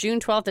supposed to be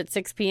June 12th at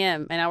 6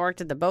 p.m. And I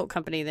worked at the boat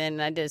company then,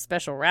 and I did a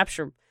special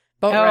rapture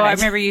boat ride. I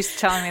remember you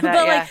telling me that.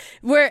 But like,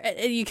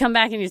 where you come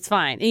back and it's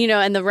fine,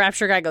 and the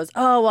rapture guy goes,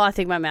 "Oh, well, I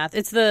think my math.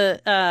 It's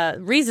the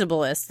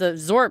reasonableist. The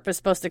Zorp is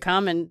supposed to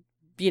come and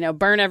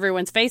burn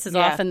everyone's faces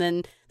off, and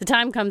then the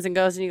time comes and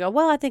goes, and you go,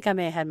 well, I think I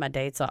may have had my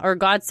dates off." Or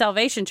God's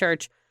Salvation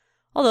Church,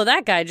 although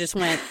that guy just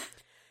went,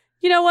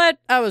 you know what?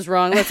 I was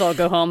wrong. Let's all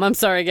go home. I'm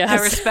sorry, guys.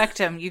 I respect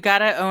him. You got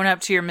to own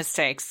up to your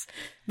mistakes.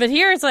 But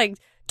here it's like,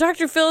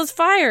 Dr. Phil is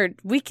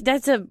fired.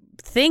 That's a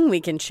thing we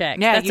can check.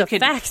 Yeah, that's you a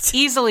could fact.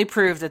 Easily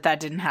prove that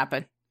didn't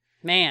happen.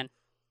 Man.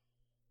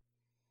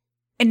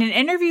 In an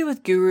interview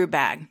with Guru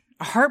Bag,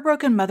 a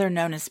heartbroken mother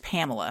known as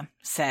Pamela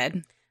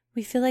said,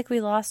 We feel like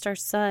we lost our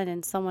son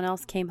and someone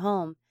else came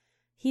home.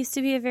 He used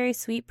to be a very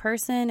sweet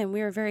person and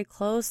we were very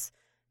close,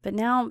 but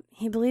now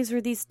he believes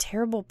we're these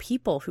terrible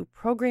people who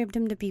programmed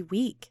him to be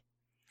weak.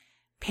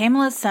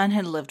 Pamela's son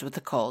had lived with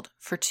the cold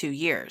for 2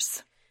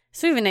 years.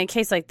 So even in a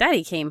case like that,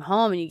 he came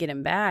home and you get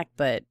him back,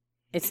 but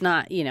it's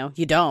not,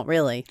 you don't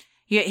really.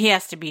 He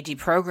has to be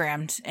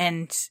deprogrammed.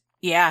 And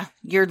yeah,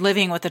 you're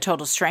living with a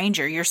total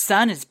stranger. Your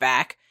son is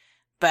back,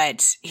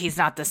 but he's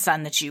not the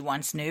son that you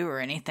once knew or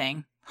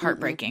anything.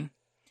 Heartbreaking.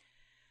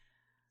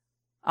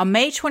 On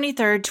May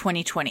 23rd,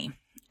 2020,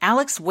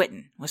 Alex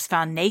Whitten was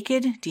found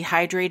naked,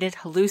 dehydrated,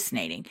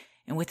 hallucinating,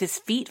 and with his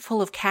feet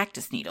full of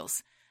cactus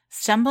needles,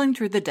 stumbling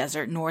through the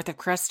desert north of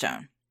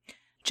Crestone.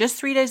 Just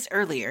 3 days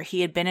earlier,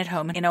 he had been at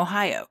home in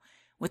Ohio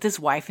with his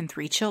wife and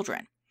 3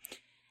 children.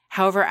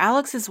 However,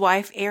 Alex's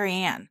wife,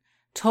 Ariane,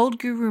 told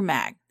Guru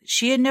Mag that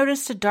she had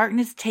noticed a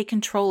darkness take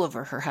control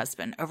over her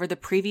husband over the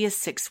previous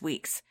 6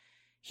 weeks.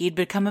 He had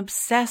become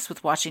obsessed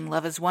with watching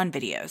Love Is One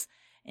videos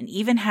and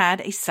even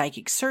had a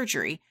psychic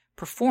surgery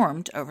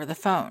performed over the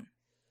phone.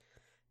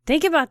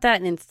 Think about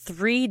that in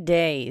 3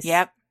 days.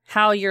 Yep.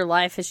 How your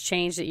life has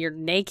changed, that you're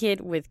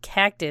naked with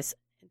cactus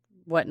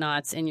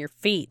whatnots in your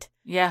feet.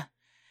 Yeah.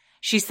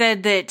 She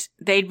said that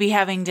they'd be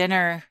having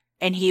dinner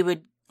and he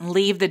would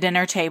leave the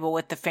dinner table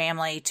with the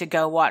family to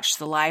go watch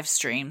the live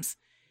streams.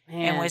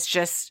 Man.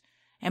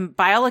 And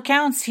by all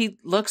accounts, he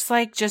looks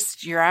like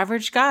just your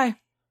average guy.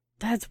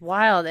 That's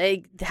wild.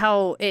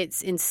 How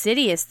it's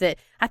insidious that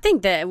I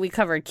think that we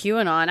covered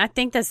QAnon. I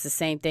think that's the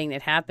same thing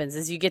that happens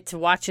is you get to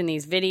watching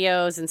these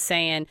videos and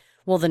saying,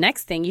 well, the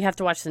next thing you have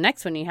to watch the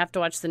next one. You have to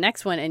watch the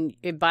next one. And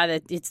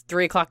it's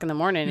 3:00 in the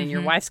morning and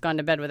your wife's gone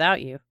to bed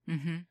without you.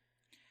 Mm-hmm.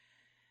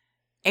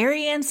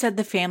 Ariane said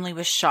the family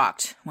was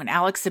shocked when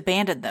Alex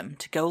abandoned them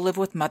to go live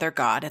with Mother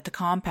God at the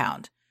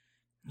compound.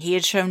 He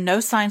had shown no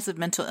signs of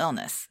mental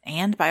illness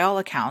and, by all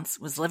accounts,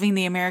 was living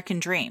the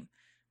American dream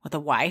with a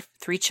wife,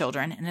 3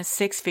 children, and a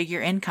 6-figure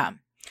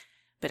income.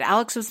 But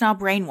Alex was now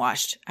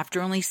brainwashed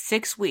after only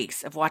 6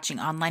 weeks of watching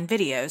online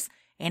videos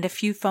and a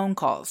few phone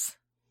calls.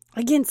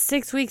 Again,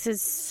 6 weeks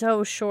is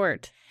so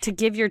short to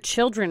give your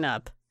children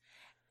up.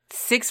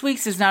 6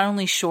 weeks is not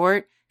only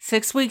short,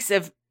 6 weeks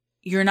of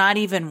you're not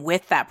even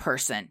with that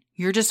person.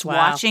 You're just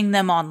watching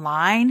them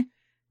online.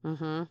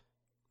 Mm-hmm.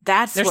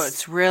 That's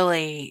what's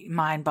really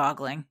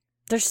mind-boggling.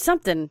 There's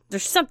something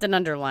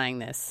underlying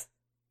this.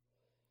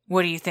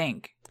 What do you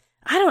think?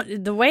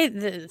 The way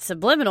the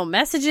subliminal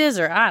messages,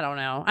 or I don't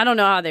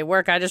know how they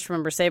work. I just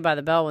remember Saved by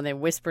the Bell when they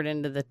whispered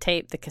into the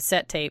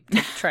cassette tape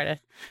to try to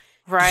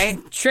right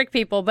trick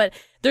people. But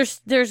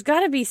there's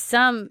got to be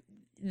some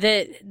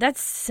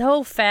that's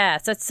so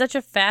fast. That's such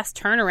a fast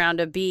turnaround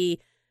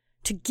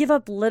to give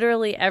up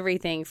literally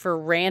everything for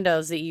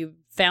randos that you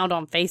found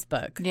on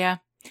Facebook. Yeah.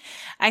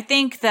 I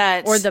think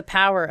that... Or the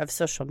power of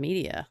social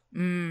media.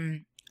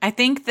 I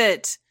think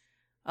that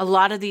a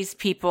lot of these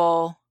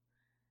people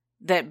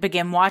that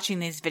begin watching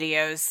these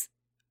videos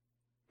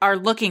are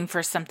looking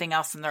for something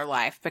else in their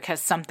life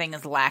because something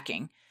is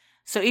lacking.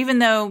 So even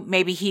though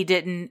maybe he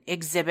didn't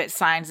exhibit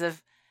signs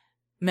of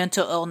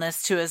mental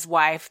illness to his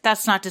wife,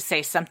 that's not to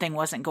say something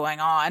wasn't going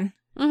on.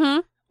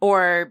 Mm-hmm.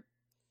 Or...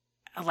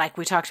 like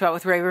we talked about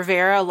with Ray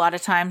Rivera, a lot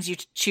of times you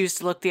choose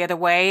to look the other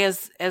way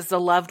as the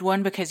loved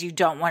one because you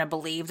don't want to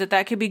believe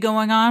that could be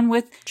going on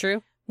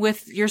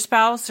with your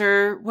spouse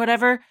or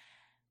whatever.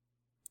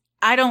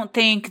 I don't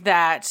think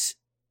that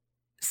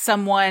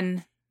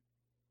someone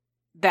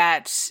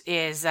that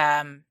is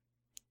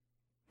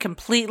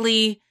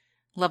completely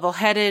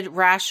level-headed,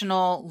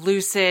 rational,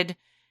 lucid,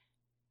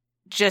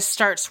 just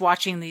starts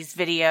watching these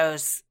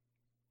videos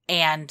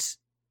and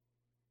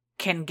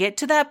can get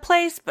to that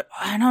place, but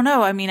I don't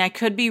know. I mean, I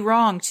could be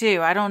wrong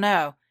too. I don't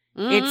know.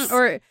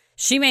 Or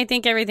she may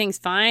think everything's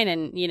fine,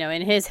 and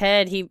in his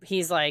head,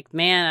 he's like,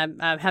 "Man,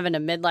 I'm having a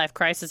midlife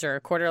crisis or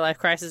a quarter life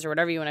crisis or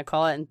whatever you want to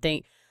call it," and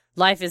think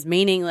life is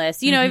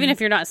meaningless. Even if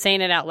you're not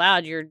saying it out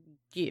loud,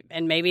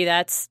 and maybe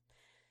that's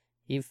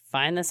you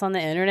find this on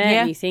the internet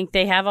and you think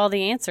they have all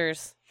the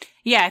answers.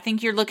 Yeah, I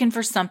think you're looking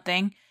for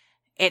something.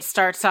 It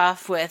starts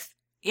off with,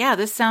 yeah,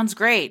 this sounds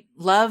great.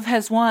 Love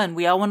has won.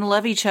 We all want to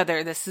love each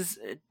other. This is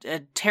a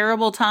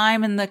terrible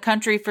time in the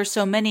country for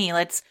so many.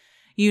 Let's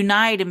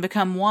unite and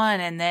become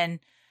one. And then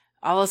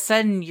all of a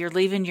sudden you're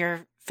leaving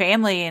your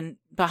family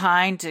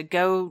behind to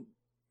go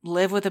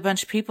live with a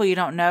bunch of people you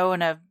don't know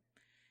in a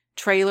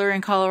trailer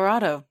in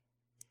Colorado.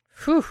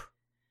 Whew.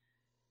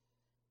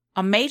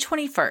 On May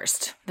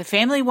 21st, the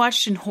family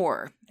watched in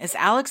horror as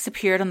Alex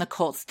appeared on the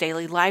cult's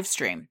daily live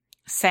stream,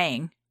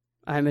 saying,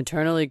 "I'm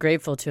eternally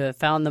grateful to have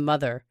found the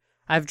mother.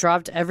 I've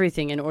dropped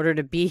everything in order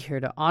to be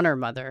here to honor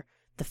Mother,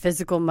 the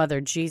physical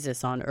mother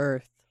Jesus on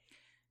earth."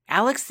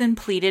 Alex then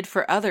pleaded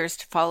for others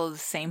to follow the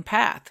same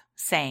path,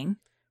 saying,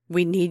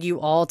 "We need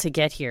you all to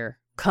get here.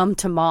 Come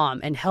to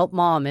Mom and help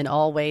Mom in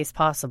all ways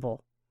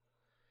possible."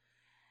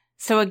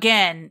 So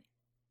again,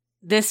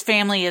 this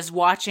family is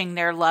watching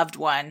their loved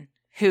one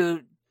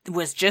who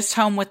was just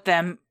home with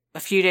them a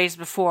few days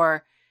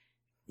before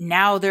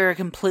now they're a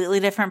completely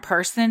different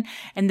person.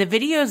 And the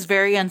video is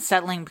very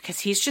unsettling because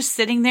he's just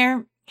sitting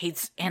there.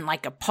 He's in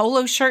like a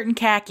polo shirt and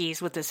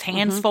khakis with his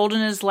hands folded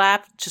in his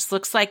lap. Just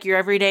looks like your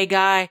everyday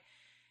guy.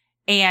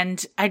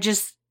 And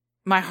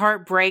my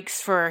heart breaks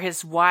for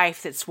his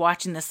wife that's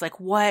watching this. Like,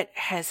 what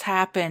has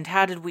happened?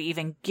 How did we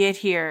even get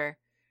here?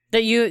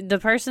 The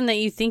person that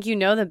you think you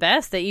know the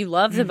best, that you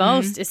love the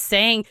most, is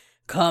saying,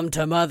 "Come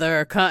to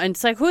mother." Come. And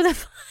it's like, who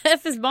the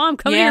F is mom?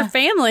 Come to your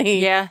family.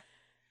 Yeah.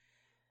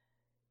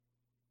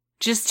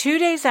 Just 2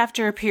 days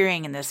after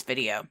appearing in this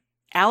video,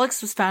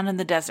 Alex was found in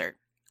the desert,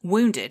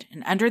 wounded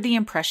and under the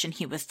impression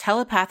he was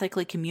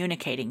telepathically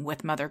communicating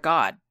with Mother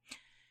God.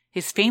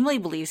 His family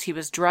believes he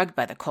was drugged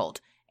by the cult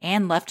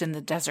and left in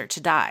the desert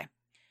to die.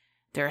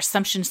 Their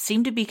assumptions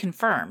seemed to be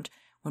confirmed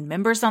when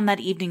members on that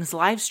evening's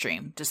live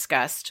stream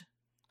discussed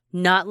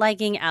not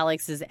liking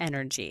Alex's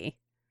energy.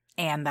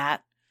 And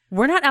that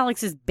we're not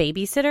Alex's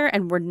babysitter,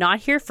 and we're not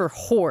here for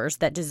whores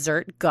that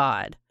desert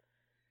God.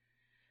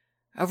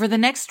 Over the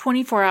next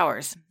 24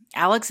 hours,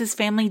 Alex's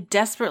family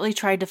desperately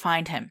tried to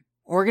find him,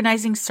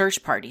 organizing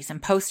search parties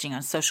and posting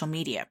on social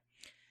media.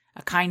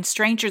 A kind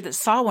stranger that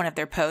saw one of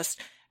their posts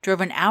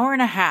drove an hour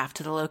and a half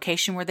to the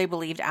location where they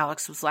believed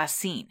Alex was last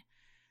seen.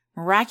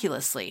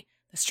 Miraculously,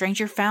 the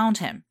stranger found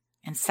him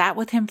and sat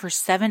with him for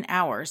 7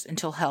 hours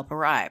until help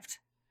arrived.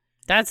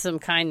 That's some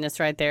kindness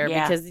right there,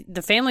 because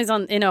the family's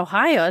in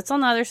Ohio. It's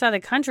on the other side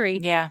of the country.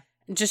 Yeah.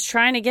 Just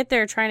trying to get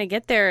there,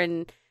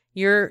 and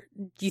you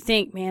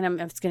think, man,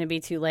 it's going to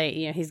be too late.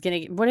 You know, he's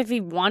going to, what if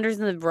he wanders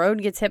in the road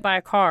and gets hit by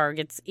a car,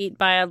 gets eaten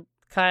by a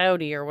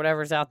coyote or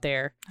whatever's out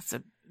there? That's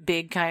a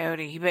big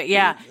coyote. But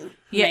yeah.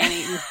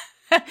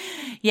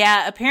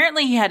 Yeah,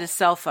 apparently he had his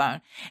cell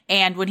phone,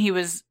 and when he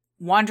was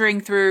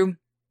wandering through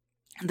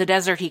the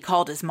desert, he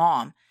called his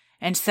mom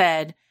and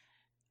said,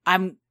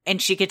 and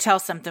she could tell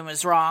something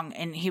was wrong,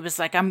 and he was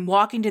like, I'm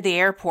walking to the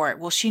airport.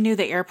 Well, she knew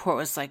the airport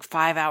was like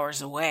 5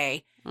 hours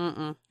away.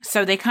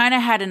 So they kind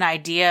of had an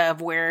idea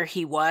of where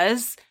he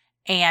was,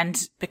 and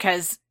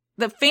because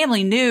the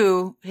family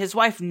knew, his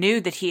wife knew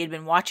that he had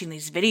been watching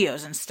these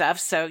videos and stuff,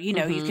 so, you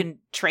know, you can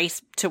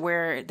trace to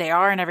where they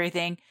are and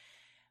everything.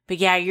 But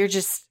yeah, you're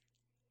just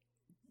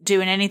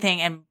doing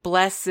anything, and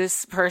bless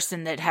this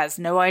person that has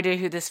no idea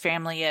who this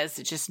family is,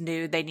 that just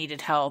knew they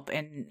needed help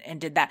and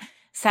did that.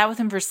 Sat with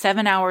him for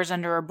 7 hours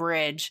under a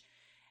bridge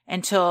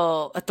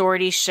until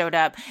authorities showed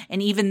up.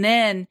 And even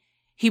then,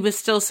 he was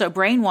still so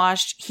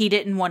brainwashed, he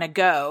didn't want to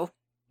go.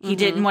 He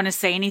didn't want to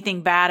say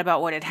anything bad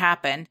about what had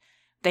happened.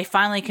 They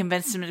finally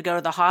convinced him to go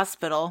to the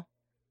hospital.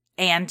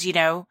 And, you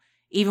know,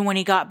 even when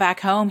he got back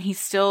home, he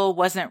still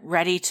wasn't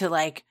ready to,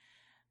 like,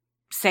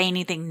 say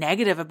anything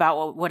negative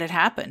about what had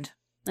happened.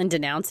 And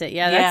denounce it.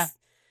 Yeah.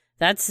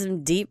 That's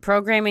some deep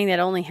programming that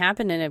only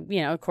happened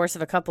in a course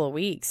of a couple of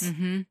weeks.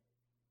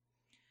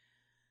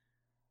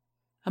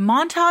 A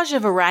montage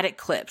of erratic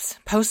clips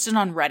posted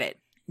on Reddit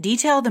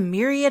detail the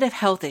myriad of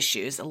health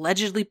issues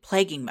allegedly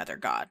plaguing Mother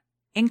God,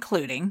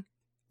 including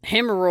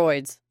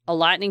hemorrhoids, a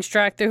lightning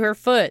strike through her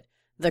foot,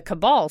 the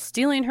cabal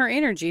stealing her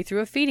energy through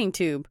a feeding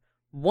tube,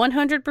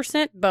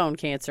 100% bone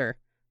cancer,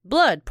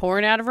 blood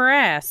pouring out of her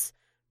ass,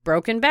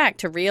 broken back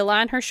to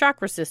realign her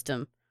chakra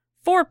system,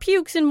 4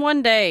 pukes in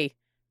 1 day,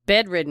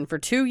 bedridden for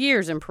 2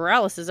 years and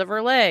paralysis of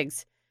her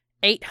legs,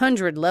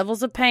 800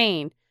 levels of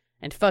pain,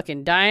 and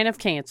fucking dying of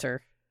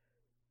cancer.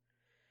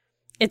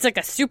 It's like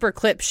a super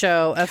clip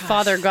show of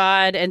Father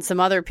God and some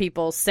other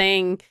people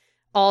saying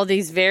all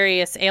these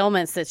various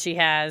ailments that she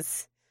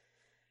has.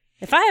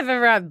 If I have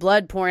ever had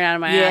blood pouring out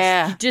of my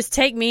ass, just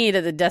take me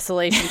to the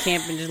desolation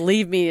camp and just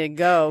leave me to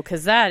go,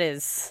 because that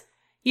is...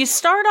 You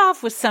start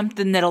off with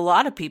something that a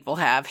lot of people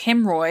have,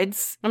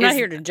 hemorrhoids. I'm not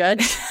here to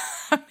judge.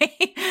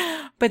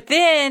 But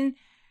then,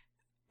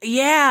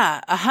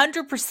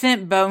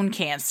 100% bone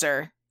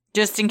cancer,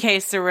 just in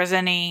case there was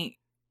any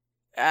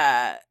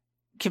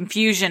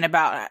confusion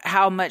about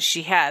how much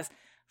she has.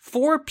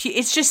 4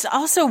 it's just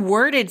also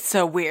worded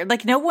so weird.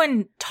 Like, no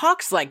one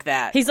talks like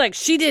that. He's like,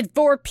 she did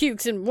 4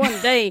 pukes in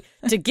 1 day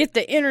to get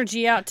the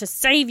energy out to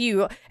save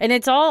you. And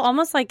it's all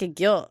almost like a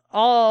guilt.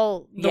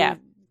 All the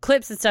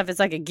clips and stuff is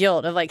like a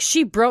guilt of like,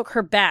 she broke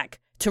her back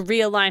to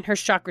realign her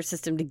chakra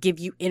system to give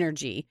you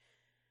energy.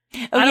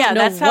 I don't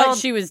know what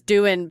she was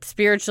doing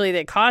spiritually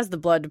that caused the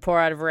blood to pour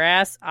out of her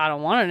ass. I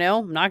don't want to know.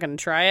 I'm not going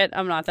to try it.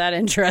 I'm not that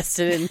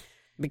interested in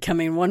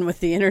becoming one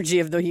with the energy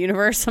of the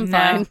universe. I'm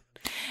fine.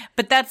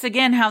 But that's,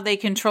 again, how they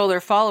control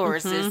their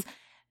followers is,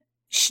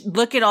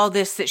 look at all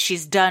this that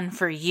she's done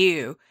for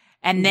you.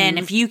 And then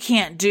if you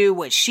can't do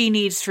what she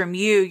needs from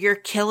you, you're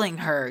killing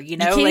her, you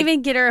know? You can't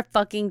even get her a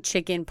fucking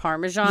chicken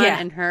parmesan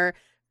and her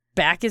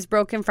back is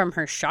broken from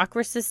her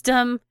chakra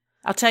system.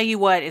 I'll tell you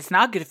what, it's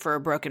not good for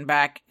a broken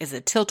back is a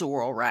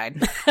tilt-a-whirl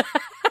ride.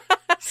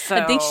 So.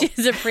 I think she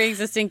has a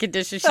pre-existing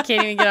condition. She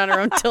can't even get on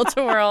her own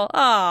tilt-a-whirl.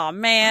 Oh,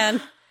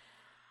 man.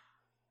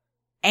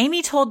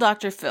 Amy told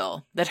Dr.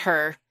 Phil that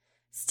her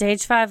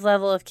stage 5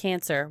 level of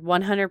cancer,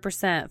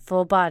 100%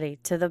 full body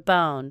to the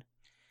bone,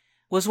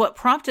 was what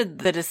prompted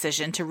the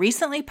decision to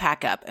recently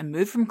pack up and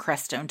move from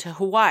Crestone to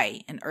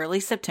Hawaii in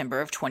early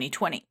September of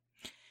 2020.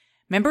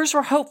 Members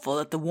were hopeful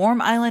that the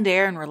warm island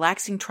air and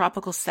relaxing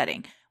tropical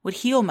setting would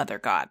heal Mother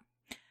God.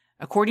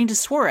 According to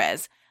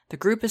Suarez, the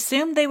group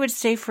assumed they would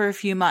stay for a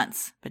few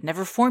months, but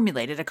never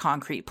formulated a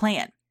concrete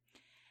plan.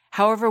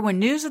 However, when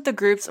news of the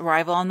group's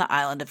arrival on the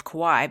island of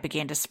Kauai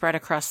began to spread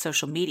across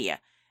social media,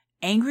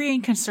 angry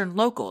and concerned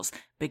locals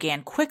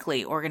began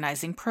quickly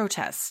organizing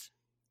protests.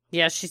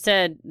 Yeah, she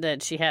said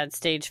that she had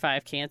stage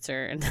 5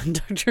 cancer, and then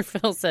Dr.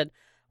 Phil said,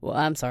 well,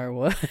 I'm sorry,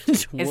 what?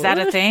 Is that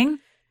a thing?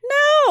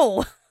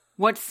 No!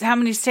 How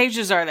many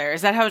stages are there?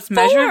 Is that how it's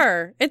measured?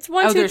 4. It's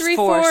 1, 2, there's 3,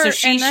 4. 4. So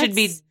she should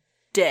be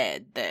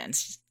dead then.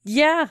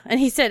 Yeah, and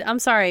he said, I'm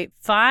sorry,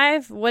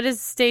 5? What does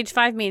stage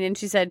 5 mean? And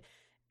she said,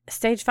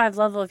 stage 5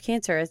 level of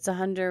cancer, it's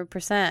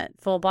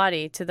 100% full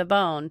body to the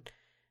bone.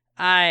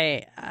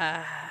 I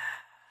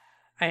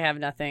have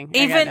nothing.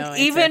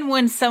 Even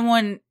when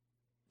someone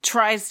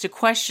tries to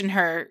question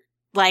her,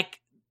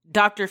 like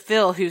Dr.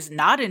 Phil, who's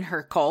not in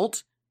her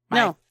cult,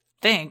 I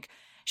think,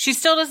 she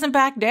still doesn't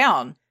back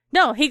down.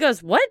 No, he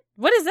goes, what?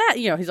 What is that?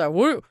 He's like,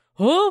 what?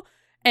 Huh?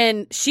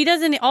 And she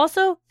doesn't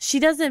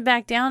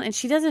back down, and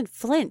she doesn't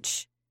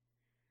flinch.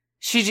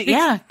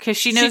 Because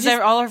she knows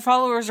that all her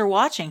followers are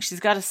watching.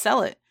 She's got to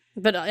sell it.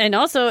 And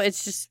also,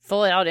 it's just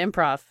fully out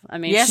improv. I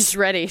mean, yes, she's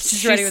ready.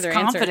 She's ready with her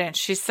confident. answer.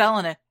 She's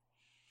selling it.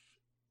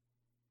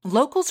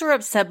 Locals were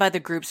upset by the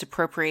group's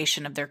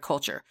appropriation of their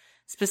culture,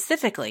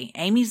 specifically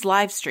Amy's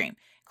live stream,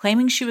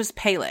 claiming she was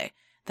Pele,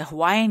 the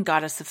Hawaiian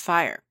goddess of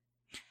fire.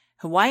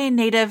 Hawaiian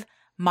native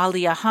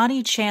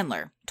Maliahani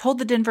Chandler told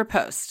the Denver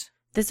Post,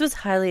 "This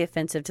was highly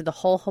offensive to the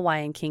whole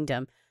Hawaiian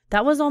kingdom.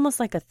 That was almost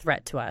like a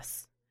threat to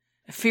us."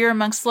 Fear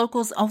amongst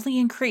locals only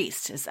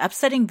increased as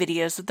upsetting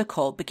videos of the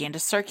cult began to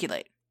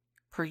circulate.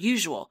 Per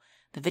usual,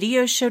 the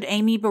videos showed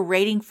Amy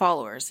berating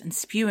followers and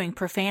spewing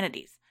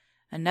profanities.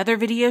 Another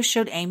video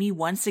showed Amy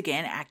once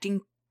again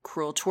acting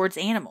cruel towards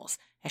animals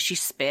as she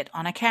spit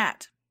on a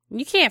cat.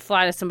 You can't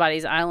fly to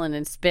somebody's island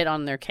and spit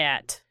on their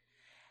cat.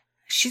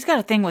 She's got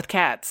a thing with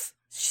cats.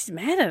 She's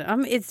mad at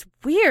them. It's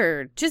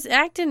weird. Just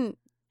acting.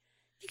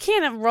 You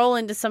can't roll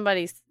into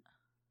somebody's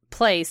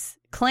place,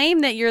 claim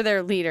that you're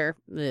their leader.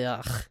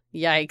 Ugh,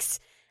 yikes.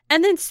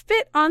 And then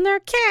spit on their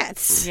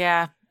cats.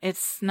 Yeah,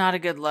 it's not a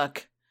good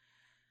look.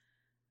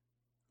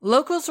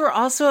 Locals were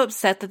also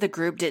upset that the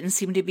group didn't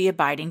seem to be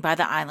abiding by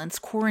the island's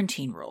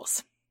quarantine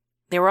rules.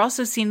 They were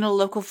also seen at a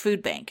local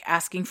food bank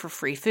asking for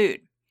free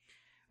food.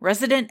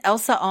 Resident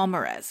Elsa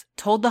Alvarez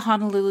told the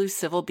Honolulu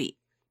Civil Beat,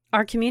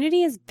 "Our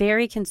community is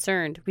very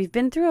concerned. We've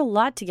been through a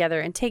lot together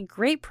and take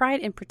great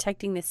pride in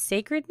protecting the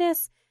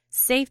sacredness,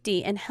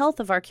 safety, and health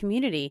of our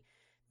community.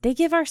 They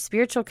give our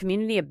spiritual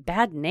community a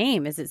bad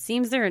name as it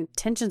seems their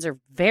intentions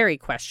are very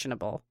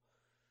questionable."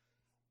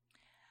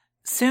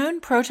 Soon,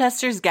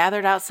 protesters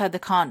gathered outside the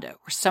condo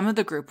where some of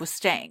the group was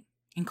staying,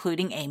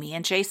 including Amy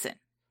and Jason.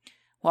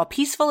 While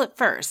peaceful at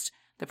first,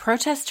 the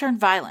protests turned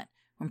violent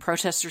when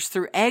protesters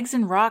threw eggs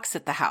and rocks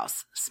at the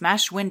house,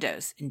 smashed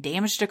windows, and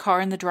damaged a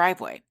car in the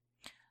driveway.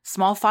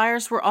 Small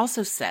fires were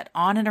also set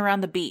on and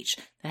around the beach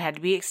that had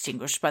to be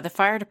extinguished by the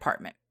fire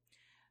department.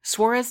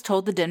 Suarez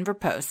told the Denver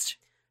Post,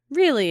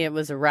 "Really, it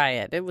was a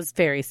riot. It was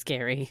very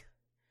scary.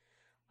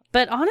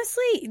 But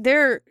honestly,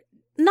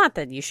 not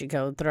that you should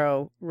go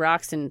throw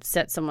rocks and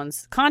set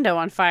someone's condo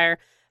on fire,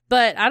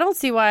 but I don't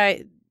see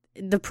why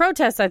the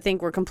protests, I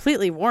think, were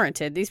completely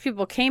warranted. These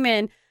people came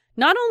in,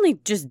 not only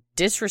just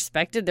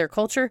disrespected their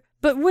culture,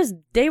 but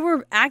they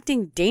were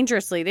acting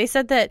dangerously. They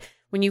said that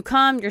when you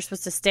come, you're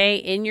supposed to stay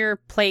in your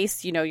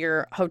place,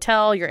 your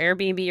hotel, your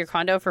Airbnb, your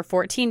condo for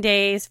 14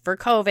 days for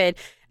COVID,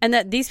 and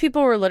that these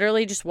people were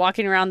literally just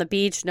walking around the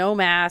beach, no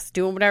mask,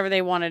 doing whatever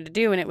they wanted to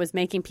do, and it was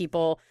making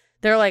people...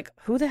 They're like,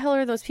 who the hell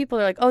are those people?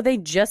 They're like, oh, they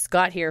just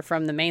got here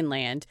from the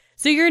mainland.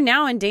 So you're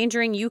now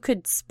endangering, you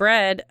could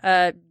spread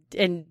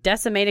and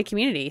decimate a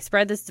community,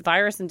 spread this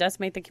virus and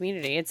decimate the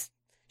community.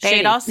 They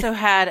had also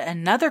had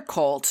another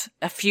cult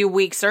a few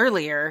weeks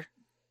earlier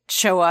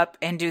show up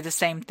and do the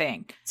same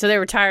thing. So they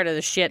were tired of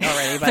the shit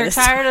already. They're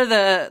tired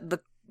of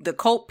the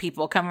cult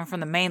people coming from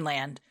the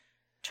mainland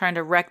trying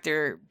to wreck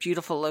their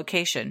beautiful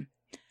location.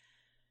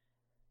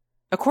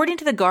 According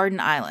to the Garden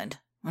Island,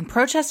 when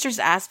protesters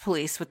asked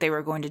police what they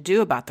were going to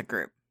do about the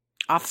group,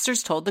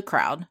 officers told the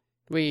crowd,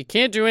 "We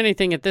can't do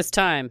anything at this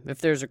time. If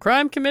there's a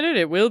crime committed,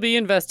 it will be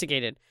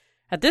investigated.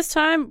 At this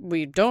time,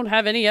 we don't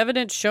have any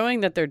evidence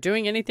showing that they're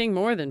doing anything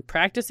more than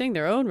practicing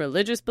their own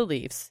religious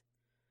beliefs."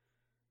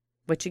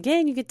 Which,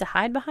 again, you get to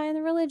hide behind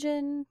the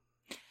religion.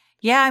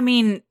 Yeah, I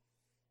mean,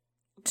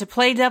 to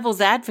play devil's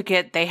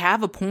advocate, they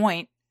have a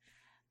point.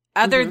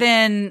 Other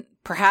than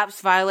perhaps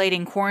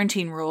violating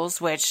quarantine rules,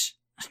 which...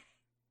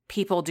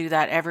 people do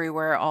that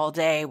everywhere all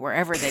day,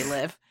 wherever they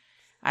live.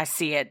 I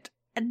see it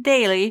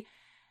daily.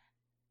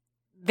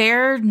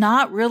 They're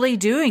not really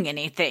doing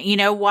anything.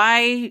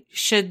 Why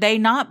should they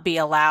not be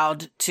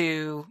allowed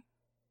to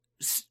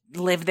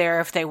live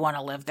there if they want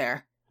to live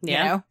there?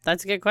 Yeah,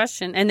 that's a good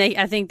question. And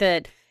I think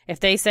that if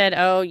they said,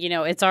 oh,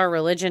 it's our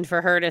religion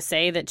for her to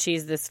say that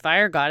she's this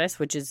fire goddess,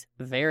 which is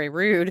very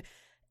rude,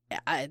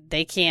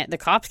 the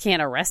cops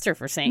can't arrest her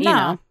for saying,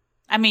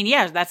 I mean,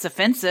 yeah, that's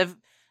offensive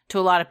to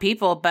a lot of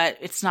people, but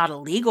it's not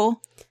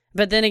illegal.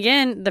 But then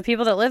again, the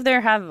people that live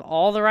there have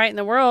all the right in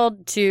the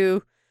world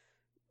to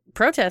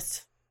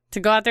protest, to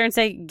go out there and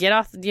say, get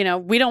off,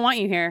 we don't want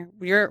you here.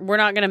 We're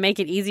not going to make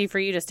it easy for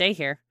you to stay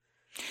here.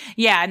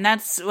 Yeah, and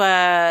that's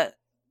the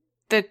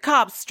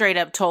cops straight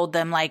up told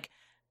them, like,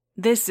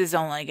 this is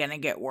only going to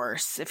get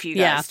worse if you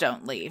guys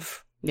don't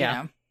leave.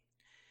 Yeah.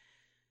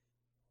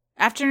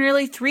 After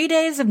nearly 3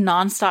 days of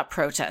nonstop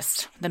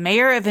protest, the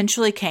mayor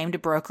eventually came to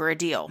broker a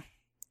deal.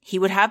 He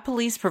would have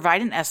police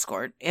provide an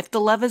escort if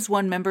the Love Is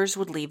One members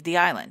would leave the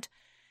island.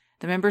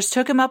 The members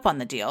took him up on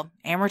the deal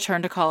and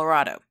returned to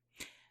Colorado.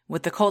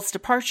 With the cult's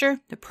departure,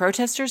 the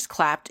protesters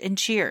clapped and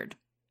cheered.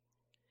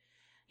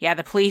 Yeah,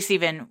 the police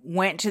even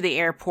went to the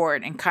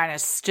airport and kind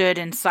of stood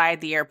inside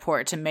the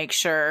airport to make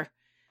sure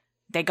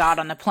they got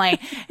on the plane.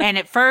 And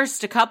at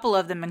first, a couple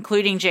of them,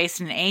 including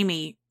Jason and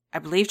Amy, I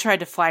believe tried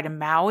to fly to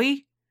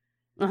Maui.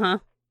 Uh-huh.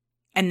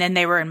 And then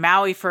they were in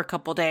Maui for a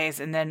couple days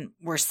and then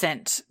were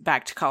sent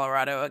back to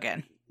Colorado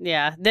again.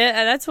 Yeah,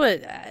 that's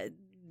what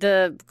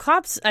the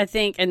cops, I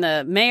think, and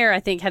the mayor, I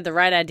think, had the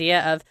right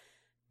idea of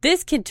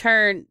this could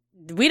turn.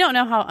 We don't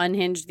know how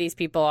unhinged these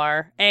people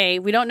are.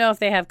 We don't know if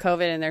they have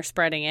COVID and they're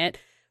spreading it.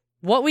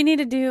 What we need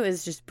to do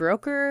is just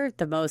broker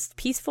the most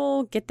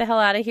peaceful, get the hell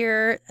out of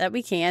here that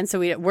we can. So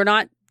we're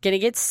not going to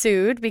get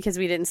sued because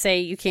we didn't say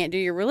you can't do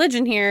your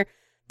religion here.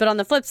 But on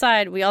the flip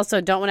side, we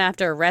also don't want to have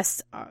to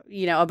arrest,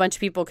 a bunch of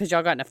people because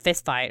y'all got in a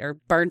fist fight or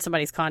burn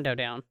somebody's condo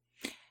down.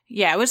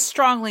 Yeah, it was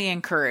strongly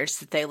encouraged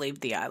that they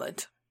leave the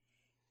island.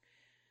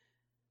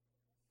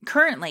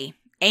 Currently,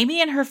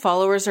 Amy and her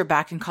followers are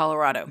back in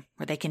Colorado,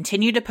 where they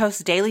continue to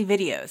post daily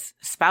videos,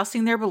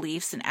 espousing their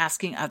beliefs and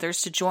asking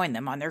others to join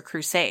them on their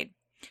crusade.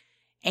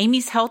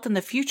 Amy's health and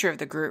the future of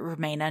the group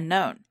remain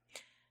unknown.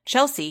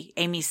 Chelsea,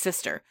 Amy's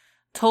sister,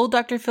 told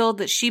Dr. Field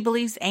that she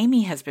believes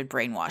Amy has been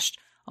brainwashed,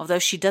 although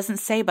she doesn't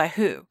say by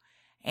who,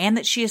 and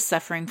that she is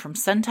suffering from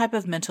some type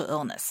of mental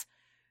illness.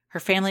 Her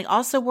family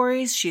also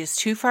worries she is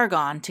too far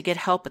gone to get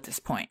help at this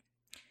point.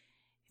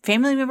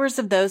 Family members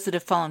of those that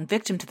have fallen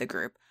victim to the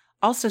group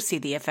also see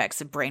the effects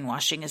of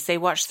brainwashing as they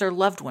watch their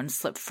loved ones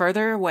slip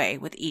further away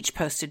with each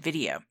posted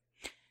video.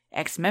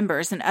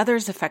 Ex-members and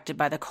others affected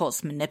by the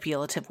cult's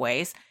manipulative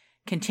ways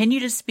continue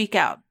to speak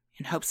out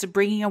in hopes of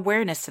bringing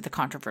awareness to the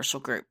controversial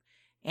group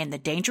and the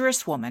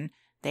dangerous woman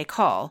they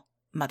call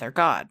Mother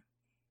God.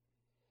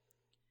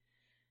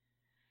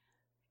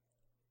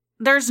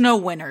 There's no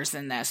winners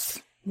in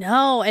this.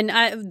 No, and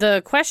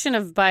the question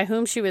of by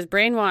whom she was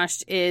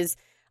brainwashed is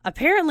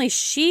apparently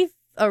she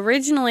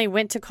originally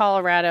went to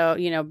Colorado,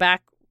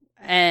 back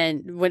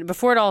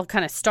before it all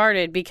kind of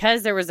started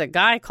because there was a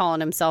guy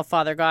calling himself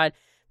Father God.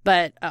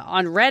 But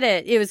on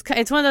Reddit,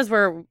 it's one of those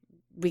where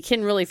we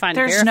couldn't really find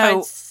There's verified.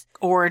 No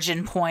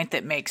origin point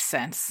that makes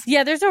sense.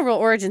 Yeah, there's no real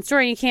origin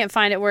story. You can't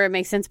find it where it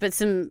makes sense. But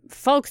some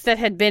folks that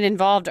had been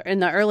involved in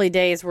the early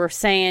days were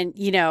saying,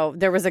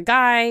 there was a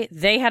guy,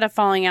 they had a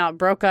falling out,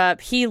 broke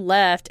up, he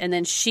left, and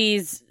then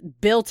she's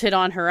built it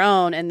on her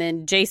own. And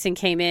then Jason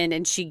came in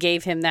and she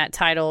gave him that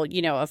title,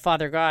 of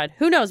Father God.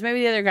 Who knows? Maybe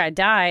the other guy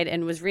died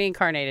and was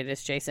reincarnated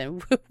as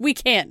Jason. We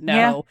can't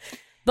know. Yeah.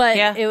 But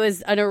it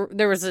was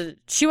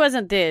she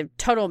wasn't the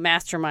total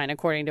mastermind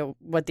according to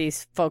what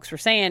these folks were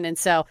saying. And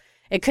so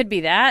it could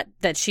be that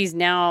she's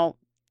now,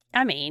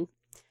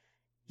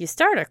 you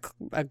start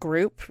a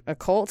group, a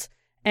cult,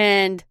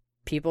 and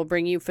people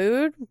bring you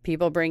food,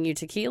 people bring you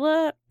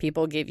tequila,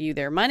 people give you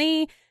their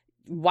money.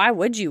 Why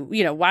would you,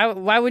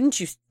 why wouldn't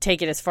you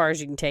take it as far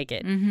as you can take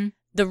it? Mm-hmm.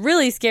 The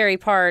really scary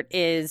part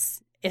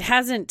is it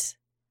hasn't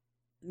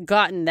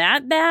gotten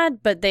that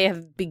bad, but they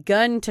have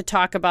begun to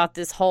talk about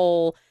this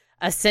whole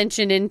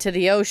ascension into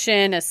the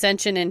ocean,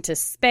 ascension into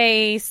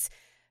space,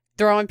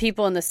 throwing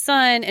people in the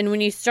sun. And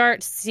when you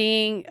start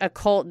seeing a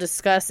cult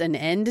discuss an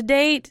end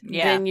date,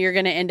 then you're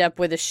going to end up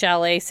with a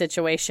chalet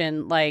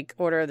situation like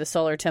Order of the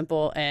Solar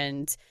Temple.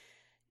 And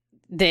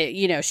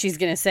she's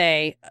going to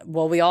say,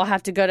 well, we all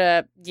have to go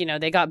to,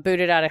 they got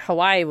booted out of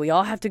Hawaii. We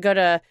all have to go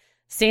to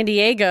San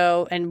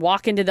Diego and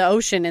walk into the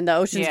ocean, and the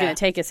ocean's going to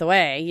take us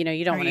away. You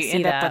don't want to see that.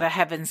 You end up with a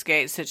Heaven's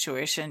Gate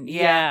situation.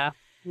 Yeah.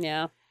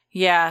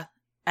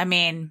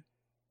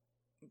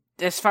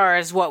 As far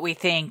as what we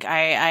think,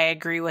 I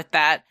agree with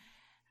that.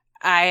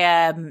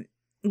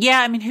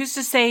 Who's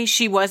to say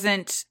she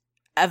wasn't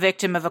a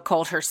victim of a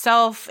cult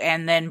herself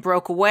and then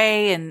broke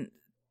away and,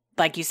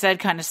 like you said,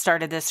 kind of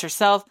started this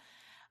herself?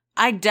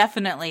 I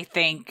definitely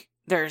think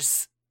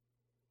there's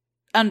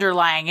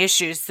underlying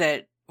issues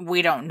that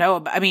we don't know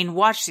about.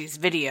 Watch these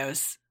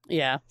videos.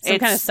 Yeah. Some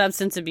kind of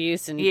substance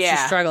abuse and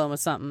she's struggling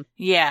with something.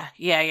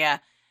 Yeah.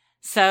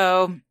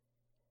 So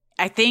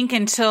I think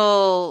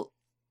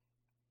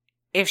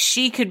if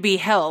she could be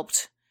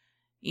helped,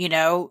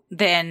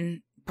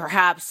 then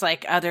perhaps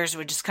like others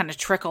would just kind of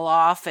trickle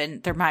off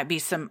and there might be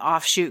some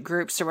offshoot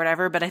groups or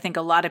whatever. But I think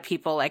a lot of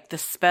people, like the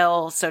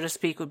spell, so to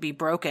speak, would be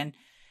broken.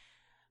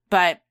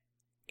 But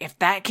if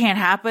that can't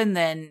happen,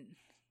 then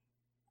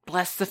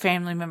bless the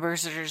family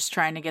members that are just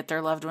trying to get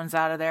their loved ones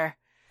out of there.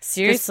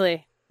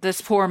 Seriously.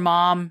 This poor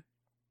mom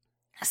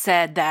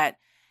said that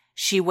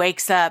she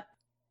wakes up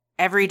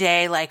every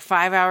day, like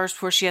 5 hours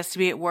before she has to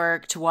be at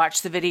work, to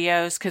watch the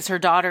videos, because her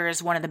daughter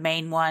is one of the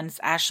main ones,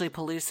 Ashley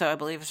Peluso, I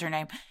believe is her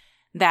name,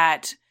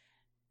 that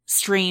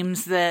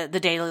streams the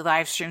daily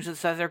live streams with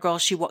this other girl.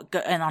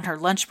 And on her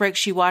lunch break,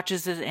 she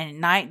watches it at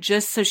night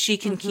just so she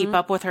can keep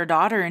up with her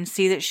daughter and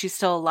see that she's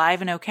still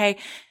alive and okay.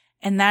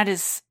 And that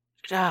is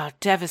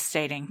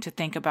devastating to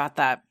think about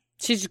that.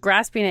 She's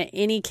grasping at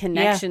any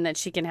connection that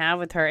she can have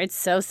with her. It's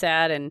so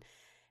sad. And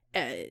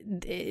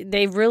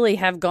they really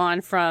have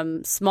gone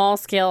from small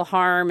scale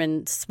harm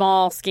and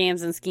small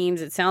scams and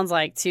schemes, it sounds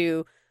like,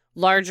 to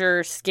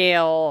larger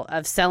scale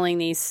of selling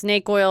these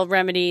snake oil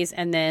remedies,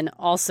 and then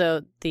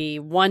also the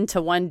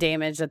one-to-one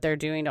damage that they're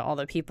doing to all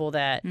the people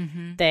that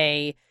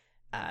they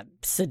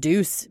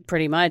seduce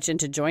pretty much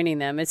into joining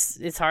them.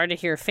 It's hard to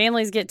hear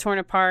families get torn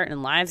apart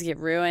and lives get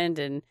ruined.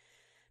 And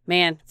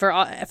man,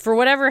 for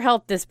whatever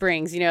help this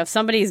brings, if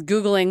somebody's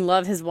Googling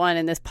Love Has Won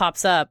and this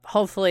pops up,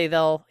 hopefully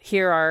they'll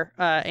hear our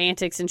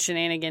antics and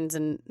shenanigans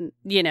and,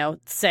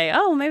 say,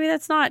 oh, maybe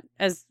that's not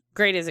as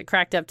great as it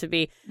cracked up to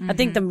be. I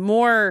think the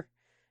more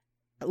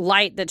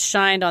light that's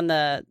shined on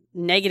the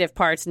negative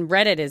parts, and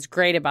Reddit is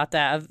great about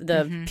that, of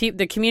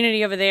the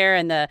community over there,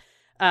 and the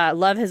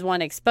Love Has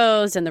Won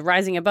Exposed and the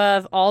Rising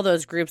Above, all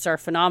those groups are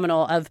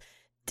phenomenal. Of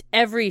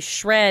every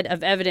shred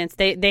of evidence,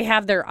 they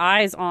have their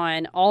eyes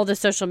on all the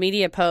social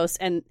media posts,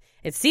 and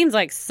it seems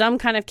like some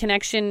kind of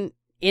connection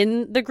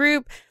in the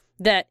group,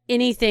 that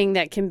anything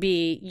that can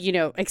be,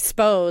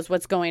 expose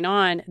what's going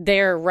on,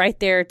 they're right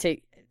there to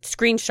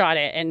screenshot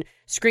it and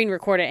screen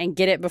record it and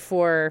get it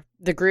before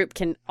the group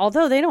can,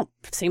 although they don't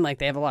seem like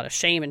they have a lot of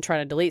shame in trying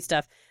to delete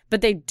stuff,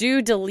 but they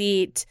do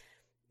delete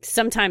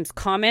sometimes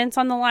comments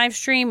on the live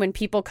stream when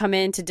people come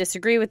in to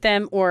disagree with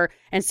them,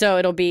 and so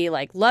it'll be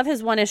like, Love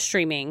Has Won is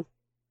streaming.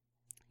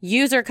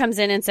 User comes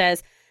in and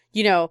says,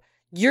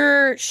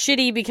 you're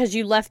shitty because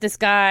you left this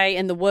guy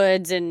in the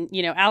woods, and,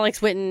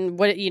 Alex Whitten,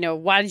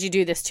 why did you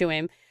do this to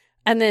him?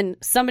 And then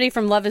somebody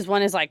from Love Has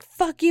Won is like,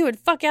 fuck you and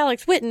fuck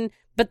Alex Whitten,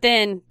 but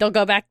then they'll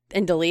go back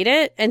and delete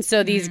it. And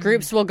so these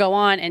groups will go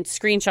on and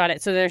screenshot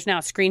it. So there's now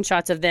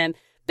screenshots of them,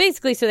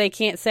 basically so they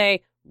can't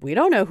say, we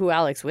don't know who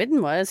Alex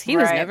Whitten was. He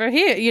was never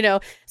here,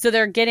 So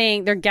they're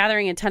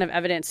gathering a ton of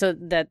evidence so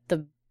that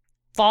the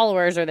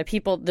followers or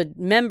the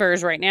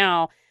members right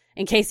now,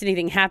 in case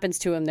anything happens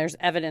to them, there's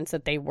evidence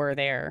that they were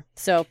there.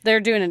 So they're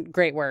doing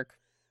great work.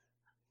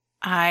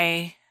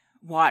 I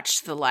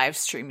watched the live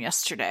stream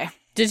yesterday.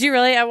 Did you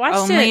really? I watched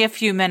only a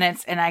few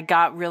minutes, and I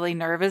got really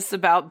nervous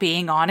about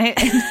being on it.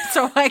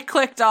 So I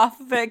clicked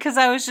off of it because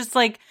I was just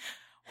like,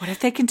 what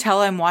if they can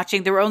tell I'm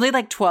watching? There were only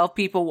like 12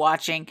 people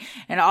watching,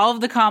 and all of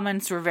the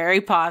comments were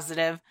very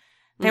positive.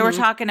 They were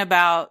talking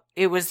about,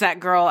 it was that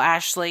girl,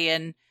 Ashley,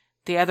 and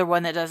the other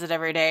one that does it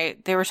every day.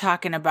 They were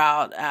talking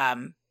about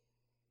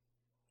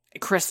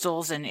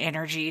crystals and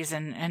energies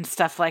and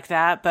stuff like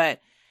that.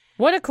 But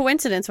what a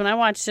coincidence. When I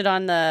watched it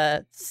on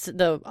the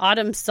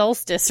autumn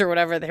solstice or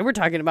whatever, they were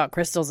talking about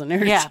crystals and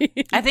energy.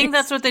 Yeah, I think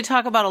that's what they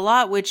talk about a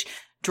lot, which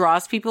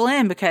draws people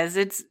in because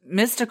it's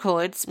mystical,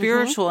 it's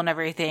spiritual and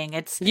everything.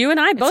 You and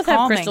I both have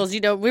calming. crystals.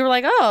 We were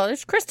like, oh,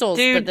 there's crystals.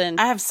 Dude, but then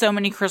I have so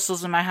many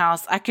crystals in my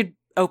house. I could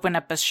open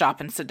up a shop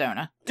in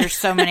Sedona. There's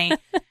so many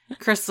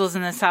crystals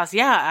in this house.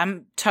 Yeah,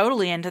 I'm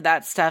totally into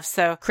that stuff.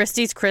 So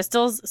Christie's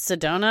Crystals,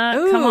 Sedona,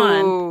 ooh, come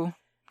on.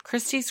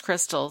 Christie's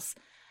Crystals.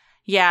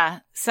 Yeah.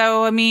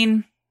 So, I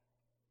mean,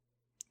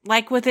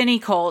 like with any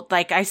cult,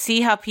 like I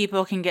see how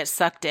people can get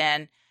sucked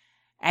in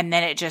and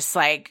then it just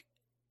like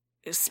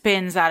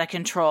spins out of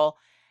control.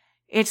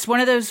 It's one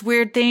of those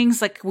weird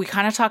things like we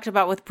kind of talked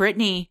about with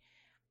Brittany.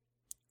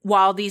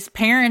 While these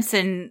parents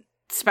and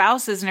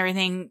spouses and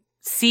everything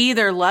see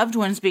their loved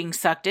ones being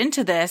sucked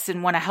into this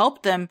and want to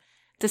help them,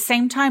 at the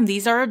same time,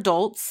 these are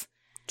adults.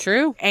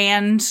 True.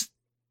 And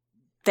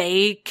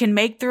they can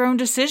make their own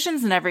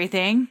decisions and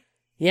everything.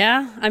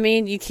 Yeah. I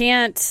mean, you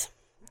can't.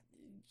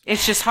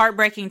 It's just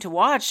heartbreaking to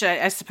watch,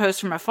 I suppose,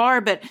 from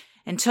afar. But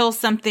until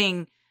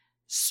something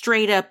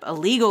straight up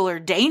illegal or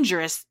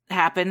dangerous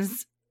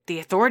happens, the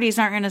authorities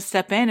aren't going to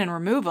step in and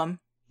remove them.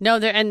 No,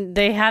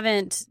 they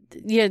haven't.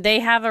 They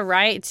have a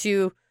right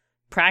to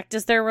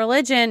practice their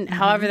religion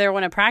however they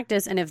want to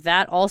practice. And if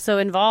that also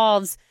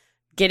involves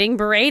getting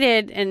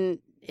berated, and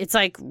it's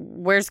like,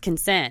 where's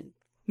consent?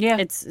 Yeah.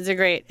 It's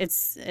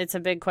a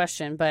big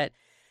question. But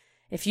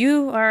if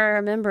you are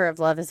a member of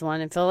Love Has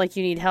Won and feel like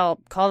you need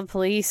help, call the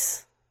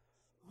police.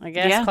 I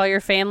guess call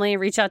your family,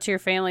 reach out to your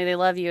family. They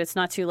love you. It's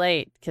not too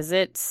late because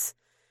it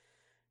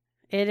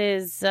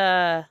is.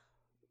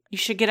 You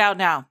should get out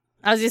now.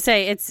 I was gonna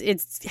say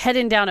it's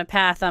heading down a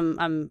path.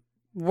 I'm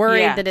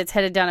worried that it's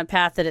headed down a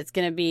path that it's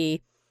gonna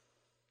be.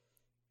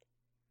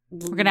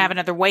 We're gonna have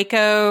another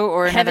Waco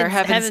or another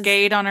Heaven's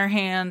Gate on our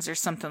hands or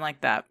something like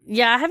that.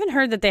 Yeah, I haven't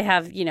heard that they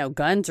have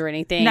guns or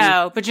anything.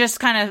 No, but just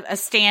kind of a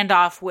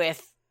standoff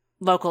with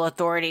local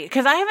authority.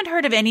 Because I haven't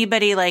heard of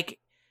anybody like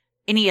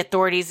any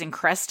authorities in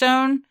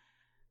Crestone.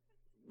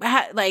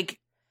 Like,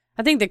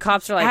 I think the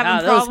cops are like,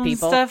 having those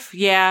people. Stuff.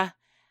 Yeah.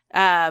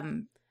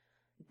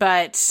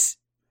 But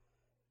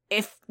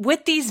if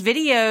with these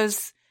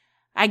videos,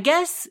 I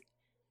guess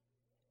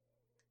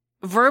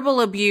verbal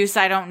abuse,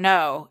 I don't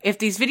know. If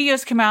these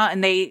videos come out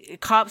and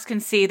cops can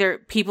see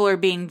that people are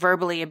being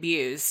verbally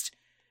abused,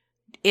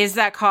 is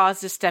that cause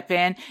to step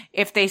in?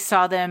 If they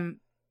saw them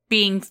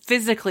being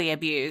physically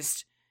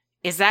abused,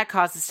 is that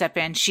cause to step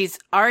in? She's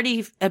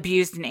already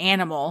abused an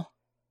animal.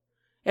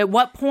 At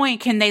what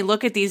point can they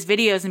look at these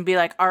videos and be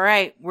like, all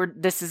right,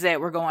 this is it,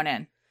 we're going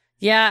in?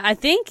 Yeah, I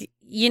think,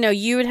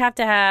 you would have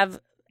to have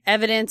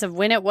evidence of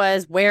when it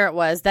was, where it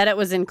was, that it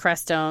was in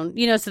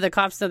Crestone, so the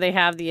cops know they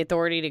have the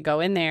authority to go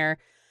in there.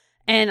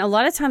 And a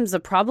lot of times the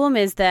problem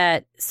is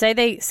that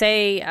the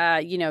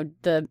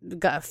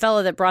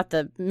fellow that brought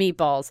the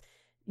meatballs,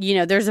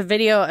 there's a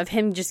video of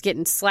him just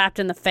getting slapped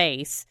in the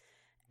face.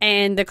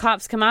 And the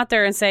cops come out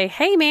there and say,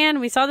 hey,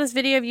 man, we saw this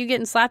video of you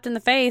getting slapped in the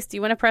face. Do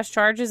you want to press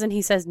charges? And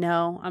he says,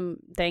 no,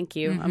 thank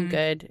you. I'm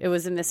good. It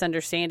was a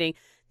misunderstanding.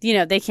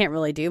 They can't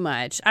really do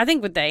much. I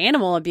think with the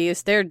animal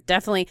abuse, they're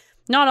definitely...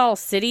 Not all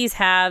cities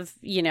have,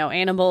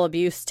 animal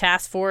abuse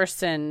task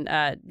force and,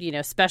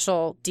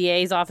 special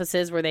DA's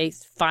offices where they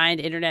find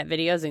internet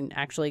videos and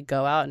actually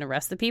go out and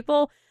arrest the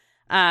people.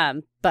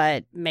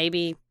 But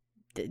maybe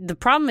the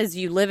problem is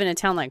you live in a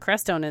town like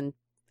Crestone and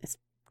it's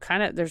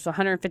there's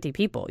 150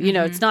 people.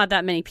 It's not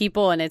that many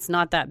people and it's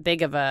not that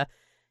big of a,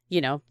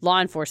 law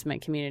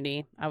enforcement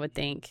community, I would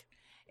think.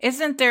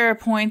 Isn't there a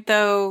point,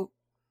 though,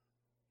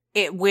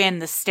 when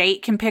the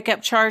state can pick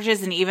up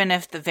charges, and even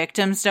if the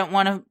victims don't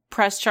want to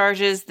press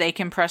charges, they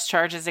can press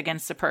charges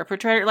against the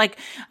perpetrator? Like,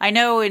 I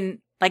know in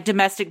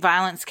domestic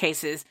violence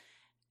cases,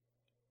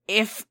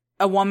 if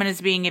a woman is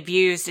being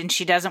abused and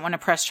she doesn't want to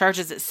press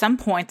charges, at some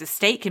point the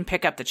state can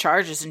pick up the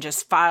charges and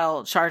just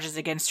file charges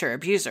against her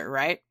abuser,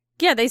 right?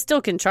 Yeah, they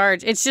still can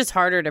charge. It's just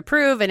harder to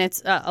prove, and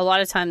it's a lot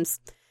of times,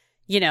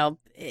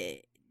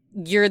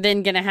 you're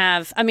then going to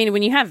have... I mean,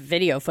 when you have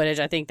video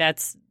footage, I think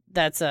that's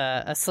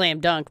a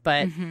slam dunk.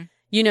 But,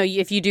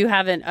 if you do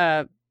have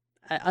an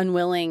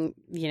unwilling,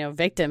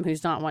 victim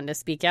who's not wanting to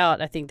speak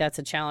out, I think that's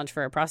a challenge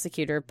for a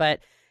prosecutor. But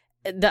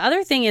the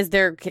other thing is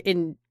they're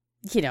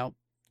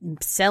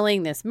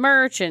selling this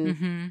merch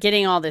and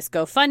getting all this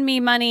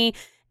GoFundMe money.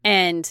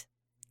 And,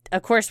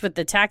 of course, with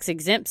the tax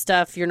exempt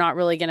stuff, you're not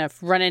really going to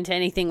run into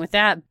anything with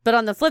that. But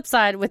on the flip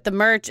side, with the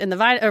merch and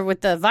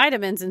with the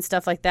vitamins and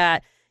stuff like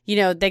that,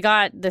 they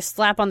got the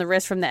slap on the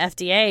wrist from the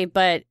FDA.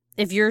 But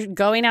if you're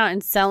going out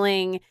and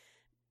selling,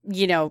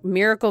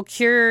 miracle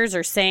cures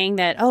or saying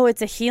that, oh,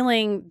 it's a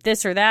healing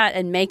this or that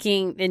and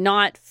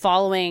not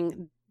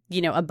following,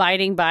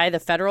 abiding by the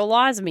federal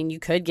laws, I mean, you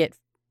could get,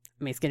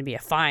 it's going to be a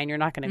fine. You're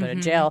not going to go to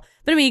jail.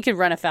 But you could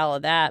run afoul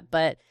of that.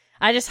 But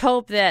I just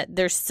hope that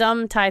there's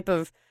some type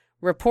of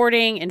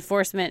reporting,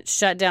 enforcement,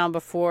 shutdown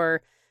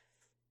before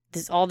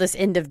all this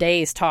end of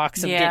days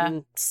talks of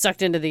getting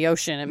sucked into the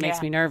ocean. It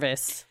makes me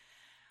nervous.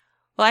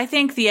 Well, I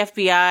think the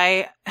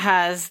FBI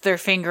has their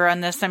finger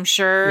on this, I'm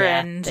sure,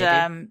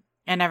 and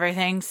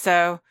everything.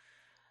 So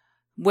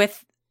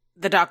with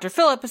the Dr.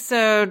 Phil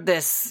episode,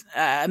 this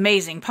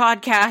amazing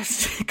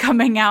podcast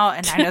coming out,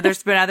 and I know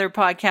there's been other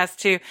podcasts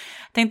too,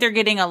 I think they're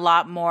getting a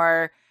lot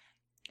more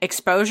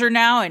exposure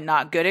now and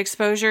not good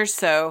exposure.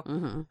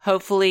 So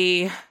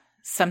hopefully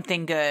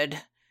something good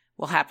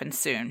will happen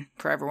soon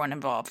for everyone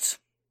involved.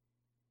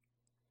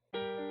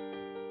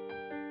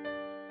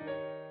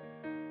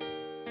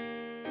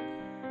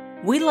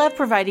 We love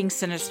providing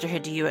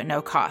Sinisterhood to you at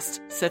no cost,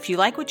 so if you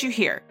like what you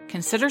hear,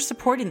 consider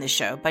supporting the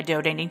show by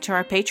donating to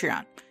our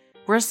Patreon.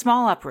 We're a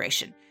small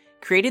operation,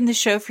 creating the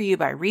show for you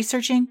by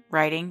researching,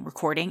 writing,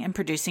 recording, and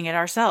producing it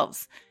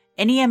ourselves.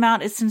 Any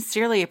amount is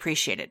sincerely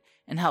appreciated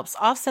and helps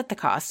offset the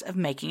cost of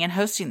making and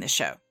hosting the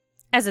show.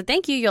 As a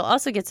thank you, you'll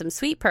also get some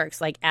sweet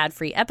perks like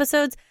ad-free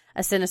episodes,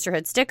 a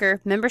Sinisterhood sticker,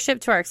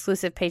 membership to our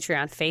exclusive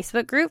Patreon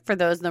Facebook group for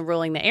those in the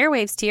Ruling the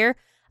Airwaves tier,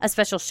 a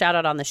special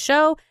shout-out on the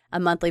show, a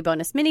monthly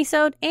bonus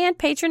minisode, and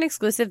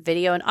patron-exclusive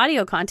video and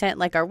audio content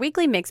like our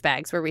weekly mix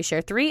bags where we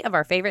share 3 of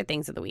our favorite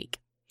things of the week.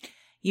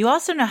 You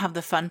also now have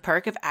the fun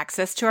perk of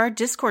access to our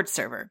Discord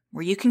server,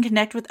 where you can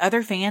connect with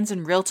other fans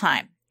in real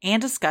time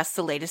and discuss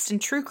the latest in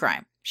true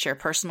crime, share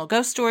personal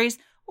ghost stories,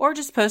 or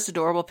just post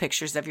adorable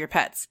pictures of your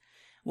pets.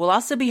 We'll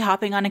also be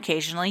hopping on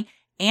occasionally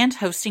and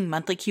hosting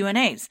monthly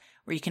Q&As,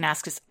 where you can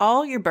ask us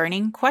all your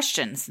burning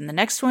questions. And the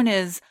next one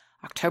is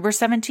October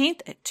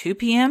 17th at 2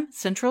 p.m.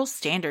 Central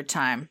Standard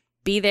Time.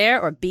 Be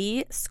there or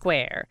be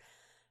square.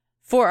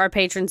 For our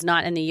patrons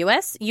not in the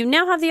U.S., you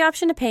now have the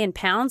option to pay in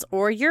pounds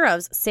or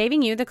euros,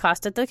 saving you the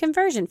cost of the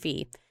conversion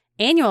fee.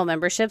 Annual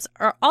memberships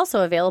are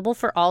also available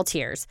for all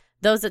tiers.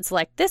 Those that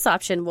select this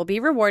option will be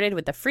rewarded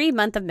with a free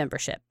month of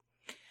membership.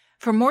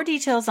 For more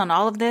details on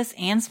all of this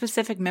and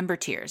specific member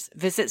tiers,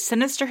 visit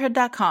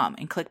Sinisterhood.com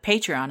and click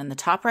Patreon in the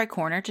top right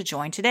corner to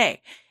join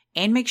today.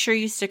 And make sure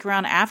you stick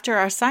around after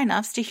our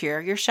sign-offs to hear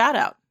your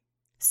shout-out.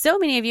 So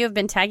many of you have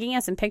been tagging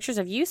us in pictures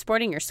of you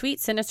sporting your sweet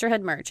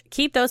Sinisterhood merch.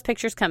 Keep those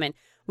pictures coming.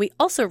 We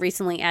also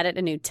recently added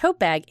a new tote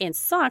bag and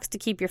socks to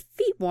keep your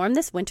feet warm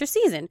this winter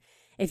season.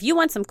 If you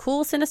want some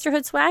cool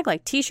Sinisterhood swag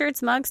like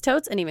t-shirts, mugs,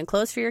 totes, and even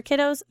clothes for your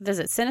kiddos,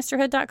 visit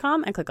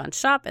Sinisterhood.com and click on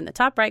Shop in the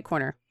top right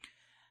corner.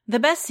 The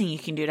best thing you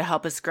can do to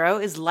help us grow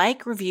is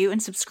like, review,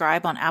 and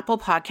subscribe on Apple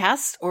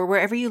Podcasts or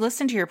wherever you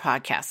listen to your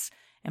podcasts.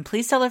 And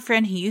please tell a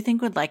friend who you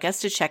think would like us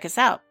to check us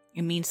out.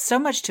 It means so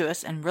much to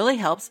us and really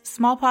helps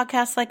small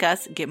podcasts like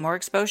us get more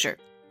exposure.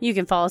 You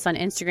can follow us on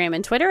Instagram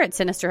and Twitter at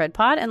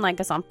SinisterhoodPod and like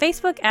us on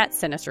Facebook at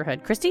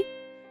Sinisterhood. Christy?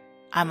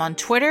 I'm on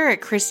Twitter at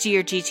Christy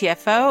or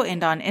GTFO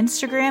and on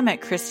Instagram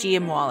at Christy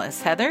M.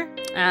 Wallace. Heather?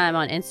 I'm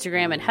on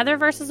Instagram at Heather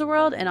vs. the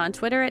World and on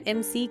Twitter at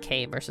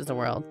MCK vs. the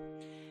World.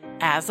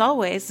 As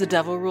always, the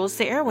devil rules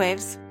the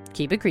airwaves.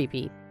 Keep it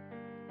creepy.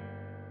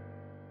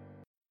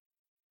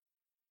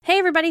 Hey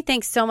everybody,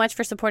 thanks so much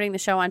for supporting the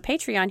show on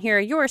Patreon. Here are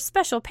your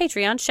special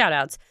Patreon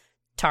shoutouts.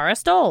 Tara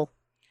Stoll,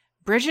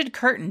 Bridget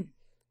Curtin,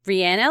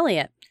 Rhianne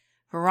Elliott,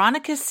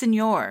 Veronica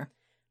Signor,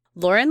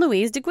 Lauren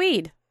Louise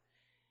DeGuide,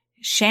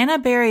 Shanna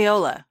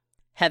Barriola,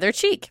 Heather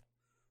Cheek,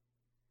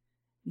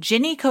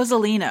 Jenny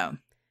Cozzolino,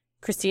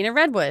 Christina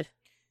Redwood,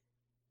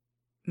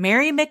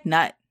 Mary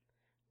McNutt,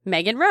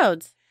 Megan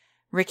Rhodes,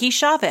 Ricky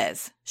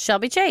Chavez,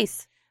 Shelby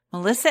Chase,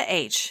 Melissa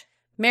H.,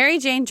 Mary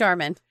Jane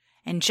Jarman,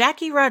 and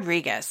Jackie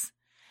Rodriguez.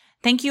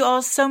 Thank you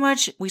all so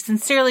much. We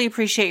sincerely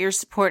appreciate your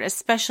support,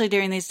 especially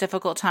during these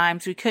difficult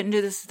times. We couldn't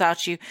do this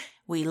without you.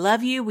 We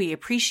love you. We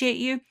appreciate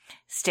you.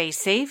 Stay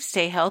safe,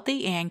 stay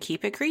healthy, and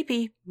keep it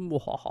creepy.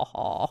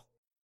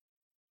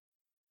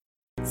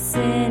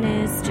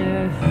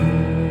 Sinisterhood.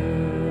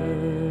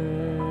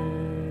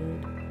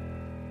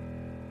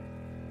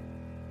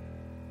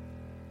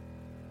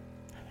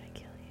 I'm gonna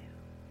kill you.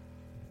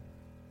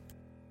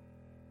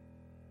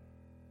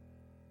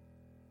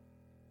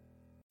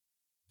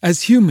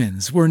 As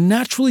humans, we're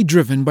naturally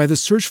driven by the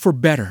search for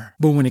better.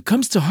 But when it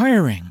comes to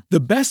hiring,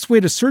 the best way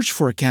to search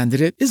for a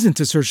candidate isn't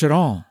to search at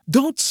all.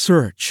 Don't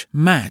search,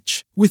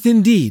 match with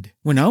Indeed.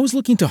 When I was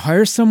looking to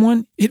hire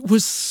someone, it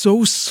was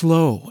so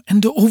slow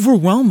and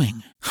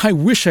overwhelming. I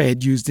wish I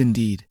had used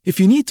Indeed. If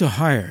you need to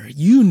hire,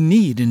 you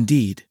need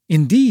Indeed.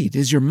 Indeed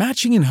is your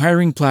matching and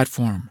hiring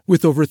platform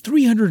with over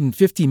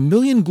 350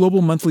 million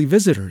global monthly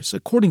visitors,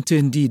 according to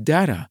Indeed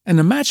data, and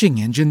a matching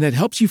engine that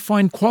helps you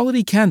find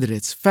quality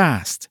candidates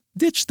fast.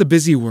 Ditch the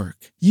busy work.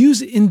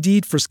 Use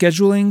Indeed for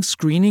scheduling,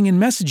 screening,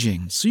 and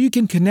messaging so you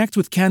can connect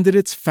with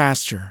candidates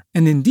faster.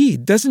 And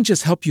Indeed doesn't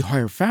just help you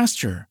hire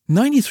faster.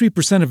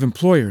 93% of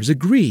employers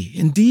agree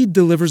Indeed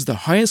delivers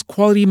the highest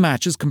quality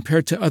matches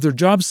compared to other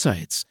job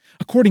sites,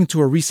 according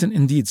to a recent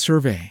Indeed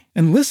survey.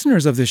 And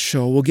listeners of this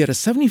show will get a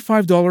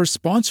 $75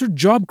 sponsored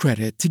job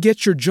credit to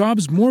get your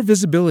jobs more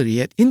visibility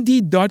at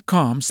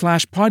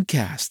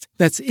Indeed.com/podcast.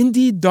 That's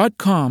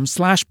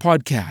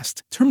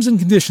Indeed.com/podcast. Terms and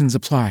conditions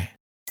apply.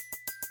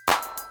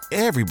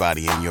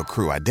 Everybody in your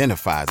crew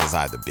identifies as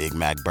either Big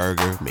Mac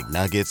Burger,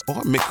 McNuggets,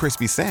 or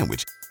McCrispy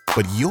Sandwich.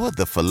 But you're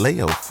the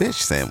Filet-O-Fish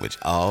Sandwich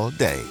all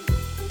day.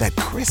 That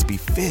crispy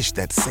fish,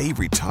 that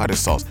savory tartar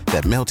sauce,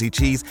 that melty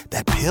cheese,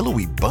 that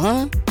pillowy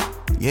bun.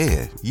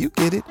 Yeah, you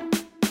get it.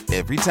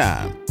 Every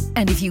time.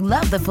 And if you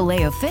love the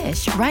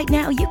Filet-O-Fish, right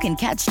now you can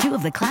catch two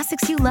of the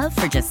classics you love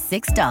for just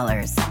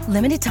 $6.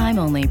 Limited time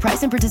only.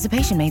 Price and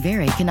participation may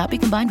vary. Cannot be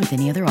combined with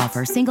any other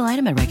offer. Single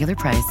item at regular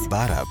price.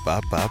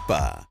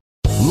 Ba-da-ba-ba-ba.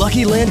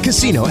 Lucky Land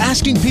Casino,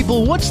 asking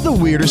people, what's the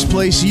weirdest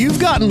place you've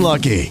gotten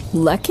lucky?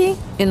 Lucky?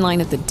 In line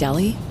at the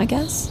deli, I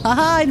guess?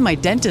 Aha, in my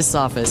dentist's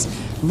office.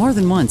 More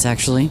than once,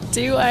 actually.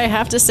 Do I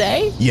have to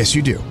say? Yes,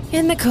 you do.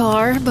 In the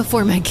car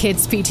before my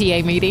kids'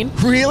 PTA meeting.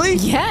 Really?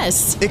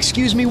 Yes.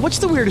 Excuse me, what's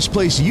the weirdest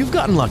place you've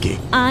gotten lucky?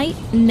 I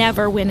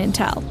never win and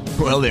tell.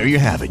 Well, there you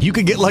have it. You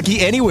can get lucky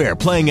anywhere,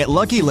 playing at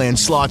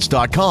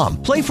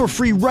LuckyLandSlots.com. Play for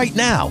free right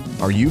now.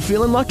 Are you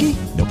feeling lucky?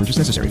 No purchase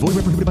necessary. Void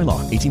where prohibited by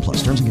law.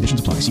 18+. Terms and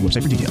conditions apply. See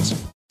website for details.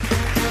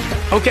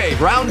 Okay,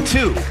 round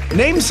two.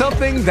 Name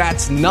something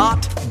that's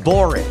not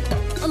boring.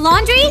 A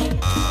laundry?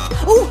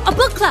 Ooh, a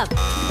book club.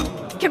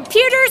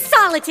 Computer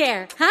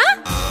solitaire,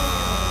 huh?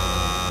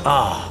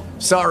 Ah, oh,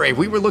 sorry.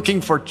 We were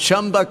looking for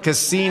Chumba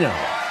Casino.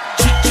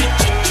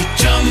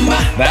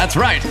 That's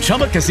right.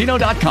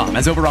 ChumbaCasino.com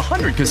has over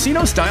 100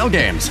 casino-style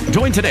games.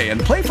 Join today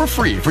and play for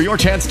free for your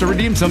chance to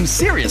redeem some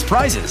serious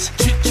prizes.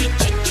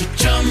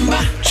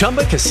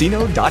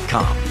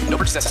 ChumbaCasino.com. No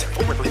purchase necessary.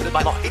 Void where prohibited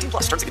by law.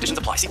 18+. Terms and conditions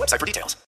apply. See website for details.